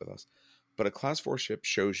through this with us, but a class 4 ship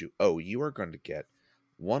shows you, oh, you are going to get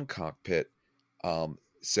one cockpit,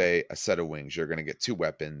 say a set of wings. You're going to get 2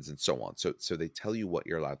 weapons, and so on. So they tell you what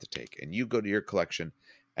you're allowed to take, and you go to your collection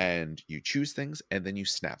and you choose things, and then you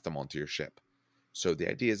snap them onto your ship. So the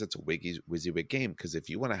idea is it's a WYSIWYG game, because if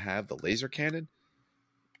you want to have the laser cannon,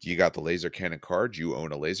 you got the laser cannon card, you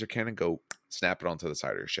own a laser cannon, go snap it onto the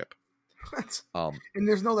side of your ship. And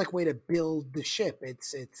there's no like way to build the ship.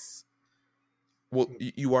 It's well,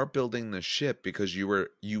 you are building the ship because you're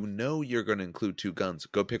going to include 2 guns.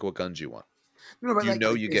 Go pick what guns you want. No, but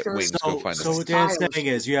you get wings. Go find so what Dan's saying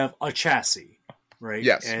is you have a chassis, right?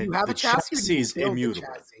 Yes, and you have the a chassis is immutable.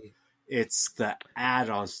 It's the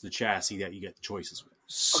add-ons to the chassis that you get the choices with.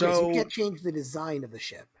 So you can't change the design of the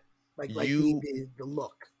ship, like the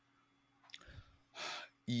look.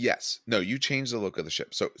 Yes, no, you change the look of the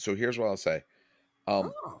ship. So here's what I'll say.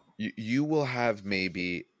 You will have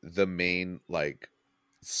maybe the main like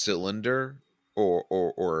cylinder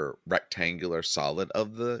or rectangular solid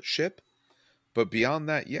of the ship, but beyond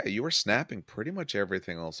that, yeah, you are snapping pretty much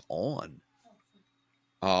everything else on.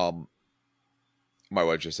 My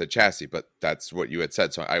wife just said chassis, but that's what you had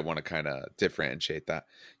said, so I want to kind of differentiate that.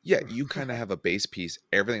 Yeah, you kind of have a base piece.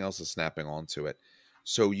 Everything else is snapping onto it.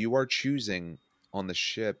 So you are choosing on the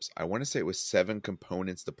ships, I want to say it was 7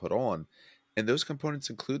 components to put on, and those components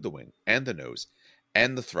include the wing and the nose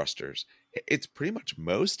and the thrusters. It's pretty much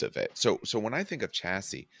most of it. So when I think of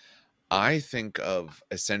chassis, I think of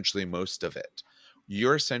essentially most of it.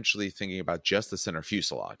 You're essentially thinking about just the center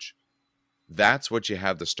fuselage. That's what you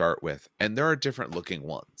have to start with. And there are different looking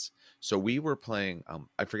ones. So we were playing,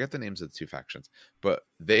 I forget the names of the 2 factions, but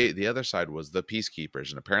the other side was the Peacekeepers.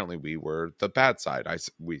 And apparently we were the bad side.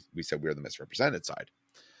 We said we were the misrepresented side.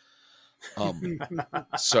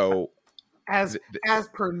 So as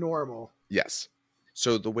per normal. Yes.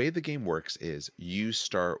 So the way the game works is you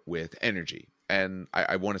start with energy. And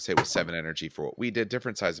I want to say it was 7 energy for what we did.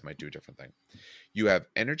 Different sizes might do a different thing. You have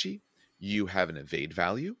energy, you have an evade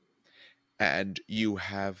value, and you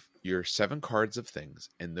have your 7 cards of things,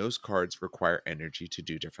 and those cards require energy to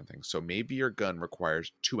do different things. So maybe your gun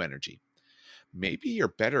requires 2 energy. Maybe your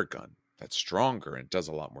better gun, that's stronger and does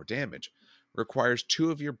a lot more damage, requires 2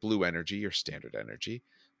 of your blue energy, your standard energy,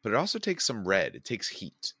 but it also takes some red. It takes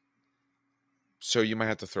heat. So you might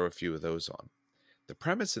have to throw a few of those on. The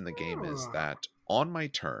premise in the game is that on my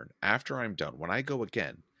turn, after I'm done, when I go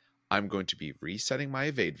again, I'm going to be resetting my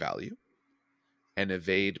evade value. And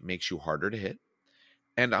evade makes you harder to hit.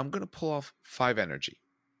 And I'm going to pull off 5 energy.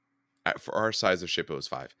 For our size of ship, it was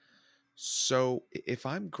 5. So if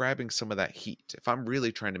I'm grabbing some of that heat, if I'm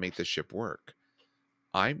really trying to make this ship work,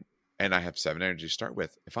 and I have 7 energy to start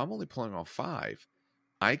with, if I'm only pulling off 5,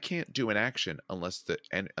 I can't do an action unless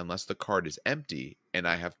the card is empty and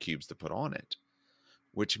I have cubes to put on it.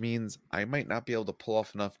 Which means I might not be able to pull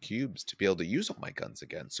off enough cubes to be able to use all my guns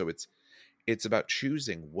again. So it's about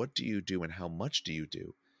choosing what do you do and how much do you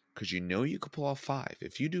do, because you know you could pull off 5.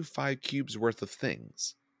 If you do 5 cubes worth of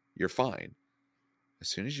things, you're fine. as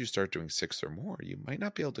soon as you start doing 6 or more, you might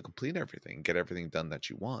not be able to complete everything, get everything done that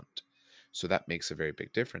you want. So that makes a very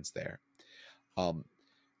big difference there.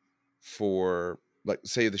 For, like,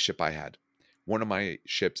 say the ship I had, one of my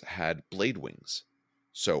ships had blade wings.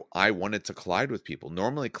 So I wanted to collide with people.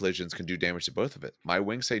 Normally collisions can do damage to both of it. My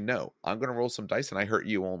wings say, no, I'm going to roll some dice and I hurt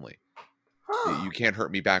you only. You can't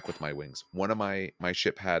hurt me back with my wings. One of my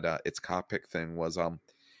ship had, its cockpit thing was,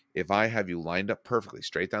 if I have you lined up perfectly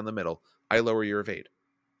straight down the middle, I lower your evade.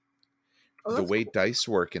 The way dice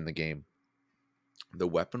work in the game, the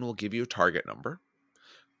weapon will give you a target number.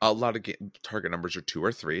 A lot of target numbers are 2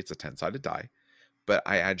 or 3. It's a 10-sided die. But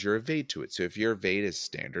I add your evade to it. So if your evade is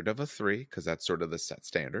standard of a 3, because that's sort of the set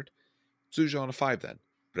standard, it's usually on a 5 then.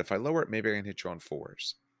 But if I lower it, maybe I can hit you on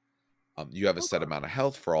 4s. You have a set amount of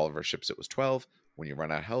health. For all of our ships, it was 12. When you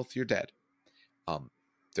run out of health, you're dead.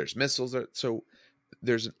 There's missiles. So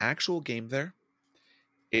there's an actual game there.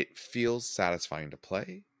 It feels satisfying to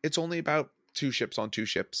play. It's only about 2 ships on 2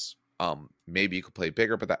 ships. Maybe you could play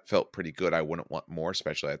bigger, but that felt pretty good. I wouldn't want more,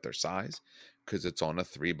 especially at their size, because it's on a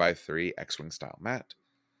 3x3 X-Wing style mat.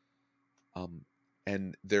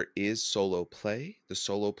 And there is solo play. The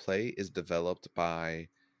solo play is developed by,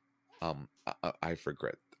 I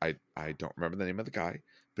forget. I don't remember the name of the guy,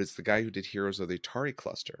 but it's the guy who did Heroes of the Atari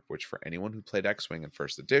Cluster, which for anyone who played X-Wing in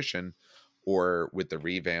first edition, or with the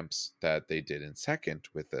revamps that they did in second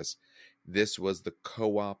with this was the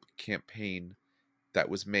co-op campaign that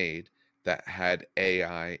was made that had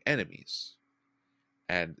AI enemies.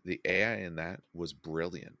 And the AI in that was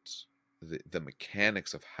brilliant. The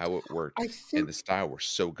mechanics of how it worked and the style were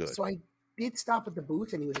so good. So I did stop at the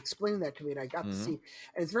booth and he was explaining that to me and I got to see,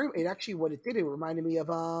 and it actually, what it did, it reminded me of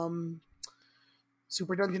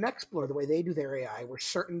Super Dungeon Explorer, the way they do their AI, where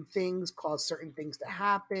certain things cause certain things to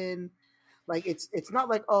happen. Like it's not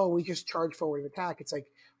like, oh, we just charge forward and attack. It's like,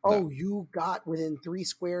 oh, you got within 3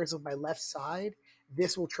 squares of my left side,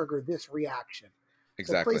 this will trigger this reaction.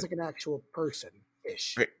 Exactly. So it plays like an actual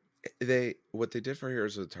person-ish. Right. What they did for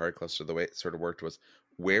Heroes of the Atari Cluster, the way it sort of worked was,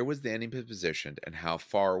 where was the enemy positioned and how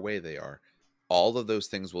far away they are. All of those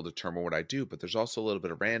things will determine what I do, but there's also a little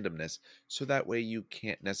bit of randomness, so that way you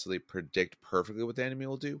can't necessarily predict perfectly what the enemy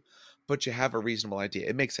will do, but you have a reasonable idea.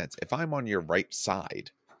 It makes sense. If I'm on your right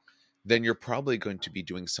side, then you're probably going to be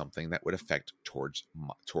doing something that would affect towards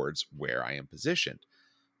where I am positioned,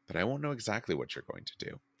 but I won't know exactly what you're going to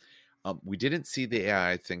do. We didn't see the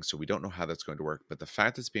AI thing, so we don't know how that's going to work, but the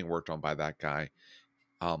fact it's being worked on by that guy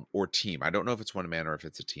or team, I don't know if it's one man or if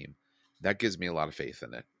it's a team, that gives me a lot of faith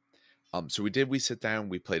in it. So we sit down,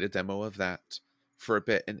 we played a demo of that for a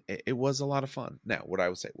bit, and it was a lot of fun. Now, what I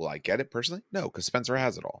would say, will I get it personally? No, because Spencer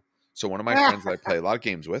has it all. So one of my friends that I play a lot of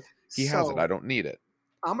games with, he has it. I don't need it.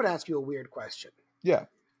 I'm going to ask you a weird question. Yeah.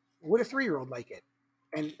 Would a 3-year-old like it?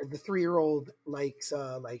 And the 3-year-old likes,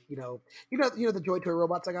 the Joy Toy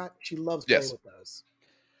robots I got? She loves playing with those.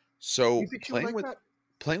 So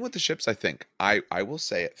playing with the ships, I think, I will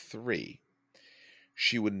say at 3,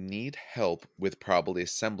 she would need help with probably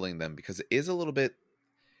assembling them, because it is a little bit,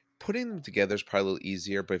 putting them together is probably a little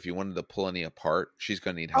easier, but if you wanted to pull any apart, she's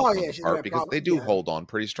going to need help apart, because they do hold on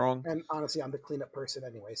pretty strong. And honestly, I'm the cleanup person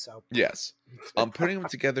anyway, so. Yes. Putting them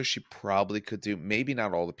together, she probably could do, maybe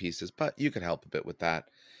not all the pieces, but you could help a bit with that.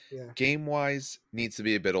 Yeah. Game-wise, needs to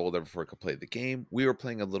be a bit older before I could play the game. We were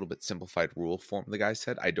playing a little bit simplified rule form, the guy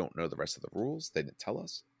said. I don't know the rest of the rules. They didn't tell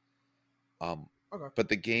us. Okay. But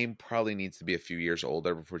the game probably needs to be a few years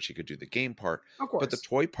older before she could do the game part. Of course. But the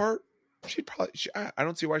toy part, I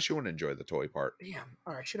don't see why she wouldn't enjoy the toy part. Damn.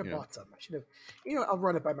 All right, I should have bought some. I should have. I'll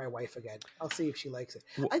run it by my wife again. I'll see if she likes it.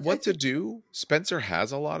 What to do? Spencer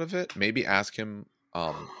has a lot of it. Maybe ask him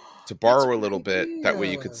to borrow a little bit. That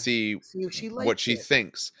way you could see if she likes what she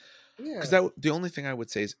thinks. Yeah. Because the only thing I would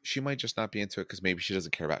say is she might just not be into it because maybe she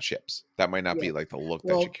doesn't care about ships. That might not be like the look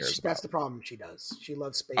that she cares about. That's the problem. She does. She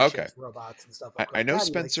loves spaceships, robots, and stuff like that. I know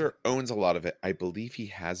Spencer owns a lot of it. I believe he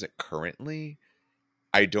has it currently.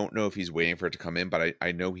 I don't know if he's waiting for it to come in, but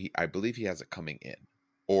I believe he has it coming in,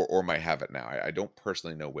 or might have it now. I don't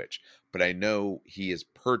personally know which, but I know he has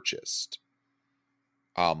purchased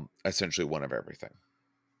essentially one of everything.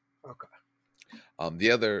 Okay.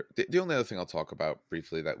 The only other thing I'll talk about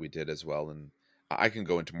briefly that we did as well, and I can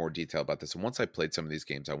go into more detail about this. And once I played some of these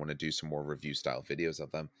games, I want to do some more review style videos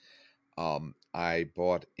of them. I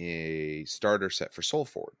bought a starter set for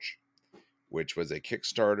SoulForge, which was a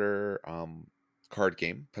Kickstarter card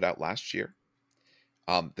game put out last year.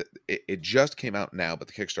 It just came out now, but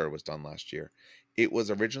the Kickstarter was done last year. It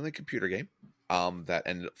was originally a computer game that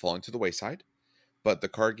ended up falling to the wayside, but the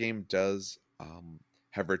card game does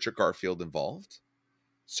have Richard Garfield involved.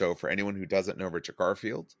 So for anyone who doesn't know Richard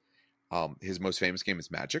Garfield, His most famous game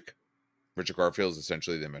is Magic. Richard Garfield is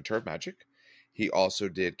essentially the inventor of Magic. He also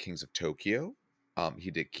did Kings of Tokyo.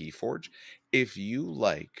 He did Keyforge. If you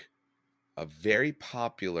like a very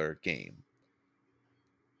popular game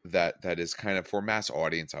that is kind of for mass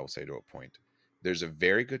audience, I will say to a point, there's a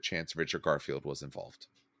very good chance Richard Garfield was involved.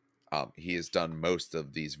 He has done most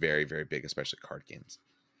of these very, very big, especially card games.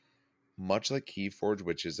 Much like Keyforge,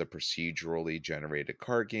 which is a procedurally generated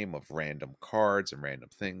card game of random cards and random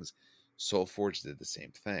things, SoulForge did the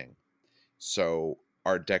same thing. So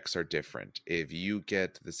our decks are different. If you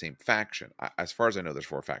get the same faction, as far as I know, there's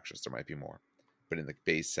 4 factions. There might be more, but in the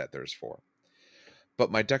base set, there's 4.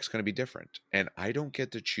 But my deck's going to be different, and I don't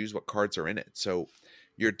get to choose what cards are in it. So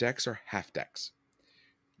your decks are half decks.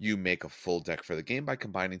 You make a full deck for the game by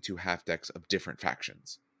combining 2 half decks of different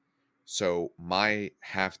factions. So my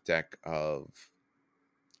half deck of,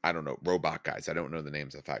 I don't know, robot guys, I don't know the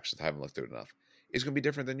names of the factions, I haven't looked through it enough, is going to be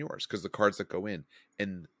different than yours because the cards that go in,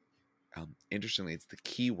 and interestingly, it's the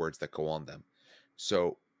keywords that go on them.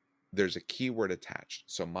 So there's a keyword attached.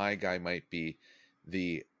 So my guy might be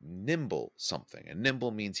the nimble something, and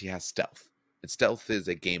nimble means he has stealth, and stealth is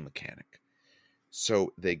a game mechanic.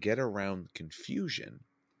 So they get around confusion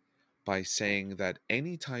by saying that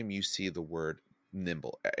anytime you see the word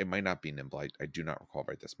nimble, it might not be nimble, I do not recall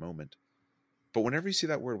right this moment, but whenever you see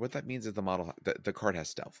that word, what that means is the card has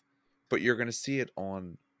stealth, but you're going to see it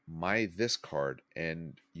on this card,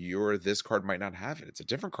 and this card might not have it. It's a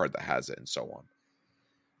different card that has it, and so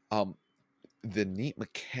on. The neat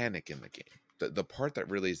mechanic in the game, the part that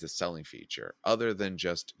really is the selling feature, other than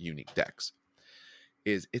just unique decks,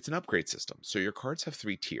 is it's an upgrade system. So your cards have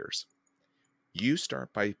 3 tiers. You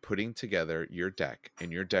start by putting together your deck,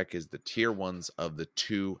 and your deck is the tier 1s of the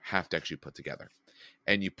 2 half decks you put together.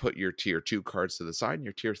 And you put your tier 2 cards to the side and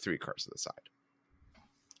your tier 3 cards to the side.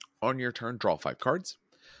 On your turn, draw 5 cards.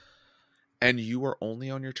 And you are only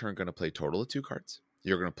on your turn going to play a total of 2 cards.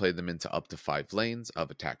 You're going to play them into up to 5 lanes of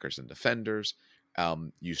attackers and defenders.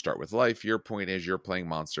 You start with life. Your point is you're playing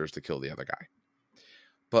monsters to kill the other guy.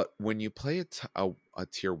 But when you play a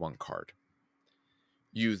tier 1 card,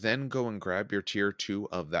 you then go and grab your tier 2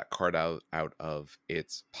 of that card out of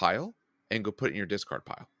its pile and go put it in your discard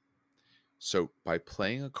pile. So by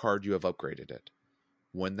playing a card, you have upgraded it.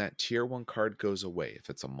 When that tier 1 card goes away, if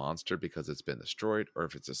it's a monster because it's been destroyed, or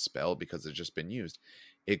if it's a spell because it's just been used,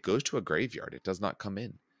 it goes to a graveyard. It does not come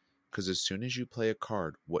in. Because as soon as you play a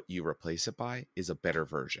card, what you replace it by is a better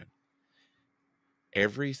version.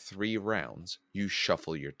 Every 3 rounds, you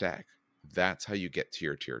shuffle your deck. That's how you get to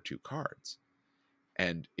your tier 2 cards.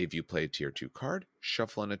 And if you play a tier 2 card,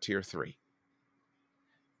 shuffle in a tier 3.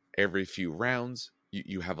 Every few rounds,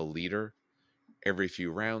 you have a leader. Every few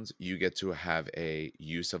rounds, you get to have a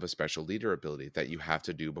use of a special leader ability that you have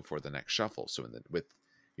to do before the next shuffle. So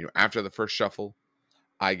after the first shuffle,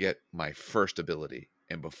 I get my first ability,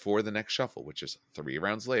 and before the next shuffle, which is 3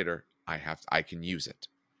 rounds later, I can use it.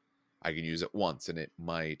 I can use it once, and it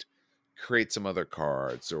might create some other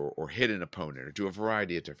cards or hit an opponent or do a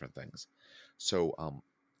variety of different things. So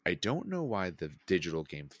I don't know why the digital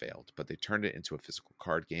game failed, but they turned it into a physical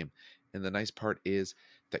card game. And the nice part is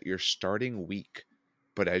that you're starting weak,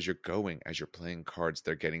 but as you're playing cards,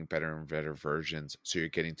 they're getting better and better versions, so you're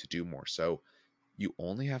getting to do more. So you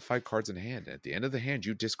only have 5 cards in hand, and at the end of the hand,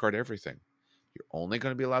 you discard everything. You're only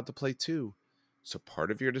going to be allowed to play 2. So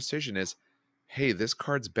part of your decision is, hey, this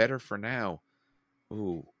card's better for now.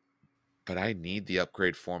 Ooh, but I need the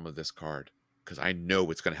upgrade form of this card because I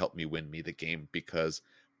know it's going to help me win me the game because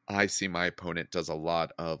I see my opponent does a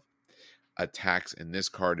lot of attacks and this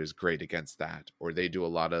card is great against that, or they do a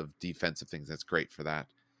lot of defensive things that's great for that.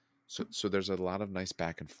 So there's a lot of nice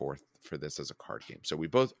back and forth for this as a card game. So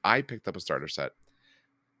I picked up a starter set.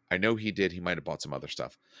 I know he did. He might have bought some other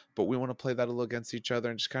stuff, but we want to play that a little against each other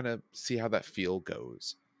and just kind of see how that feel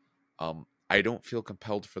goes. I don't feel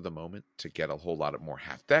compelled for the moment to get a whole lot of more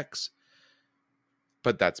half decks,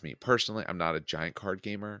 but that's me personally. I'm not a giant card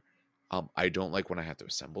gamer. I don't like when I have to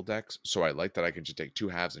assemble decks, so I like that I can just take 2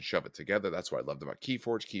 halves and shove it together. That's what I loved about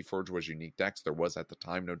Keyforge. Keyforge was unique decks. There was at the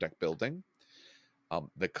time no deck building.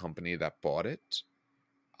 The company that bought it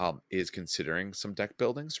is considering some deck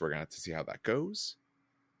building, so we're going to have to see how that goes.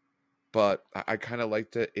 But I kind of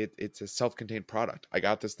like that it's a self-contained product. I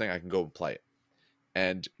got this thing, I can go and play it.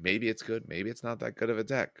 And maybe it's good, maybe it's not that good of a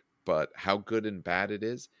deck, but how good and bad it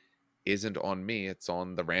is isn't on me. It's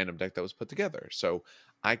on the random deck that was put together. So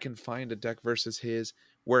I can find a deck versus his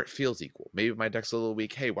where it feels equal. Maybe my deck's a little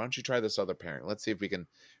weak. Hey, why don't you try this other pairing? Let's see if we can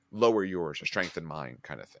lower yours or strengthen mine,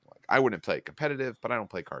 kind of thing. Like I wouldn't play it competitive, but I don't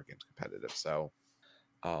play card games competitive. So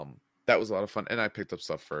that was a lot of fun. And I picked up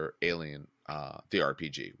stuff for Alien, the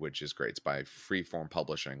RPG, which is great. It's by Free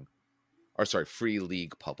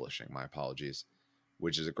League Publishing. My apologies.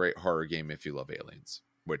 Which is a great horror game if you love aliens,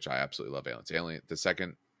 which I absolutely love aliens. The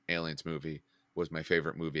second Aliens movie was my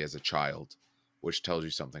favorite movie as a child, which tells you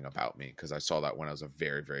something about me because I saw that when I was a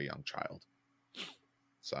very, very young child.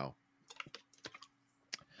 So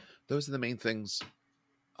those are the main things.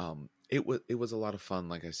 It was a lot of fun.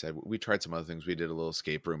 Like I said, we tried some other things. We did a little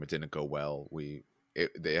escape room. It didn't go well.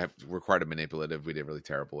 They have required a manipulative. We did really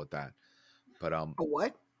terrible with that. But A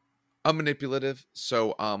what? A manipulative.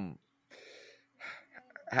 So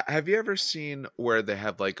have you ever seen where they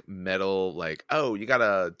have like metal, like, oh, you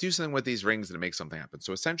gotta do something with these rings and it makes something happen?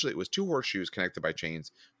 So essentially it was 2 horseshoes connected by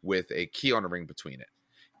chains with a key on a ring between it.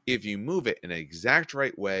 If you move it in an exact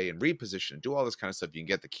right way and reposition and do all this kind of stuff, you can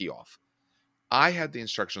get the key off. I had the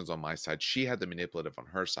instructions on my side. She had the manipulative on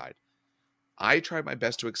her side. I tried my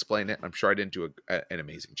best to explain it. I'm sure I didn't do an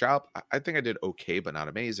amazing job. I think I did okay, but not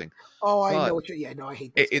amazing. Oh, I know what you're... Yeah, no, I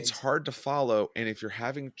hate those it's hard to follow. And if you're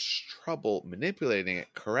having trouble manipulating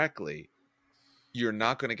it correctly, you're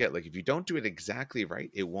not going to get... Like, if you don't do it exactly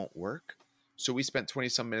right, it won't work. So we spent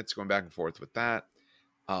 20-some minutes going back and forth with that.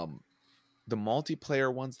 The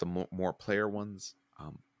multiplayer ones, the more player ones,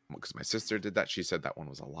 because my sister did that. She said that one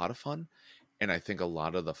was a lot of fun. And I think a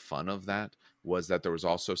lot of the fun of that was that there was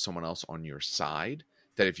also someone else on your side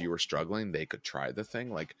that if you were struggling, they could try the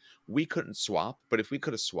thing. Like, we couldn't swap, but if we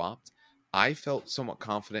could have swapped, I felt somewhat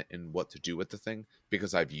confident in what to do with the thing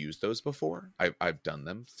because I've used those before. I've done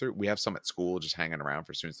them through. We have some at school just hanging around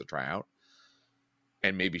for students to try out.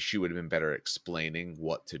 And maybe she would have been better explaining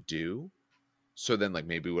what to do. So then, like,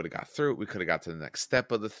 maybe we would have got through it. We could have got to the next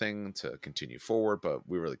step of the thing to continue forward, but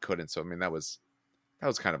we really couldn't. So, I mean, that was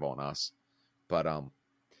kind of on us. But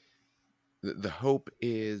the hope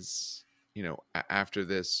is, after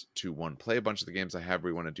this, to play a bunch of the games I have.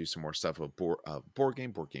 We want to do some more stuff with board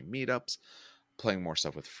game meetups, playing more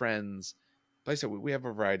stuff with friends. Like I said, we have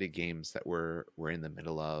a variety of games that we're in the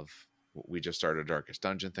middle of. We just started a Darkest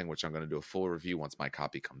Dungeon thing, which I'm going to do a full review once my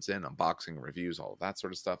copy comes in, unboxing, reviews, all of that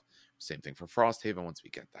sort of stuff. Same thing for Frosthaven once we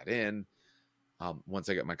get that in. Once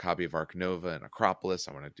I get my copy of Ark Nova and Acropolis,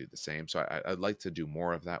 I want to do the same. So I'd like to do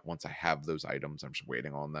more of that once I have those items. I'm just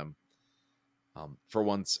waiting on them. For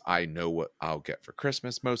once, I know what I'll get for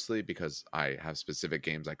Christmas, mostly because I have specific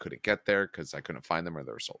games I couldn't get there because I couldn't find them or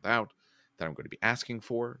they were sold out that I'm going to be asking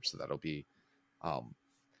for. So that'll be... I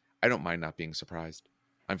don't mind not being surprised.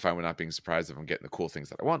 I'm fine with not being surprised if I'm getting the cool things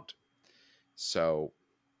that I want. So,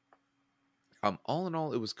 all in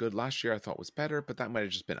all, it was good. Last year I thought was better, but that might have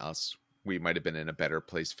just been us. We might have been in a better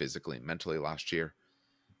place physically and mentally last year.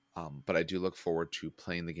 But I do look forward to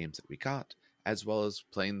playing the games that we got, as well as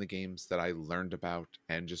playing the games that I learned about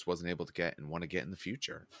and just wasn't able to get and want to get in the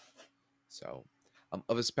future. So,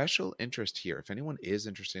 of a special interest here, if anyone is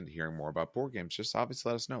interested in hearing more about board games, just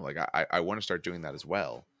obviously let us know. Like, I want to start doing that as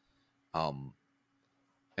well.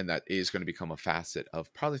 And that is going to become a facet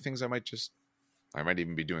of probably things I might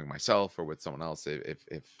even be doing myself or with someone else if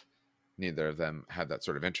neither of them had that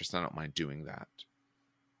sort of interest. I don't mind doing that.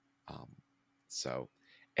 So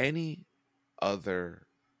any other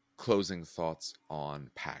closing thoughts on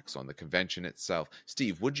PAX, on the convention itself?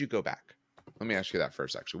 Steve, would you go back? Let me ask you that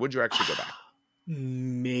first, actually. Would you actually go back?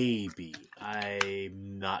 Maybe.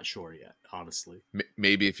 I'm not sure yet, honestly.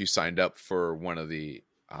 Maybe if you signed up for one of the...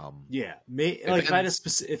 if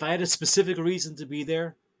I had a specific reason to be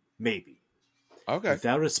there, maybe. Okay.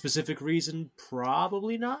 Without a specific reason,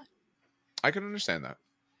 probably not. I can understand that.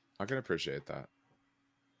 I can appreciate that.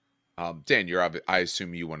 Dan, I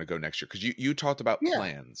assume you want to go next year because you talked about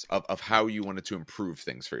plans of how you wanted to improve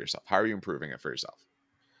things for yourself. How are you improving it for yourself?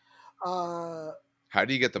 How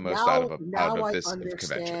do you get the most out of this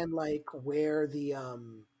convention? I understand like where the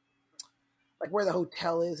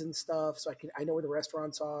hotel is and stuff, so I know where the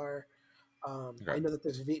restaurants are. I know that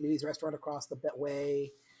there's a Vietnamese restaurant across the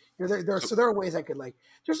way. There are ways I could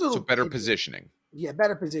just a little better positioning. Yeah,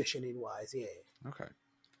 better positioning wise. Yeah. Okay.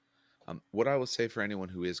 What I will say for anyone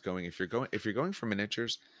who is going, if you're going for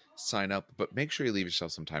miniatures, sign up, but make sure you leave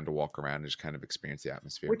yourself some time to walk around and just kind of experience the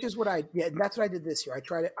atmosphere. Which is that's what I did this year.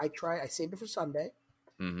 I saved it for Sunday,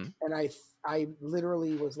 and I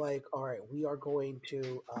literally was like, all right, we are going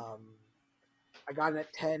to. I got in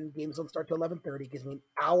at 10. Games don't start till 11:30. Gives me an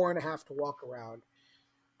hour and a half to walk around.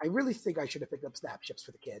 I really think I should have picked up snap chips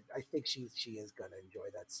for the kid. I think she is going to enjoy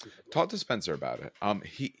that stupid. Talk to Spencer about it.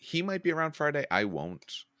 He might be around Friday. I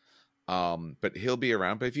won't. But he'll be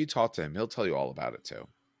around. But if you talk to him, he'll tell you all about it too.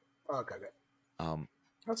 Okay, good.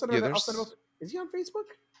 Is he on Facebook?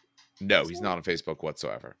 No, he's not on Facebook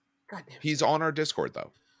whatsoever. God damn. He's on our Discord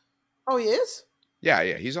though. Oh, he is? Yeah,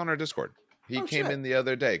 he's on our Discord. He came shit. in the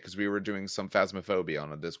other day because we were doing some Phasmophobia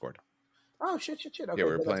on a Discord. Oh, shit. Okay, yeah, we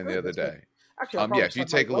were playing the other day. Actually, I'll if you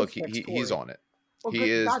take a look, he's on it. Well, he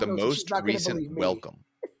is God the knows most recent welcome.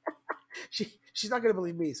 She's not going to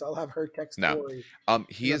believe me, so I'll have her text Tori.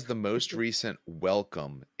 He is the most recent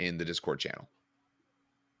welcome in the Discord channel.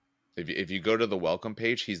 If you go to the welcome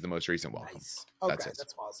page, he's the most recent welcome. Nice. Okay,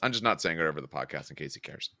 that's awesome. I'm just not saying it over the podcast in case he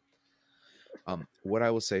cares. What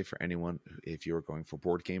I will say for anyone, if you're going for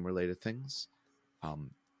board game related things,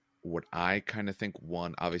 what I kind of think,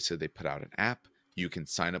 one, obviously they put out an app. You can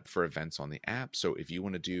sign up for events on the app. So if you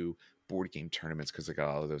want to do board game tournaments, because they got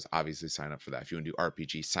all of those, obviously sign up for that. If you want to do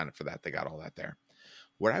RPG, sign up for that. They got all that there.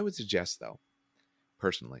 What I would suggest, though,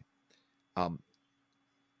 personally,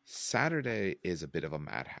 Saturday is a bit of a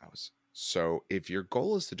madhouse. So if your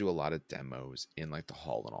goal is to do a lot of demos in like the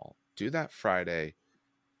hall and all, do that Friday,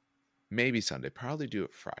 maybe Sunday. Probably do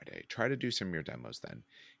it Friday. Try to do some of your demos then.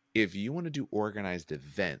 If you want to do organized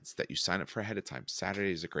events that you sign up for ahead of time,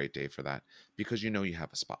 Saturday is a great day for that because you know you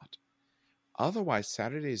have a spot. Otherwise,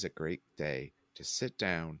 Saturday is a great day to sit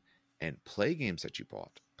down and play games that you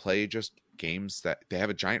bought. Play just games that they have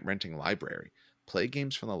a giant renting library. Play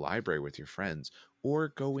games from the library with your friends, or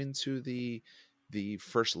go into the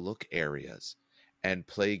first look areas and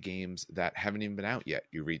play games that haven't even been out yet.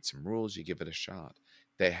 You read some rules, you give it a shot.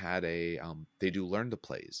 They had they do learn to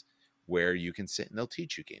plays where you can sit and they'll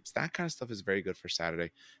teach you games. That kind of stuff is very good for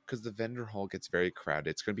Saturday because the vendor hall gets very crowded.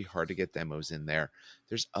 It's going to be hard to get demos in there.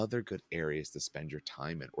 There's other good areas to spend your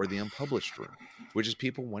time in, or the unpublished room, which is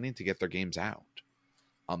people wanting to get their games out.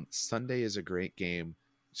 Sunday is a great day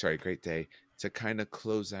to kind of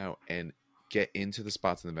close out and get into the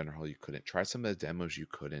spots in the vendor hall you couldn't. Try some of the demos you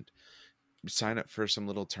couldn't. Sign up for some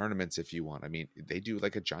little tournaments if you want. I mean, they do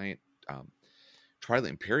like a giant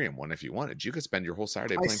Twilight Imperium one if you wanted. You could spend your whole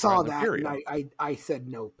Saturday playing Twilight Imperium. I saw that and I said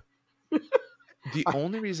nope. The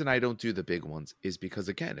only reason I don't do the big ones is because,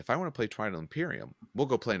 again, if I want to play Twilight Imperium, we'll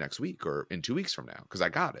go play next week or in 2 weeks from now because I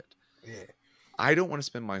got it. Yeah. I don't want to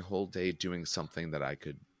spend my whole day doing something that I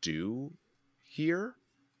could do here.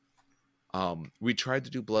 We tried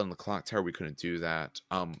to do Blood on the Clock Tower. We couldn't do that.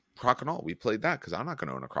 Crokinole, we played that because I'm not going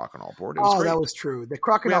to own a Crokinole board. It was great. That was true. The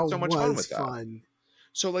Crokinole so much fun with fun.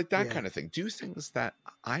 So like that kind of thing. Do things that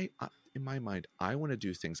I in my mind, I want to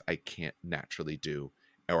do things I can't naturally do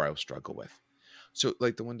or I'll struggle with. So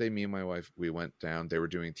like the one day me and my wife, we went down, they were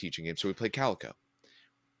doing teaching games. So we played Calico.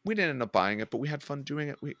 We didn't end up buying it, but we had fun doing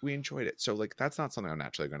it. We enjoyed it. So like, that's not something I'm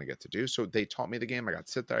naturally going to get to do. So they taught me the game. I got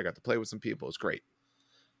to sit there. I got to play with some people. It was great.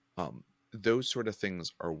 Those sort of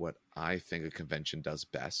things are what I think a convention does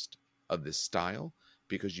best of this style,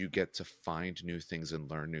 because you get to find new things and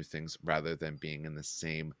learn new things rather than being in the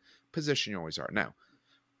same position you always are. Now,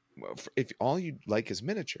 if all you like is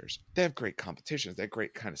miniatures, they have great competitions. They have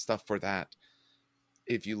great kind of stuff for that.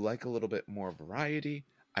 If you like a little bit more variety,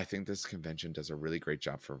 I think this convention does a really great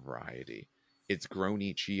job for variety. It's grown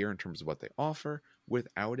each year in terms of what they offer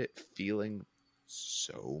without it feeling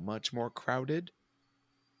so much more crowded.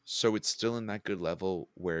 So it's still in that good level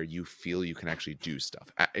where you feel you can actually do stuff.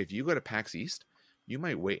 If you go to PAX East, you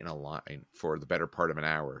might wait in a line for the better part of an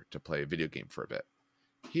hour to play a video game for a bit.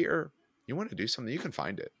 Here, you want to do something, you can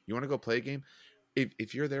find it. You want to go play a game?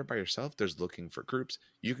 If you're there by yourself, there's looking for groups.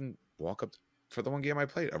 You can walk up. For the one game I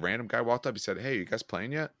played, a random guy walked up. He said, "Hey, you guys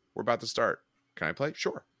playing yet? We're about to start. Can I play?"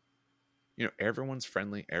 Sure. You know, everyone's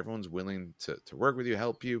friendly. Everyone's willing to work with you,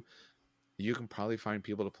 help you. You can probably find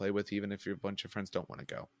people to play with, even if your bunch of friends don't want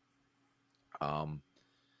to go.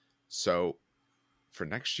 So for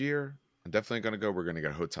next year, I'm definitely going to go. We're going to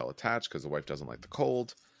get a hotel attached because the wife doesn't like the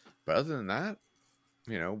cold. But other than that,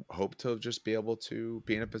 you know, hope to just be able to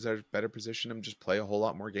be in a better position and just play a whole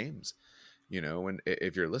lot more games. You know, and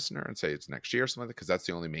if you're a listener and say it's next year or something like that, because that's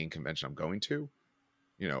the only main convention I'm going to,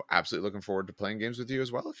 you know, absolutely looking forward to playing games with you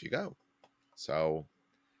as well if you go. So,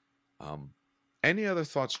 any other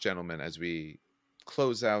thoughts, gentlemen, as we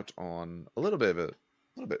close out on a little bit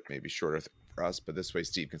maybe shorter for us, but this way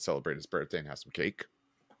Steve can celebrate his birthday and have some cake.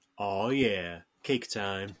 Oh yeah, cake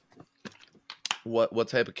time. What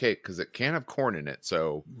type of cake? Because it can't have corn in it.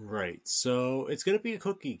 So right, so it's gonna be a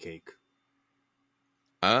cookie cake.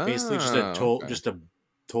 Basically, just a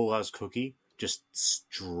Toll House cookie, just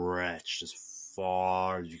stretched as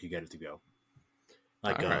far as you could get it to go,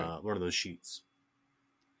 like one of those sheets.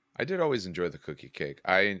 I did always enjoy the cookie cake.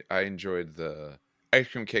 I enjoyed the ice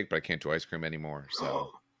cream cake, but I can't do ice cream anymore.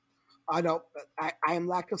 So I know I am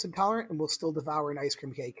lactose intolerant and will still devour an ice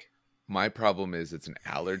cream cake. My problem is it's an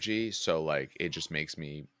allergy, so like it just makes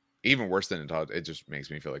me even worse than it just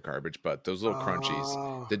makes me feel like garbage. But those little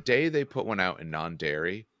crunchies, the day they put one out in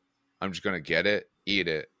non-dairy, I'm just going to get it, eat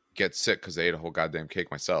it, get sick because I ate a whole goddamn cake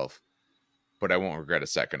myself, but I won't regret a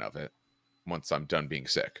second of it once I'm done being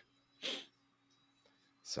sick.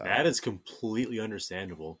 So that is completely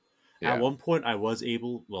understandable. Yeah. At one point, I was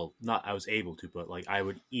able, well, not I was able to, but like I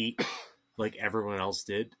would eat like everyone else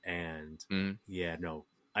did, and yeah, no,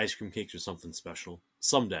 ice cream cakes are something special.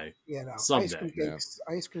 Someday, Yeah, no, someday.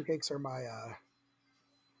 Ice cream cakes are my.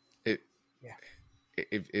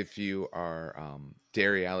 If you are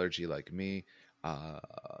dairy allergy like me,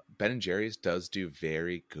 Ben and Jerry's does do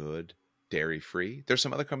very good dairy free. There's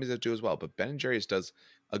some other companies that do as well, but Ben and Jerry's does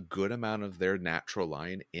a good amount of their natural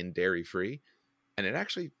line in dairy free, and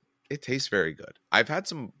it tastes very good. I've had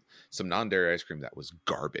some non-dairy ice cream that was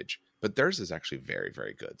garbage, but theirs is actually very,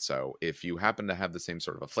 very good. So if you happen to have the same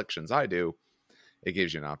sort of afflictions I do, it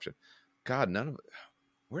gives you an option. God,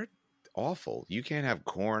 we're awful. You can't have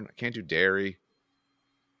corn. I can't do dairy.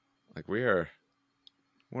 Like we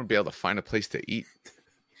won't be able to find a place to eat.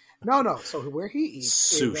 No. So where he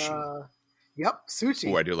eats sushi. Sushi.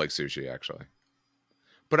 Oh, I do like sushi actually,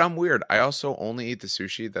 but I'm weird. I also only eat the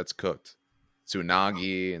sushi that's cooked,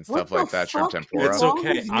 tsunagi and stuff like that. Shrimp tempura. It's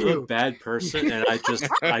okay. I'm a bad person, and I just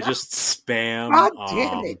spam. God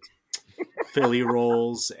damn it. Philly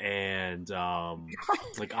rolls and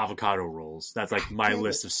like avocado rolls. That's like my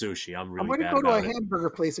list of sushi. I'm really bad about it. I'm going to go to a hamburger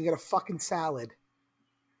place and get a fucking salad.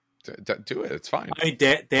 Do it. It's fine. I mean,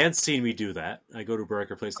 Dan's seen me do that. I go to a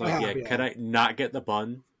burger place like, can I not get the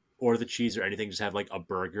bun or the cheese or anything? Just have like a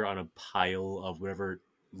burger on a pile of whatever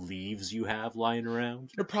leaves you have lying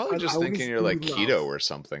around. You're probably just thinking you're like keto or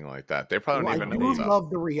something like that. They probably don't even know. I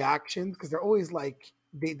love the reactions because they're always like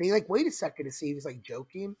they like wait a second to see if he's like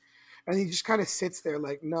joking, and he just kind of sits there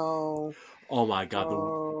like no. Oh my god!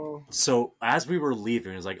 No. So as we were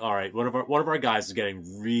leaving, it was like, all right, one of our guys is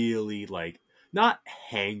getting really like. Not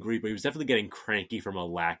hangry, but he was definitely getting cranky from a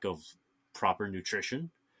lack of proper nutrition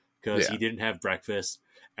because he didn't have breakfast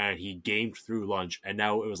and he gamed through lunch, and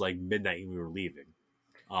now it was like midnight and we were leaving.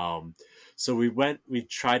 So we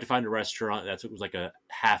tried to find a restaurant. That was like a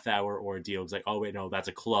half-hour ordeal. It was like, oh wait, no, that's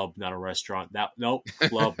a club, not a restaurant. Nope,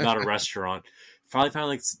 club, not a restaurant. Finally found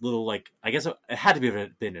like this little like, I guess it had to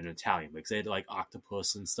been an Italian because they had like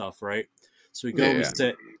octopus and stuff, right? So we go, we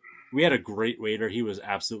sit. We had a great waiter. He was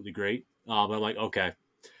absolutely great. I'm like, okay,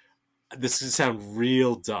 this is sound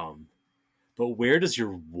real dumb, but where does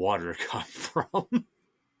your water come from?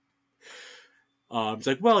 It's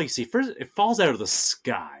like, well, you see, first it falls out of the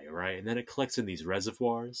sky, right, and then it collects in these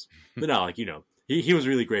reservoirs. But no, like he was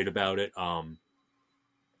really great about it. The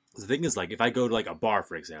thing is, like, if I go to like a bar,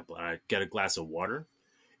 for example, and I get a glass of water,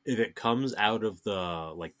 if it comes out of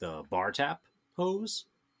the bar tap hose.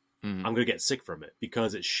 I'm going to get sick from it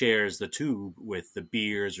because it shares the tube with the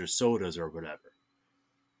beers or sodas or whatever.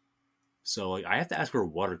 So like, I have to ask where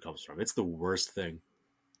water comes from. It's the worst thing.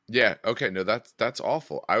 Yeah. Okay. No, that's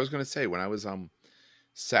awful. I was going to say when I was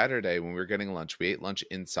Saturday when we were getting lunch, we ate lunch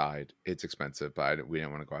inside. It's expensive, but we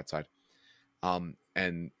didn't want to go outside.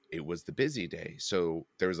 And it was the busy day, so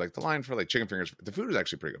there was like the line for like chicken fingers. The food was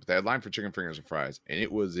actually pretty good, but they had line for chicken fingers and fries, and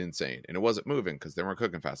it was insane. And it wasn't moving because they weren't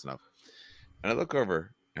cooking fast enough. And I look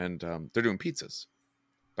over. And they're doing pizzas,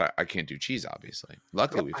 but I can't do cheese, obviously.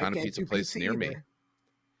 Luckily, we found a pizza place near me.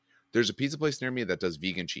 There's a pizza place near me that does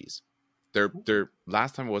vegan cheese. Their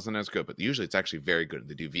last time it wasn't as good, but usually it's actually very good.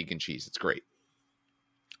 They do vegan cheese. It's great.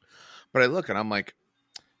 But I look and I'm like,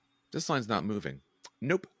 this line's not moving.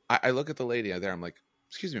 Nope. I look at the lady out there. I'm like,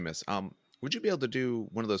 excuse me, miss. Would you be able to do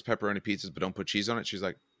one of those pepperoni pizzas, but don't put cheese on it? She's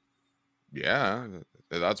like, yeah,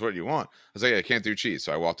 that's what you want. I was like, I can't do cheese.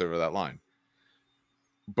 So I walked over that line.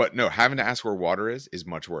 But no, having to ask where water is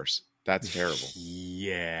much worse. That's terrible.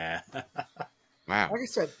 Yeah. Wow. Like I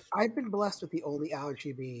said, I've been blessed with the only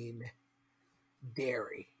allergy being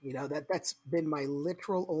dairy. That's been my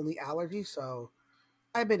literal only allergy. So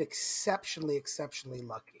I've been exceptionally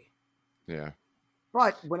lucky. Yeah.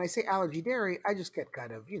 But when I say allergy dairy, I just get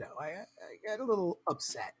kind of, I get a little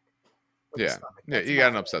upset. Yeah. Yeah. You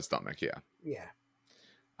got an upset stomach. Yeah.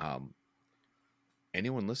 Yeah.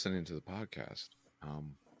 Anyone listening to the podcast?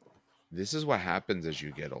 This is what happens as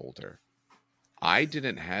you get older. I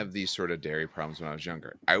didn't have these sort of dairy problems when I was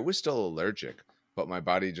younger. I was still allergic, but my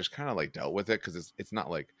body just kind of like dealt with it because it's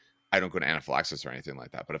not like I don't go to anaphylaxis or anything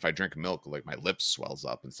like that. But if I drink milk, like my lips swells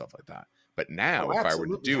up and stuff like that. But now, if I were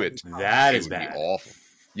to do it, that would be awful.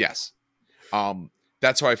 Yes.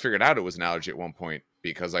 That's how I figured out it was an allergy at one point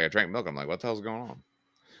because like I drank milk. I'm like, what the hell's going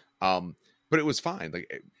on? But it was fine.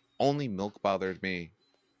 Like only milk bothered me.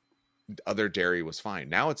 Other dairy was fine.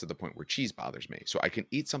 Now it's at the point where cheese bothers me. So I can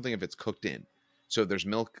eat something if it's cooked in. So if there's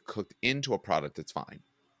milk cooked into a product, it's fine.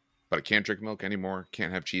 but I can't drink milk anymore.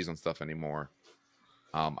 Can't have cheese on stuff anymore.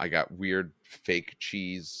 I got weird fake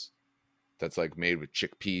cheese that's like made with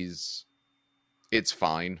chickpeas. It's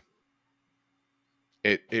fine.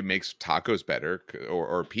 It makes tacos better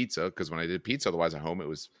or pizza, because when I did pizza otherwise at home, it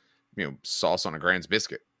was, sauce on a Grand's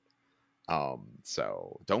biscuit.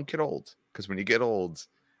 So don't get old, because when you get old,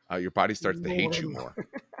 your body starts to hate you more.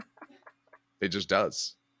 It just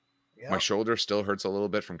does. Yep. My shoulder still hurts a little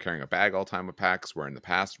bit from carrying a bag all the time with packs, where in the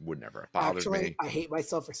past would never have bothered me. I hate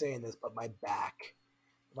myself for saying this, but my back.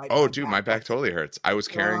 My back totally hurts. I was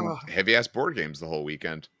carrying heavy ass board games the whole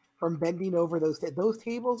weekend. From bending over those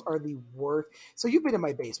tables are the worst. So you've been in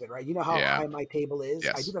my basement, right? You know how high my table is?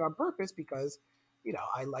 Yes. I do that on purpose because,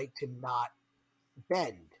 I like to not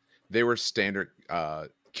bend. They were standard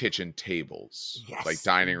kitchen tables, like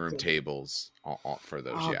dining room tables for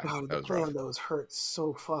those. Oh, God, the play on those hurts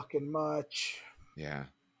so fucking much. Yeah.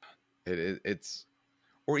 It's,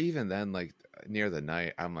 or even then, like near the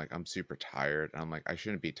night, I'm like, I'm super tired. And I'm like, I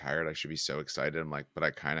shouldn't be tired. I should be so excited. I'm like, but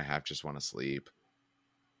I kind of just want to sleep.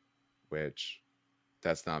 Which,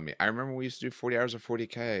 that's not me. I remember we used to do 40 hours of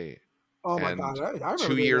 40K. Oh my God. I remember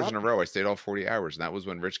 2 years in a row, I stayed all 40 hours. And that was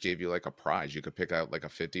when Rich gave you like a prize. You could pick out like a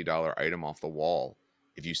 $50 item off the wall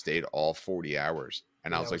if you stayed all 40 hours.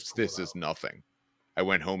 And I was like, this is nothing. I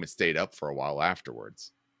went home and stayed up for a while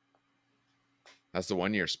afterwards. That's the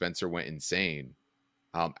one year Spencer went insane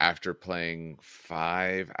after playing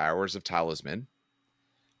 5 hours of Talisman.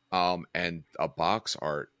 And a box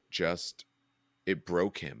art it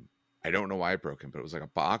broke him. I don't know why it broke him, but it was like a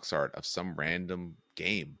box art of some random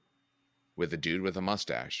game with a dude with a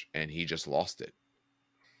mustache, and he just lost it.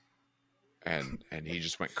 And he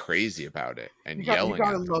just went crazy about it and yelling. You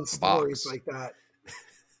gotta love stories like that.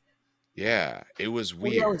 Yeah, it was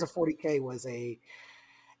weird. 40 hours of 40K was a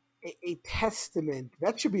testament.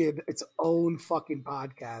 That should be its own fucking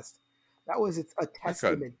podcast. That was a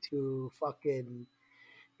testament to fucking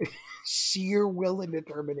sheer will and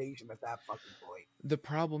determination at that fucking point. The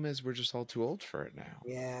problem is we're just all too old for it now.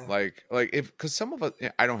 Yeah. Because some of us,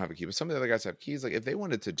 I don't have a key, but some of the other guys have keys. Like if they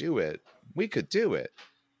wanted to do it, we could do it.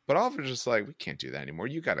 But often just like, we can't do that anymore.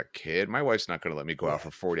 You got a kid. My wife's not going to let me go out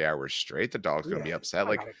for 40 hours straight. The dog's going to be upset.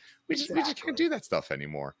 Like we just can't do that stuff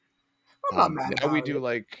anymore. Now we do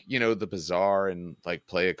like, the bazaar and like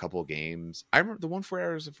play a couple games. I remember the 4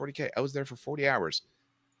 hours of 40K. I was there for 40 hours.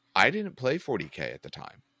 I didn't play 40K at the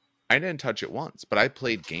time. I didn't touch it once, but I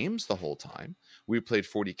played games the whole time. We played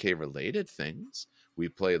 40K related things. We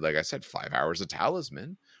played, like I said, 5 hours of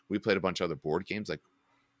Talisman. We played a bunch of other board games. Like,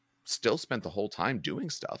 still spent the whole time doing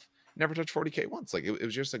stuff. Never touched 40K once. Like, it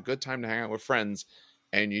was just a good time to hang out with friends,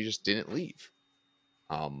 and you just didn't leave.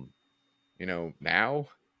 Now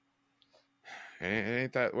it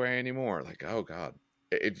ain't that way anymore. Like, oh God,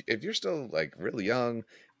 if you're still like really young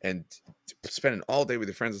and spending all day with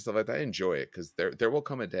your friends and stuff like that, enjoy it, because there will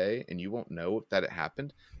come a day and you won't know that it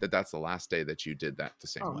happened, that's the last day that you did that the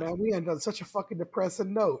same way. Man, we ended on such a fucking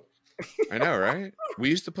depressing note. I know, right? We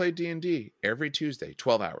used to play D&D every Tuesday,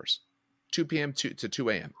 12 hours, 2 p.m. to 2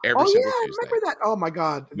 a.m. every single Tuesday. I remember that. Oh my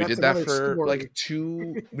God. We did that for like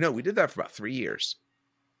we did that for about 3 years.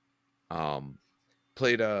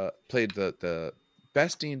 Played the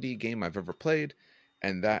best D&D game I've ever played,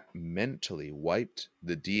 and that mentally wiped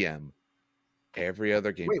the DM every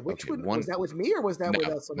other game. Wait, which one? Was that with me or was that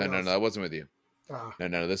with someone else? No, that wasn't with you.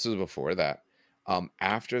 No, this was before that.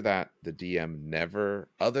 After that, the DM never,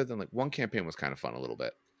 other than like one campaign was kind of fun a little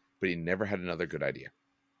bit, but he never had another good idea.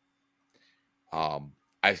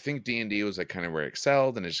 I think D&D was like kind of where it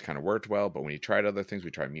excelled and it just kind of worked well, but when he tried other things,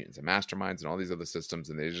 we tried Mutants and Masterminds and all these other systems,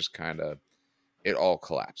 and they just kind of, it all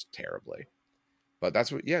collapsed terribly. But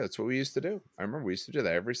that's what we used to do. I remember we used to do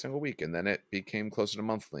that every single week, and then it became closer to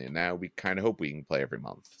monthly, and now we kind of hope we can play every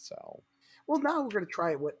month. So, well, now we're going to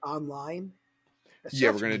try it online.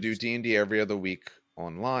 We're going to do D&D every other week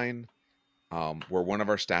online. Where one of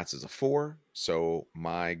our stats is a 4, so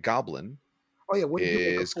my goblin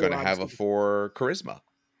is going to have a 4 charisma.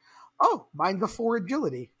 Oh, mine's a 4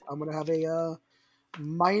 agility. I'm going to have a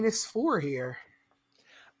 -4 here.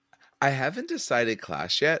 I haven't decided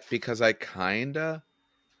class yet because I kind of,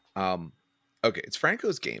 okay, it's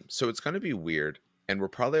Franco's game, so it's going to be weird, and we're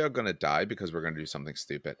probably all going to die because we're going to do something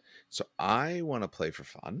stupid. So I want to play for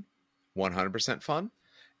fun, 100% fun,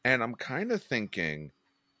 and I'm kind of thinking,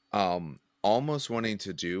 almost wanting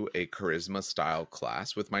to do a charisma style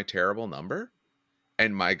class with my terrible number,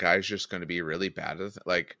 and my guy's just going to be really bad at it.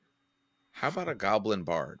 Like, how about a goblin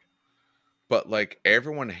bard? But like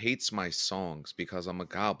everyone hates my songs because I'm a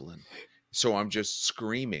goblin. So I'm just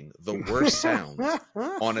screaming the worst sounds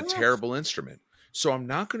on a terrible instrument. So I'm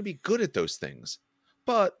not going to be good at those things.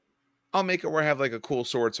 But I'll make it where I have like a cool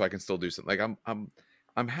sword so I can still do something. Like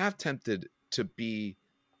I'm half tempted to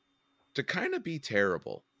kind of be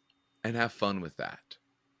terrible and have fun with that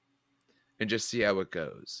and just see how it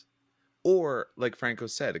goes. Or like Franco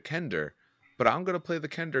said, a Kender, but I'm going to play the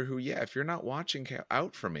Kender who, yeah, if you're not watching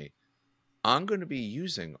out for me, I'm going to be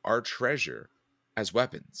using our treasure as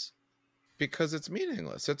weapons because it's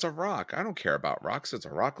meaningless. It's a rock. I don't care about rocks. It's a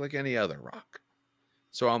rock like any other rock.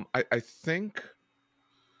 So I think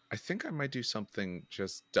I might do something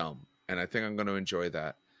just dumb, and I think I'm going to enjoy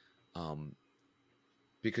that,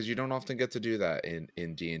 because you don't often get to do that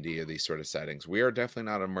in D&D or these sort of settings. We are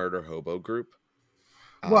definitely not a murder hobo group.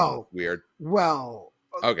 We are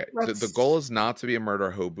okay. The goal is not to be a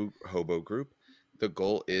murder hobo group. The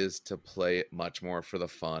goal is to play it much more for the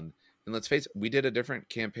fun. And let's face it, we did a different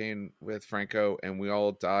campaign with Franco, and we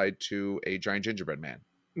all died to a giant gingerbread man.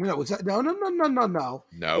 No, no.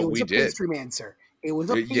 No, we did. Pastrymancer. It was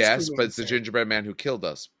a pastrymancer. Yes, but it's the gingerbread man who killed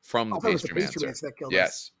us from the pastrymancer. That killed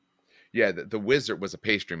us. Yeah, the wizard was a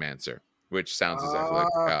pastrymancer, which sounds exactly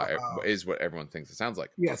like is what everyone thinks it sounds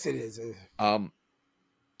like. Yes, it is.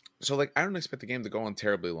 So like I don't expect the game to go on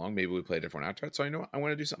terribly long. Maybe we play a different outro. So I know I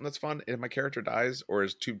want to do something that's fun. If my character dies or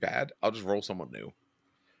is too bad, I'll just roll someone new.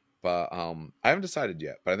 But I haven't decided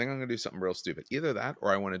yet. But I think I'm gonna do something real stupid. Either that,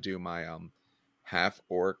 or I want to do my half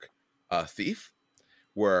orc thief,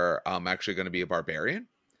 where I'm actually going to be a barbarian,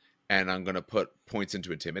 and I'm going to put points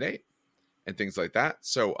into intimidate and things like that.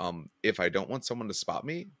 So if I don't want someone to spot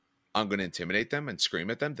me, I'm going to intimidate them and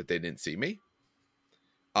scream at them that they didn't see me.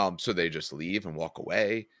 So they just leave and walk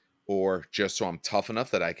away, or just so I'm tough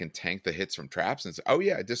enough that I can tank the hits from traps and say, oh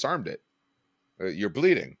yeah, I disarmed it. You're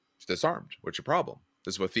bleeding. It's disarmed. What's your problem?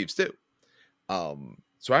 This is what thieves do.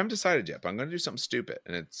 So I haven't decided yet, but I'm going to do something stupid,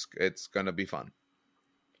 and it's going to be fun.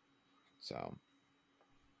 So,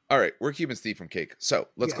 all right, we're keeping Steve from cake. So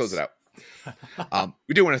let's close it out.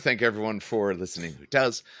 We do want to thank everyone for listening who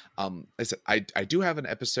does. I said, I do have an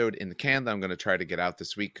episode in the can that I'm going to try to get out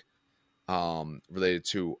this week, related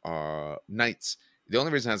to Knights. The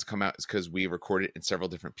only reason it hasn't come out is because we recorded in several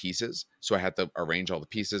different pieces. So I had to arrange all the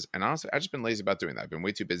pieces. And honestly, I've just been lazy about doing that. I've been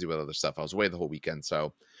way too busy with other stuff. I was away the whole weekend.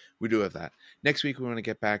 So we do have that. Next week, we want to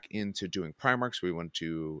get back into doing Primarchs. We want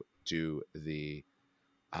to do the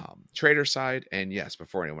trader side. And yes,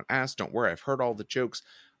 before anyone asks, don't worry. I've heard all the jokes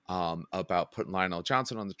about putting Lionel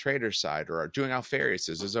Johnson on the trader side, or doing Alfarius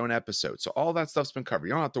as his own episode. So all that stuff's been covered.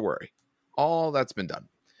 You don't have to worry. All that's been done.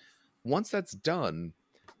 Once that's done,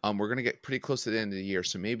 we're going to get pretty close to the end of the year,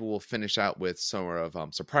 so maybe we'll finish out with some of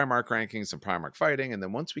some Primarch rankings, some Primarch fighting, and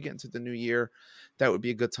then once we get into the new year, that would be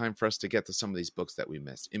a good time for us to get to some of these books that we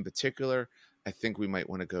missed. In particular, I think we might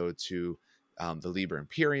want to go to the Liber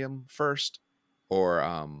Imperium first, or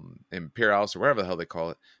Imperialis, or whatever the hell they call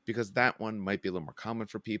it, because that one might be a little more common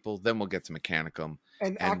for people. Then we'll get to Mechanicum.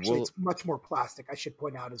 And actually, it's much more plastic, I should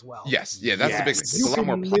point out as well. Yes, yeah, that's the big thing. It's you a lot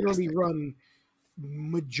more can literally run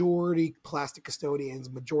majority plastic custodians,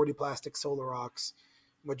 majority plastic Solar Rocks,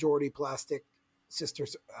 majority plastic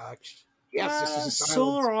sisters.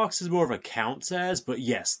 Solar Rocks is more of a counts as, but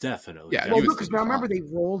yes, definitely. Yeah, well, because now remember they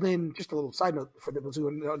rolled in, just a little side note for those who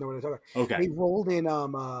don't know what I'm talking about. Okay, they rolled in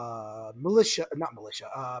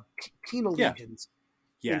penal legions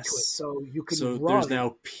into it, so you can. So run there's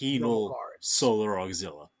now penal Solar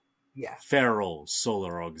Auxilla. Yeah, feral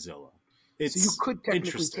Solar Auxilla. So you could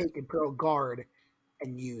technically take Imperial Guard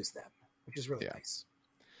and use them, which is really nice.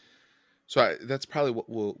 So that's probably what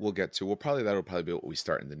we'll get to. That'll probably be what we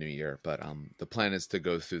start in the new year. But the plan is to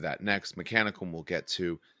go through that next. Mechanicum we'll get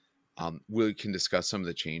to. We can discuss some of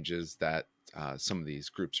the changes that some of these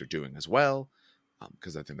groups are doing as well,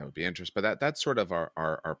 because I think that would be interesting. But that's sort of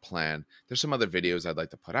our plan. There's some other videos I'd like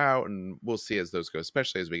to put out, and we'll see as those go,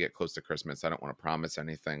 especially as we get close to Christmas. I don't want to promise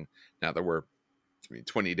anything now that we're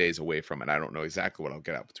 20 days away from it. I don't know exactly what I'll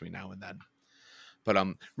get out between now and then. But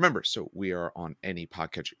remember, so we are on any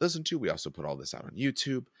podcatcher you listen to. We also put all this out on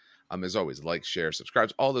YouTube. As always, like, share,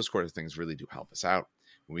 subscribe. All those sort of things really do help us out.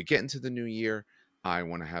 When we get into the new year, I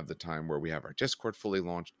want to have the time where we have our Discord fully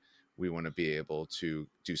launched. We want to be able to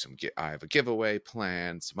do I have a giveaway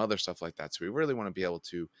plan, some other stuff like that. So we really want to be able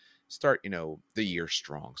to start, the year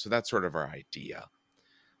strong. So that's sort of our idea.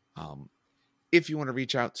 If you want to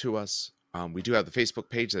reach out to us, we do have the Facebook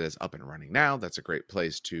page that is up and running now. That's a great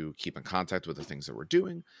place to keep in contact with the things that we're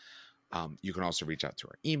doing. You can also reach out to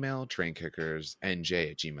our email,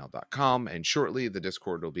 trainkickersnj@gmail.com. And shortly, the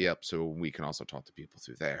Discord will be up, so we can also talk to people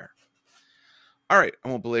through there. All right, I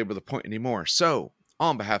won't belabor the point anymore. So,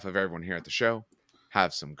 on behalf of everyone here at the show,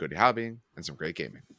 have some good hobbying and some great gaming.